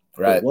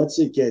 right? But once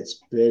it gets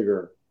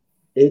bigger,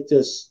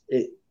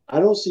 I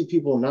don't see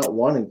people not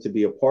wanting to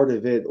be a part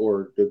of it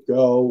or to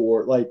go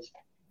or like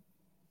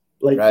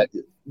right.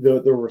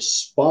 the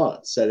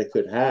response that it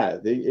could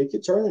have. It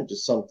could turn into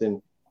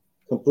something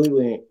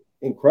completely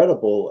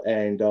incredible,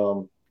 and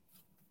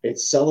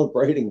it's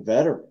celebrating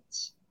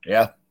veterans.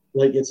 Yeah.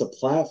 Like it's a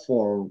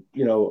platform,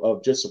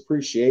 of just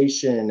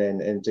appreciation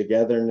and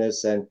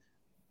togetherness. And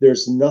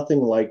there's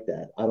nothing like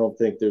that. I don't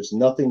think there's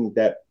nothing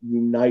that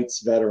unites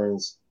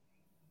veterans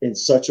in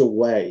such a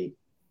way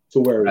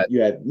to where right.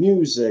 You have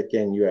music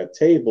and you have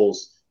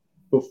tables.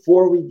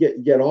 Before we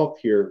get off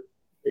here,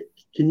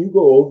 can you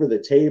go over the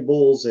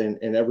tables and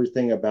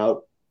everything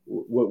about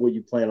what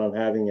you plan on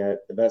having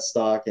at the Vet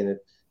Stock, and if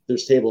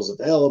there's tables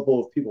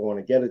available, if people want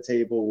to get a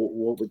table,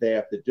 what would they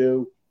have to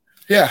do?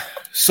 Yeah.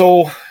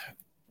 So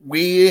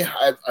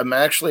I'm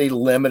actually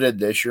limited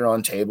this year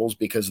on tables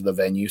because of the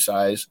venue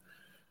size.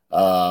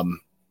 I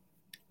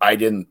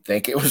didn't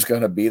think it was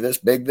going to be this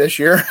big this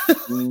year.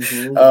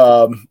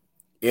 Mm-hmm.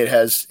 It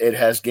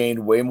has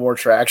gained way more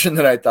traction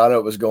than I thought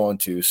it was going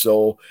to.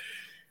 So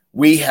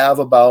we have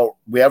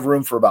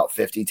room for about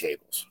 50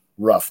 tables,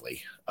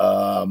 roughly.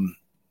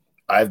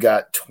 I've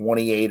got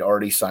 28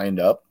 already signed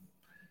up.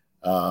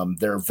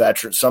 They're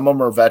veteran. Some of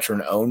them are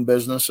veteran-owned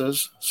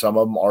businesses. Some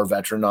of them are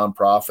veteran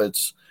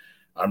nonprofits.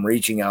 I'm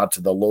reaching out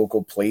to the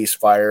local police,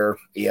 fire,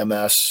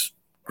 EMS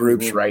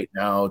groups mm-hmm. right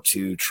now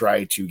to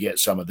try to get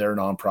some of their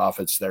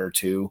nonprofits there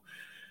too.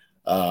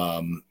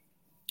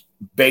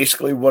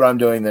 Basically, what I'm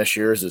doing this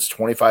year is it's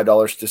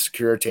 $25 to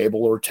secure a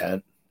table or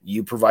tent.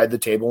 You provide the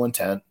table and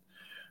tent.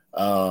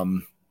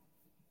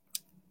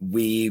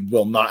 We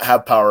will not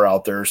have power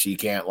out there, so you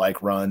can't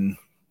run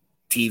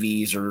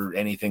TVs or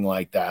anything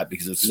like that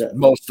because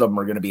most of them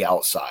are going to be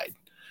outside.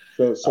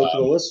 So for the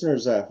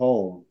listeners at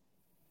home,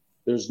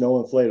 there's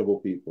no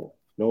inflatable people.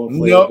 No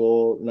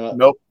inflatable.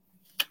 Nope.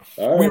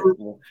 All right.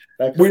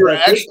 That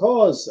could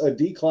cause a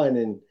decline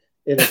in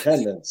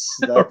attendance.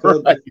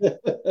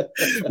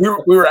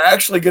 we were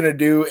actually going to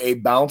do a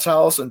bounce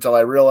house until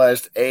I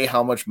realized A,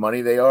 how much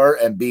money they are,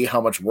 and B,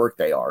 how much work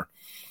they are.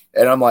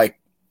 And I'm like,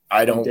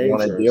 I don't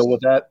want to deal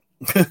with that.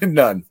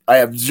 None. I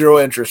have zero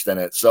interest in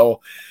it.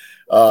 So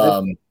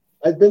I've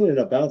been in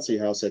a bouncy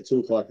house at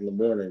 2:00 in the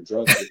morning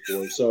drunk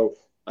before, so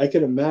I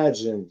can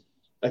imagine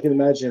a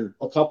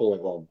couple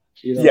of them.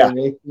 You know what I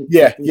mean?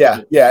 Yeah.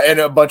 And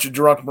a bunch of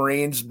drunk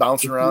Marines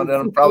bouncing around,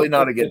 and probably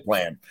not a good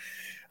plan.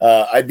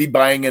 I'd be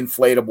buying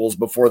inflatables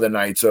before the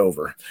night's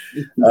over.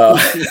 But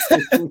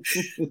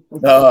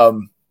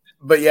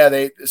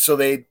yeah,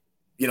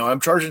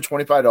 I'm charging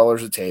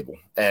 $25 a table,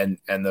 and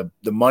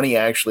the money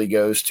actually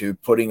goes to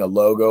putting a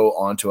logo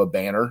onto a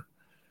banner.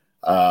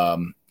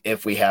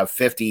 If we have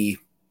 50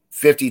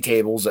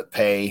 tables that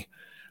pay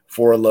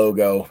for a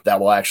logo,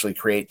 that will actually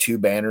create 2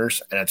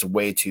 banners, and it's a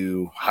way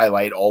to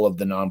highlight all of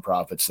the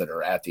nonprofits that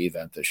are at the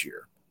event this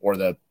year, or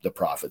the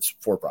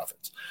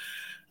for-profits.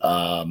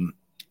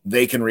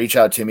 They can reach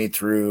out to me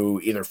through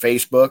either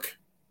Facebook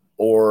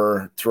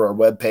or through our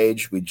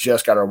webpage. We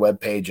just got our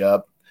webpage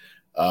up.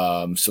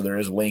 So there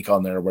is a link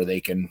on there where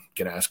they can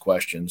ask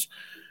questions.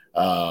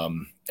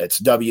 It's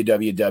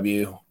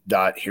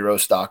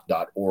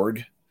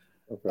www.herostock.org.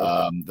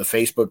 Okay. The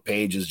Facebook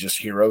page is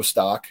just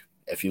HeroStock.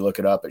 If you look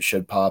it up, it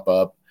should pop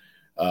up.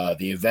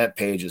 The event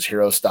page is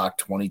HeroStock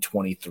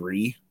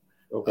 2023.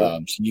 Okay.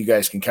 So you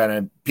guys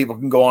people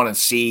can go on and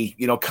see,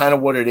 kind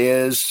of what it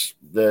is,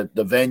 the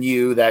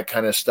venue, that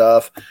kind of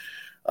stuff.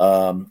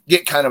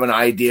 Get kind of an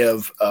idea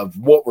of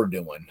what we're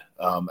doing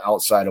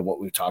outside of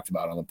what we've talked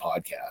about on the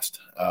podcast.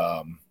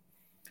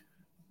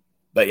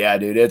 But yeah,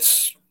 dude,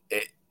 it's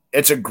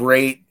a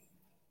great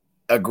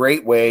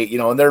way,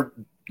 and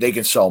they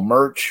can sell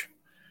merch.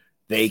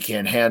 They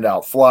can hand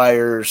out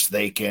flyers.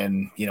 They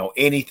can,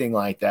 anything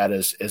like that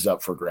is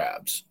up for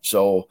grabs.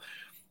 So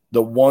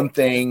the one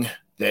thing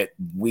that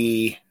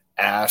we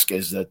ask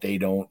is that they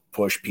don't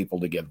push people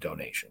to give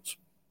donations.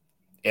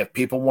 if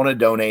people want to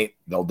donate,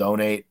 they'll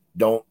donate.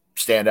 Don't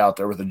stand out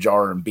there with a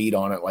jar and beat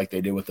on it like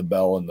they did with the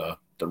bell and the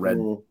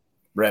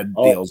red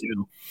deals. You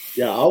know?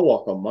 Yeah, I'll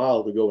walk a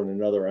mile to go in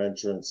another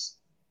entrance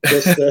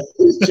just to,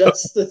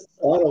 just so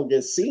I don't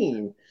get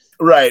seen.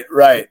 Right.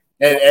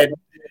 And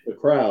the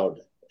crowd.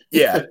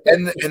 Yeah,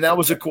 and that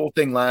was a cool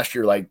thing last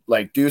year.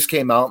 Like Deuce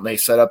came out and they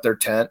set up their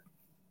tent.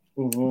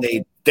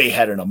 Mm-hmm. They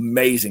had an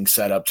amazing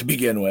setup to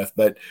begin with,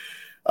 but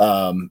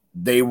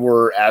they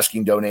were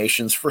asking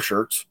donations for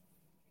shirts,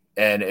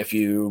 and if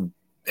you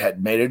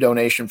had made a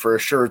donation for a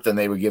shirt, then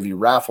they would give you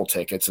raffle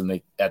tickets, and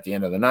they at the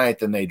end of the night,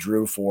 then they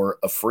drew for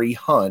a free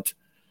hunt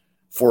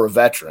for a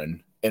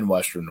veteran in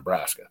Western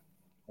Nebraska.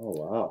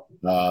 Oh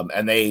wow!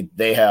 And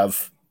they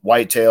have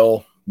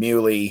whitetail,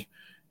 muley,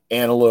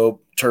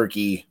 antelope,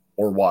 turkey,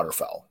 or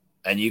waterfowl,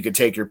 and you could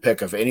take your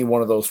pick of any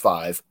one of those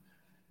 5.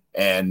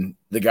 And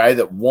the guy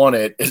that won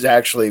it is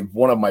actually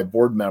one of my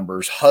board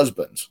members'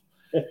 husbands.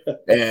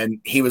 And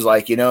he was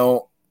like, I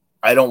don't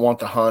want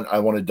the hunt. I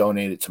want to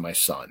donate it to my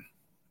son.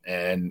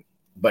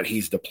 But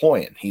he's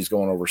deploying. He's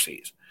going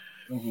overseas.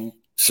 Mm-hmm.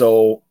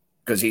 So,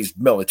 because he's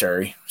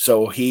military.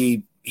 So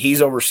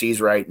he's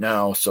overseas right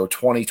now. So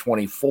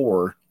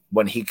 2024,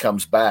 when he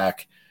comes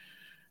back,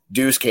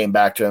 Deuce came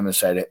back to him and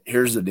said,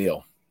 here's the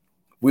deal.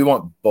 We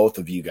want both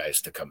of you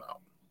guys to come out.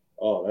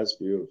 Oh, that's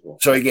beautiful.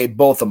 So he gave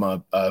both of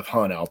them a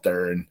hunt out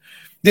there, and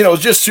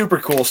it's just super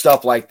cool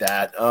stuff like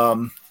that.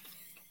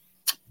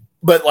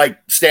 But like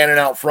standing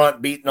out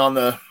front, beating on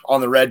the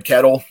red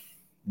kettle,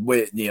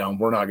 we're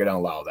not going to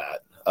allow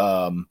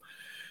that.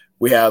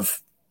 We have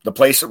the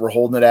place that we're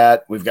holding it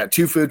at. We've got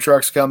 2 food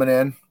trucks coming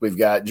in. We've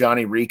got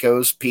Johnny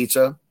Rico's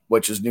Pizza,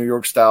 which is New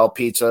York style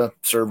pizza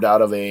served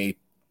out of a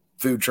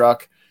food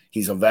truck.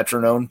 He's a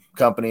veteran-owned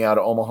company out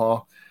of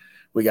Omaha.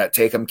 We got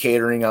Take 'em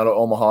Catering out of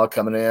Omaha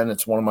coming in.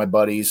 It's one of my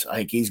buddies. I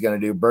think he's going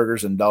to do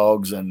burgers and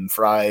dogs and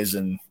fries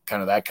and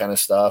kind of that kind of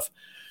stuff.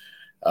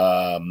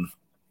 The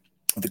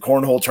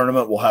cornhole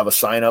tournament will have a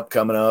sign up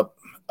coming up.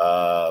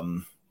 Got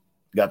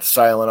the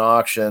silent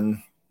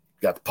auction.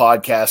 Got the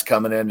podcast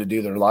coming in to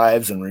do their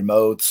lives and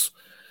remotes.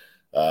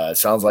 It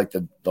sounds like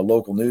the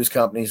local news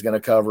company is going to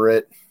cover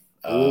it.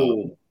 I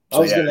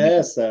was going to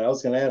ask that. I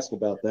was going to ask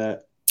about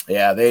that.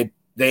 Yeah, they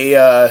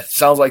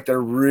sounds like they're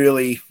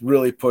really,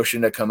 really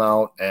pushing to come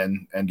out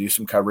and do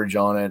some coverage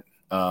on it.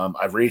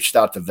 I've reached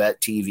out to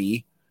Vet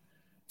TV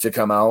to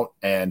come out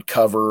and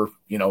cover,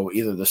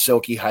 either the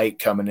Silky Hike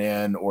coming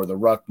in or the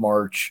Ruck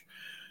March.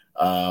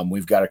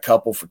 We've got a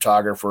couple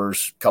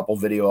photographers, couple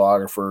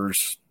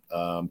videographers,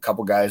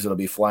 couple guys that'll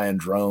be flying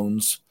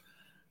drones.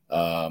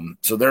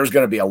 So there's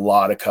going to be a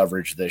lot of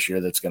coverage this year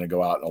that's going to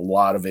go out, and a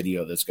lot of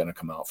video that's going to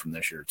come out from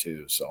this year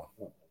too. So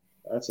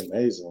that's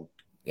amazing.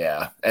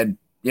 Yeah. And,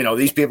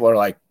 these people are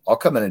like, I'll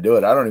come in and do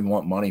it. I don't even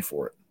want money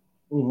for it.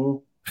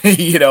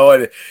 Mm-hmm.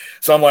 And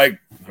so I'm like,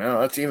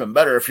 well, that's even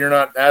better. If you're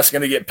not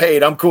asking to get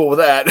paid, I'm cool with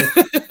that.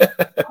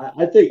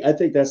 I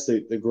think that's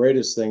the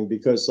greatest thing,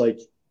 because like,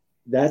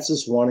 that's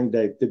just wanting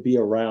to be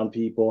around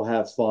people,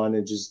 have fun,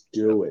 and just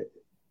do it.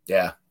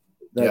 Yeah.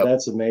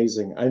 That's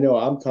amazing. I know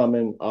I'm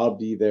coming. I'll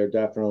be there.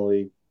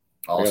 Definitely.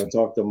 Awesome. I got to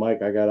talk to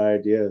Mike. I got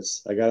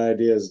ideas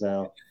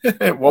now.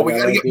 Well, we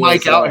got to get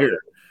Mike out here.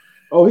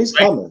 Oh, he's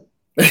coming.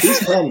 He's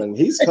coming.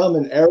 He's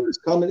coming. Eric's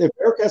coming. If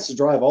Eric has to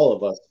drive all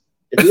of us,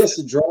 if he has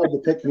to drive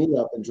to pick me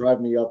up and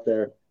drive me up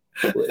there,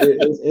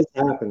 it's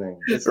happening.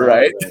 It's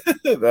right.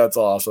 Happening. That's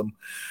awesome.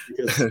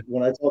 Because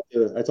when I talked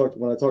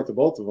to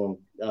both of them,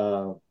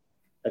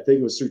 I think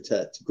it was through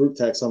group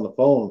text on the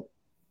phone.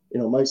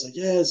 Mike's like,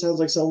 "Yeah, it sounds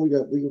like something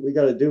we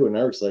got to do," and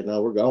Eric's like,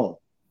 "No, we're going."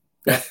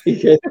 I'm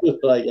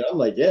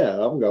like, "Yeah,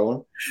 I'm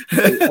going."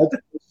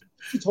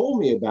 He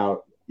told me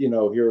about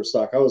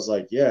HeroStock. I was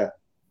like, "Yeah,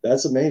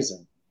 that's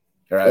amazing."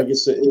 Right. Like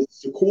it's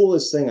the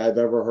coolest thing I've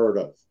ever heard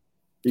of,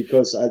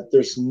 because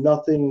there's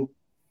nothing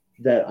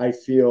that I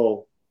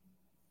feel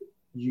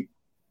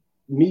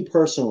me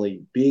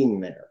personally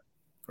being there,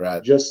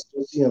 right? Just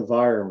the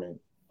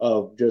environment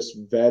of just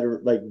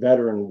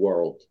veteran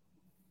world.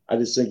 I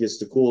just think it's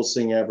the coolest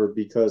thing ever,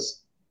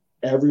 because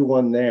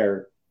everyone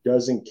there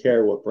doesn't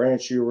care what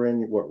branch you're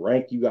in, what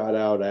rank you got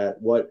out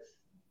at, what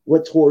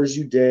tours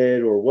you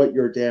did, or what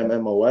your damn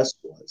MOS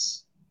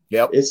was.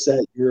 Yep. It's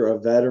that you're a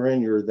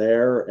veteran, you're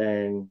there,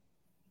 and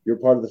you're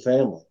part of the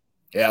family.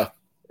 Yeah.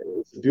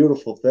 It's a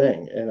beautiful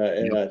thing. And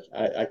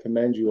I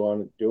commend you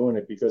on doing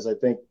it, because I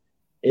think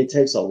it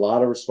takes a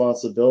lot of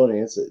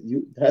responsibility.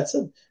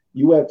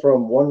 You went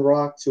from one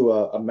rock to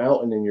a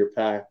mountain in your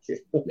pack.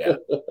 Yeah.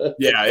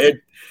 Yeah.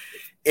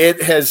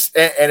 It has,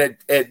 and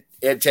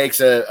it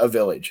takes a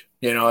village,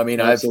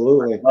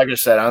 Absolutely. Like I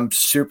said, I'm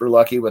super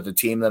lucky with the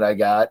team that I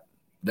got.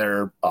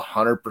 They're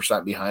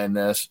 100% behind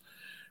this.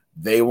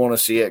 They want to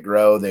see it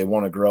grow. They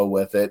want to grow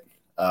with it.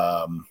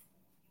 I'm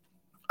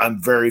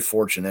very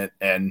fortunate,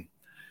 and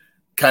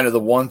kind of the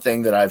one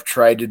thing that I've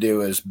tried to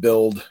do is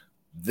build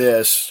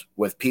this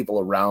with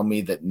people around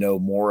me that know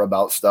more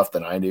about stuff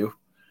than I do.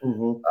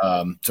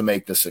 to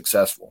make this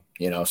successful.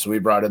 So we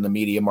brought in the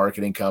media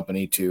marketing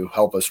company to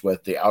help us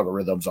with the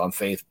algorithms on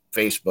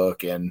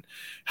Facebook and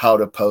how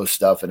to post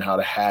stuff and how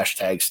to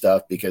hashtag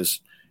stuff,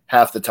 because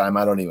half the time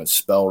I don't even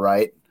spell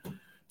right.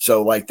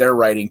 So like they're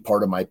writing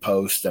part of my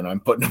post and I'm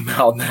putting them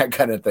out and that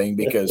kind of thing,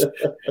 because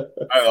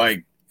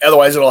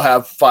otherwise it'll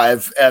have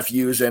 5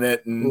 FUs in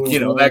it and,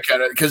 that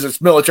kind of, because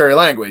it's military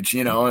language,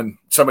 and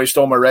somebody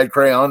stole my red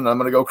crayon and I'm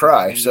going to go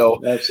cry.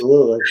 So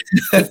absolutely.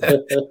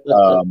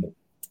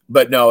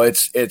 But no,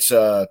 it's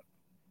a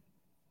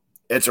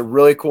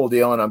really cool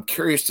deal. And I'm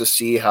curious to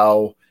see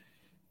how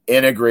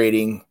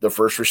integrating the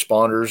first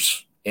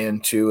responders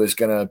into is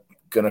going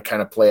to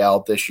kind of play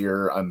out this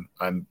year.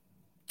 I'm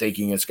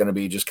thinking it's going to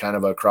be just kind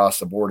of across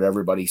the board.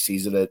 Everybody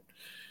sees it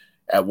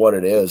at what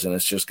it is. And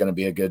it's just going to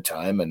be a good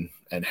time and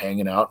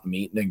hanging out and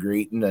meeting and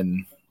greeting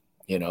and,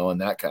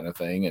 and that kind of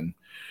thing. And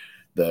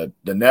the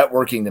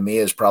networking to me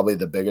is probably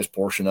the biggest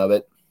portion of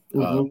it.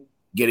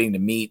 Getting to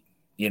meet,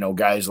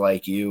 guys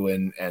like you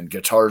and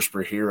Guitars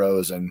for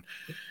Heroes and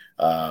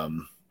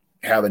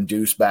having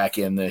Deuce back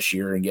in this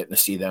year and getting to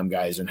see them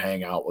guys and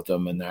hang out with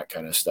them and that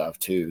kind of stuff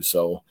too.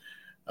 So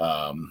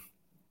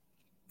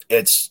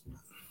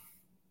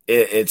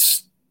it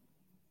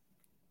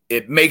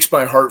makes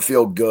my heart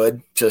feel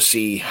good to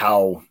see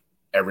how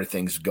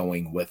everything's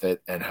going with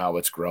it and how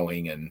it's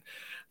growing, and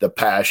the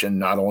passion,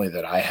 not only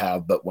that I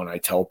have, but when I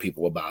tell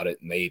people about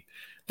it and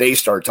they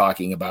start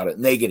talking about it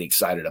and they get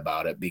excited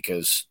about it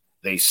because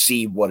they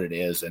see what it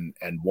is and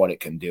what it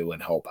can do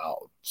and help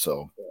out.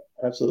 So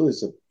absolutely.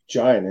 It's a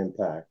giant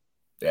impact.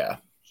 Yeah.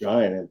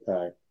 Giant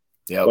impact.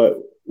 Yeah. But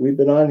we've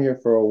been on here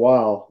for a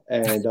while,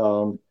 and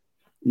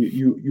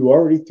you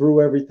already threw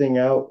everything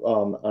out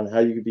on how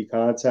you could be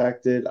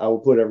contacted. I will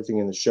put everything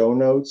in the show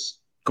notes.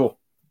 Cool.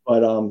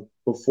 But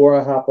before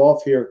I hop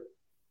off here,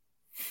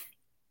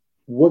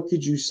 what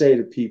could you say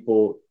to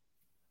people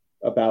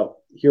about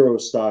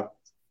HeroStock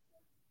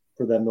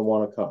for them to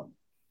want to come?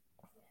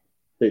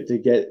 To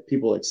get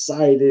people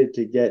excited,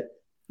 to get,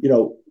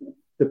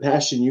 the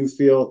passion you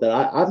feel that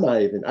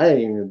I ain't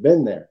even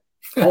been there.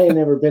 I ain't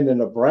never been to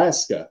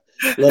Nebraska,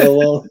 let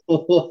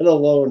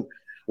alone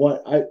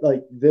what I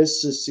like.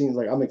 This just seems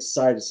like I'm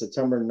excited.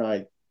 September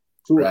 9th,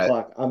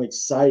 2:00. I'm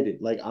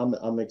excited. Like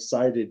I'm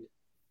excited.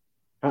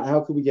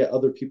 How can we get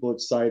other people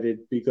excited?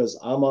 Because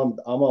I'm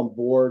on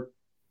board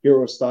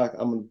HeroStock.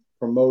 I'm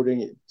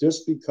promoting it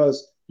just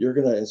because you're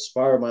going to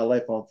inspire my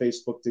life on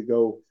Facebook to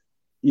go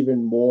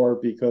even more,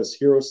 because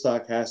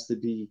HeroStock has to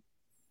be,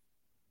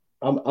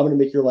 I'm going to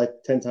make your life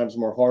 10 times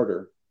more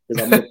harder,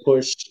 because I'm going to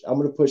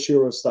push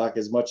HeroStock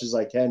as much as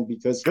I can,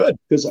 because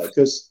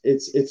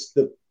it's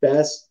the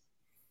best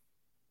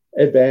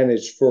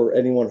advantage for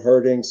anyone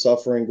hurting,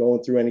 suffering,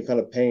 going through any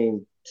kind of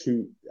pain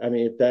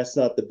if that's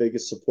not the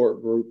biggest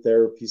support group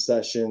therapy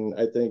session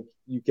I think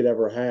you could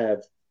ever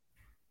have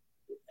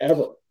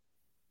ever.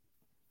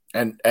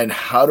 And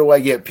how do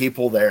I get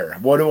people there?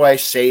 What do I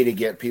say to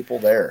get people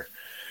there?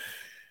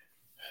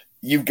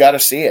 You've got to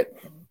see it.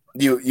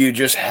 You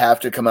just have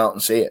to come out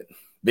and see it,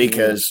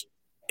 because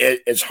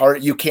it's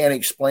hard. You can't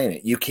explain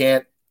it. You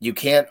can't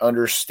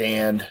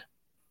understand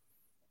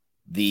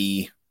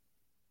the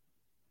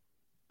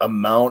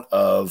amount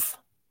of,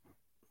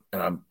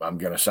 and I'm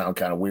going to sound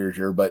kind of weird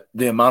here, but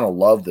the amount of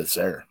love that's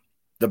there,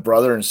 the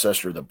brother and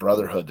sister, the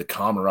brotherhood, the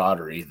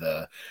camaraderie,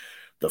 the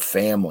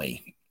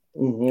family.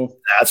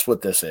 That's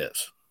what this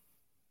is,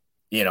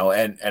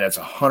 and it's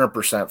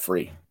 100%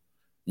 free.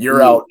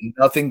 You're out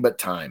nothing but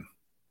time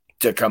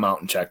to come out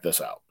and check this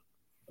out.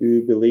 Do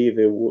you believe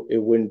it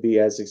wouldn't be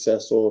as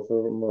successful if a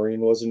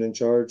Marine wasn't in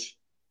charge?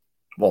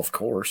 Well, of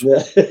course.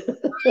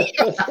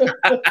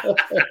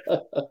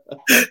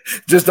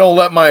 Just don't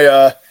let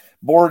my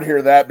board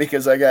hear that,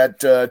 because I got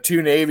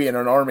 2 Navy and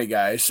an Army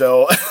guy.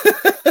 So,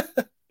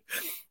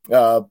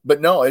 but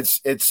no,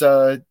 it's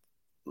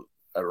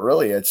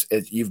really,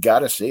 you've got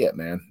to see it,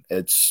 man.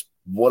 It's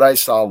what I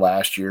saw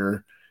last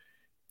year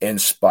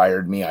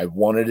inspired me. I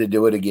wanted to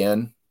do it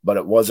again, but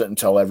it wasn't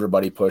until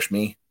everybody pushed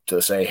me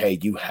to say, hey,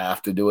 you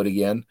have to do it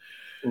again.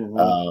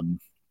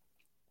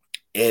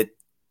 It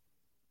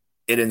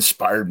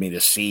inspired me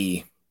to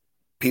see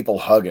people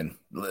hugging,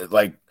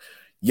 like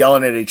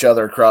yelling at each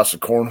other across the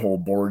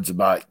cornhole boards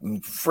about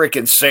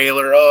freaking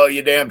sailor. Oh,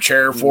 you damn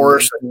chair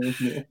force.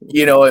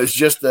 It's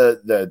just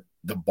the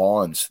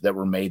bonds that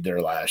were made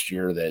there last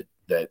year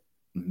that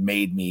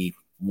made me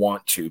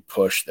want to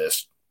push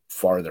this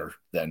farther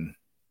than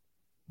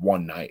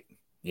one night,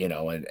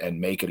 and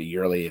make it a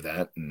yearly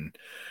event and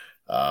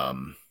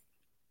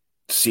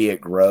see it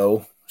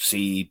grow,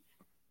 see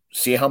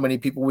how many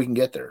people we can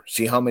get there,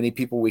 see how many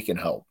people we can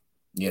help,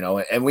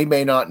 and we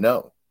may not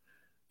know,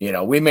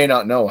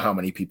 how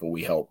many people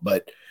we help,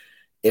 but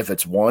if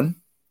it's one,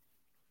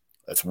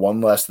 that's one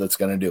less that's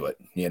going to do it,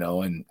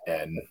 and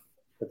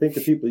I think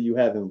the people you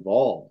have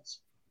involved,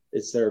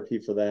 it's therapy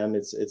for them.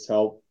 It's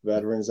help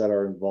veterans that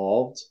are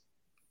involved.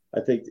 I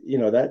think,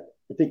 I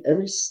think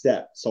every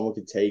step someone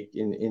could take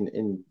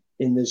in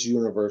this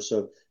universe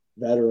of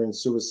veteran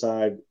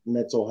suicide,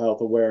 mental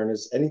health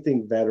awareness,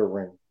 anything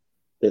veteran,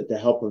 to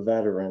help a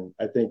veteran,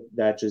 I think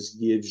that just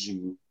gives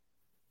you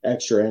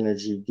extra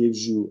energy,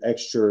 gives you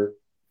extra.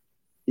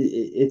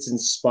 It's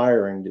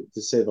inspiring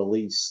to say the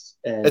least.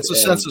 And it's a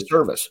sense of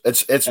service.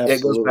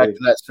 It goes back to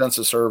that sense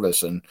of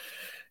service, and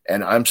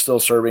I'm still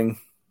serving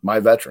my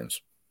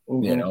veterans,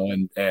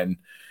 and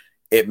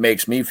it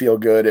makes me feel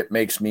good.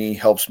 It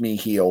helps me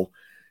heal.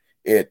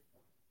 It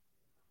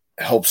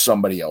helps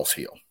somebody else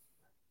heal,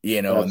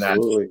 and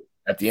that's,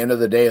 at the end of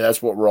the day,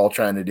 that's what we're all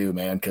trying to do,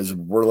 man, because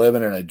we're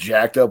living in a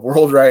jacked up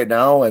world right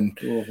now, and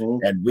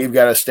we've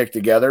got to stick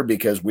together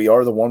because we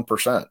are the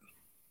 1%.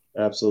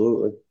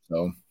 Absolutely.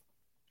 So,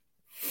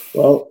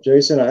 well,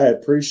 Jason, I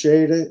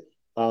appreciate it.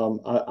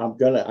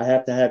 I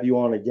have to have you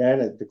on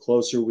again the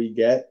closer we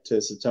get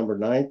to September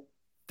 9th.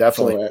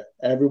 Definitely. So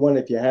everyone,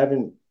 if you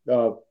haven't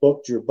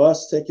booked your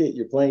bus ticket,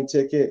 your plane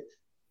ticket,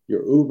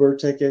 your Uber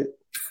ticket,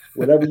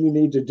 whatever you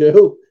need to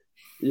do,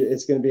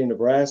 it's going to be in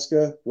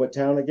Nebraska. What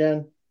town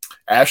again?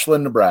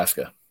 Ashland,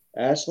 Nebraska.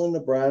 Ashland,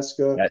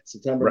 Nebraska,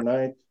 September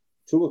 9th,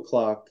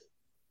 2:00.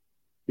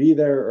 Be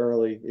there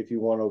early if you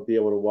want to be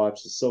able to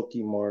watch the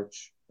Silky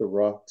March, the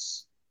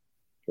Rucks,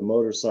 the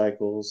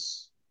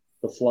motorcycles,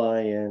 the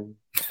fly-in,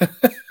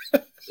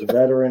 the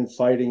veteran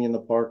fighting in the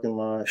parking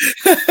lot.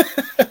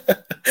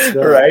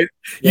 Right.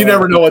 You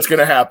never know what's going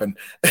to happen.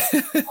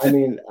 I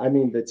mean,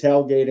 the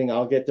tailgating,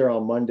 I'll get there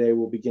on Monday.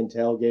 We'll begin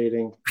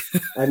tailgating.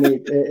 I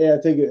mean, I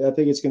think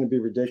it's going to be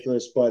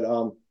ridiculous, but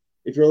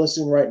if you're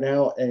listening right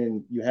now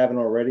and you haven't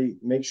already,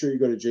 make sure you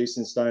go to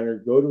Jason Steiner,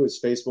 go to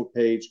his Facebook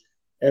page.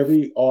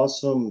 Every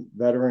awesome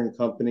veteran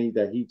company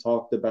that he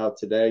talked about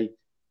today,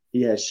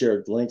 he has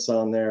shared links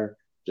on there.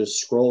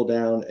 Just scroll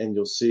down and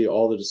you'll see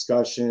all the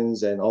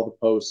discussions and all the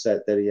posts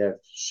that he has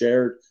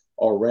shared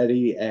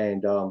already.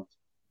 And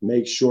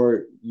make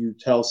sure you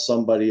tell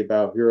somebody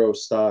about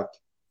HeroStock.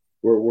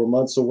 We're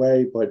months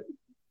away, but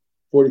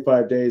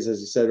 45 days,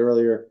 as you said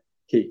earlier,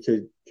 could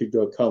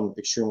come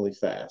extremely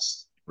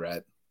fast.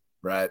 Right.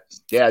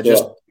 Yeah,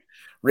 just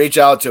reach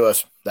out to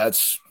us.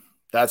 That's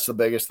the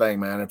biggest thing,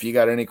 man. If you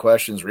got any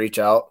questions, reach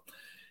out.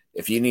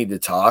 If you need to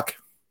talk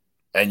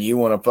and you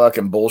want to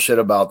fucking bullshit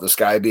about the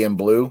sky being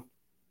blue,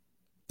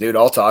 dude,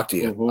 I'll talk to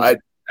you.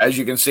 As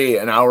you can see,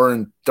 an hour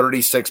and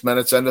 36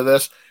 minutes into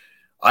this,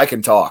 I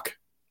can talk.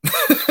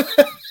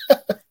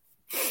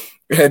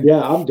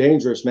 Yeah, I'm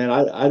dangerous, man.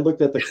 I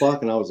looked at the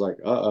clock and I was like,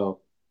 uh-oh.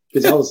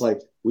 Because I was like,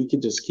 we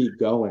could just keep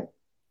going.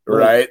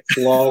 Right.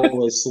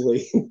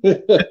 Flawlessly.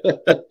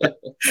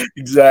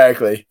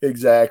 Exactly.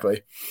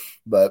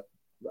 But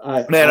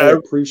I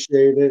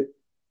appreciate it.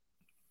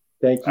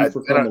 Thank you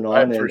for coming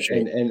on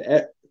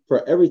and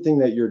for everything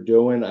that you're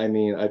doing. I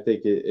mean, I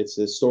think it's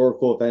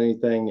historical, if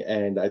anything,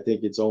 and I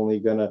think it's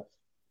only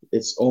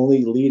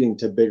leading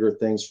to bigger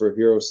things for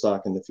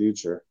HeroStock in the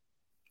future.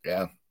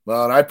 Yeah.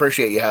 Well, and I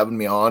appreciate you having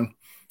me on.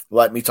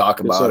 Let me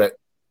talk about it.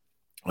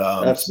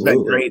 Absolutely. It's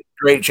been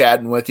great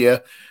chatting with you.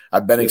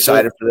 I've been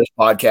excited for this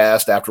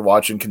podcast after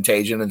watching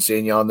Contagion and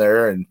seeing you on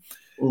there. And,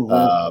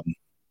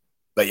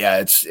 but yeah,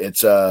 it's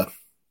going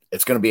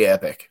to be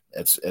epic.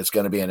 It's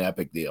going to be an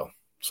epic deal.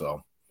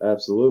 So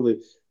absolutely.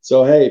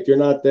 So, hey, if you're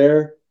not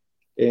there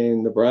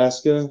in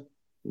Nebraska,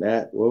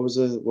 Matt, what was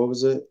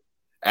it?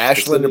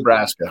 Ashland,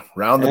 Nebraska,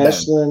 round the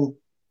bend.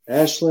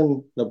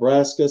 Ashland,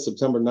 Nebraska,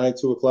 September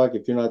 9th, 2:00.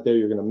 If you're not there,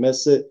 you're going to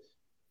miss it.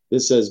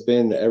 This has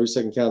been the Every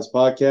Second Counts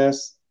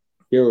podcast.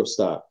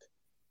 HeroStock.